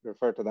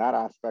refer to that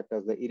aspect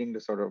as the eating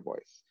disorder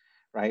voice,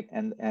 right?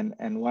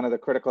 And one of the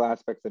critical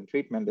aspects in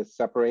treatment is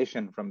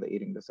separation from the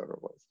eating disorder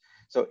voice.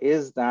 So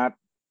is that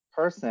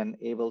person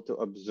able to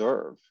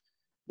observe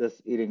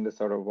this eating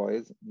disorder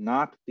voice,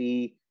 not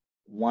be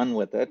one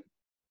with it,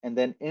 and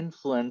then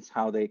influence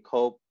how they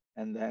cope,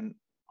 and then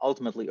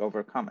ultimately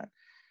overcome it?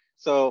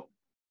 So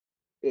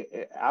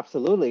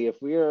absolutely,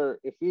 if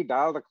we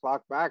dial the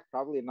clock back,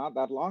 probably not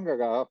that long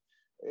ago,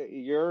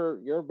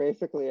 you're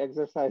basically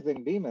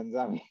exercising demons.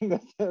 I mean,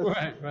 this is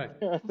Right.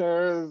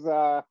 there's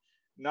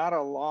not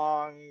a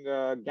long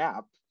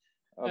gap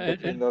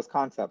between And those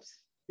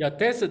concepts. yeah,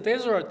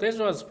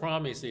 Tesla's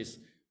promise is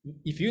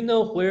if you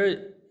know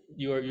where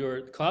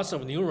your class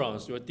of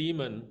neurons, your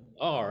demon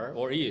are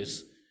or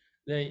is,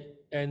 then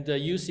and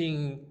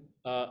using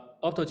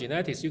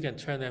optogenetics, you can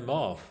turn them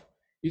off.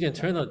 You can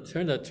turn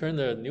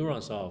the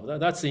neurons off.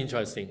 That's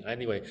interesting.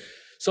 Anyway,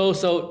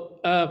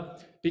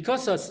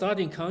 because of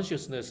studying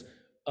consciousness,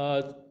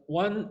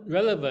 one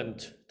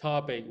relevant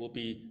topic will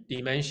be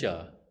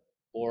dementia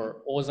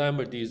or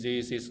Alzheimer's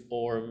diseases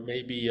or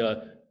maybe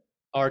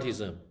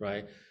autism,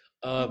 right?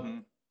 Uh, Mm-hmm.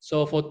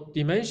 so for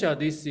dementia,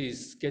 this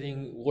is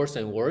getting worse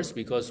and worse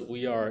because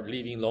we are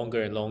living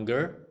longer and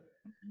longer,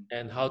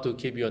 and how to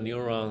keep your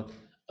neuron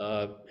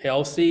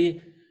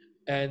healthy,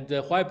 and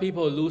why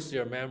people lose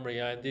their memory.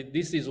 And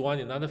this is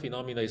another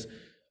phenomenon is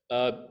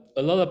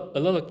a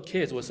lot of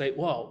kids will say,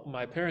 "Wow,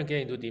 my parent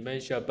get into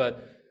dementia, but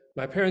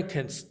my parent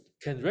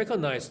can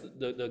recognize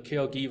the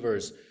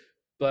caregivers,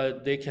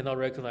 but they cannot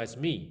recognize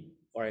me."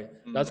 Right?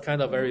 That's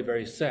kind of very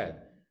very sad.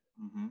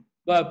 Mm-hmm.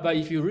 But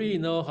if you really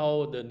know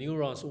how the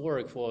neurons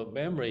work for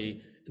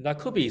memory, that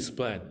could be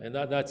explained, and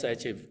that's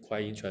actually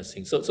quite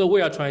interesting. So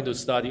we are trying to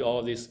study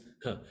all these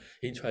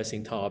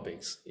interesting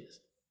topics. Yes.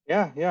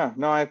 Yeah.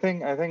 No, I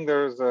think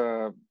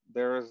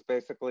there's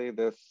basically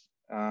this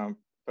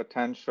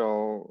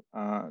potential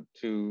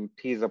to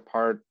tease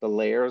apart the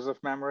layers of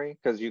memory,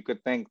 because you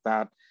could think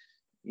that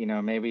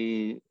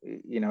maybe,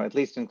 at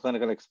least in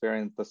clinical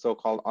experience, the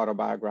so-called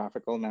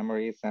autobiographical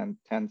memory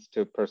tends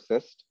to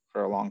persist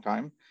for a long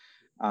time,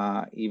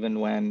 even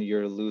when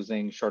you're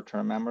losing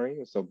short-term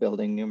memory, so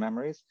building new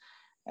memories.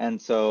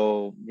 And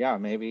so, yeah,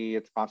 maybe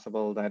it's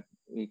possible that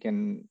we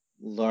can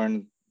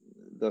learn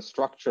the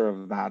structure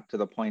of that to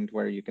the point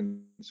where you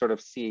can sort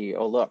of see,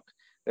 oh, look,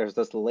 there's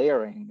this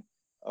layering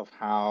of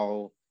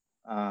how,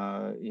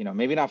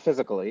 maybe not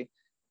physically,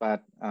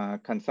 but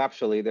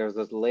conceptually, there's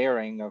this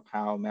layering of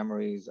how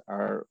memories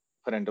are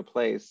put into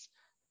place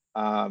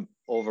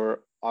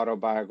over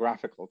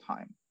autobiographical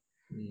time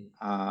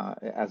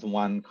as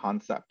one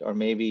concept. Or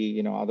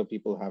maybe, other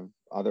people have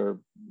other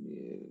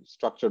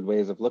structured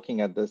ways of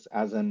looking at this,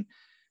 as in,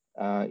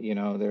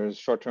 there's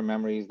short-term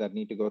memories that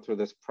need to go through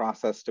this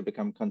process to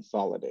become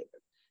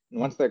consolidated. And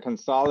once they're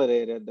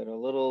consolidated, they're a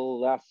little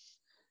less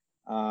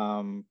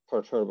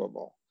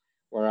perturbable.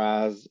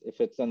 Whereas if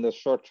it's in the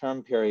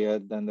short-term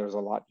period, then there's a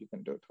lot you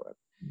can do to it.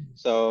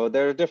 So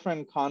there are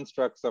different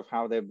constructs of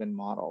how they've been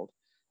modeled.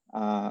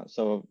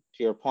 So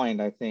to your point,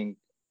 I think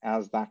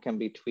as that can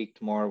be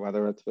tweaked more,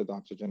 whether it's with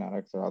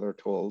optogenetics or other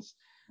tools,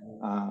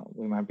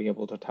 we might be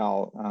able to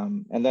tell.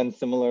 And then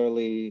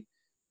similarly,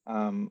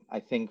 I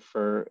think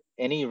for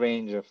any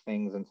range of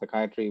things in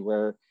psychiatry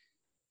where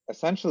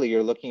essentially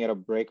you're looking at a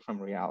break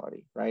from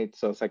reality, right?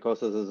 So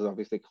psychosis is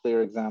obviously a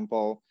clear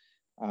example.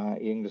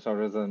 Eating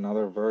disorder is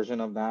another version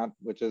of that,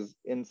 which is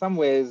in some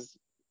ways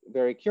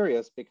very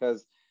curious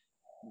because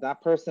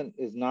that person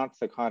is not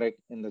psychotic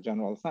in the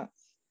general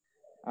sense.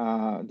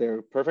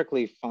 They're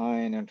perfectly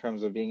fine in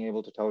terms of being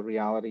able to tell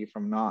reality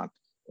from not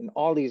in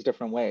all these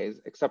different ways,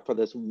 except for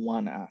this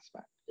one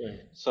aspect. Right.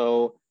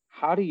 So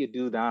how do you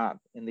do that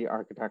in the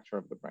architecture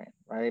of the brain,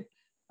 right?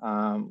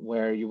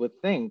 Where you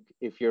would think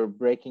if you're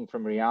breaking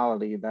from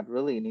reality, that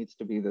really needs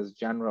to be this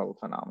general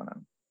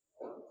phenomenon.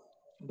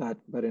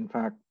 But in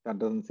fact, that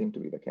doesn't seem to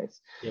be the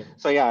case. Yeah.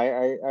 So yeah,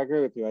 I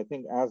agree with you. I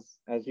think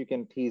as you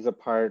can tease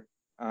apart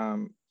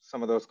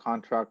some of those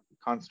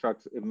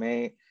constructs, it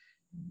may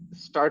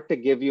start to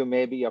give you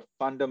maybe a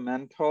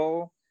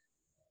fundamental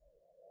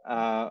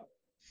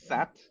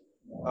set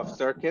of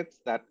circuits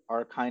that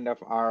are kind of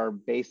our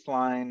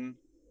baseline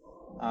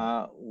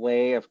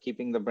way of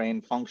keeping the brain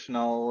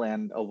functional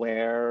and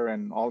aware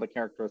and all the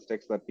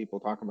characteristics that people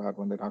talk about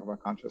when they talk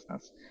about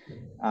consciousness.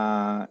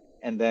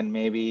 And then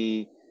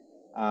maybe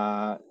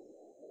a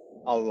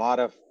lot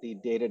of the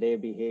day-to-day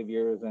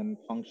behaviors and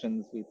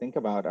functions we think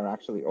about are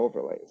actually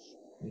overlays.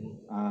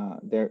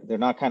 They're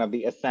not kind of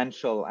the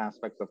essential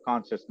aspects of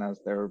consciousness.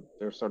 They're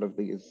sort of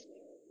these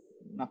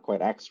not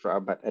quite extra,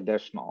 but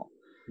additional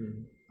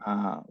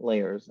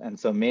layers. And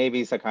so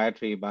maybe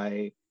psychiatry,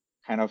 by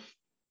kind of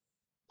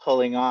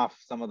pulling off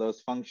some of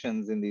those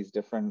functions in these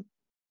different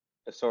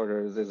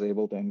disorders is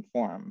able to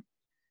inform,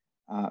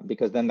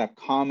 because then that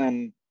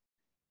common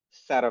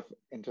set of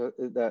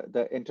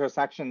the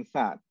intersection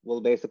set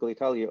will basically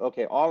tell you,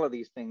 okay, all of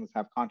these things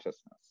have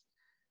consciousness.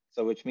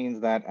 So which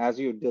means that as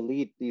you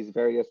delete these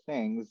various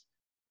things,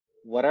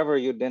 whatever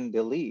you didn't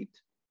delete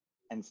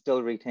and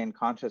still retain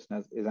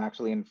consciousness is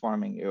actually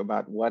informing you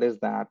about what is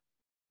that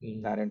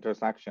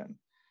intersection.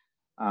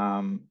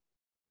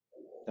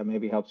 That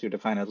maybe helps you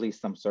define at least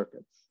some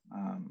circuits,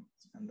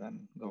 and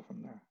then go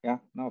from there. Yeah,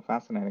 no,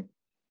 fascinating.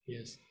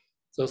 Yes.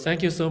 So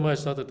thank you so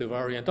much, Dr.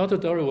 Duvvuri. And Dr.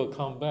 Duvvuri will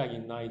come back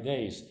in 9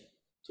 days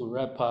to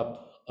wrap up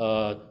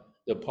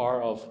the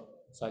part of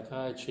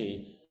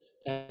psychiatry.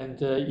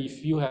 And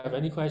if you have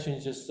any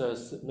questions, just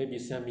maybe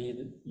send me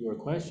your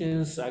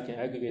questions. I can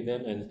aggregate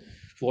them and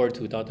forward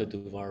to Dr.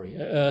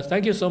 Duvvuri.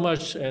 Thank you so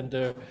much. And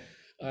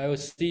I will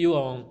see you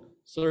on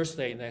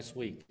Thursday next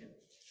week.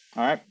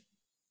 All right.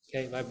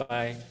 Okay,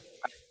 bye-bye.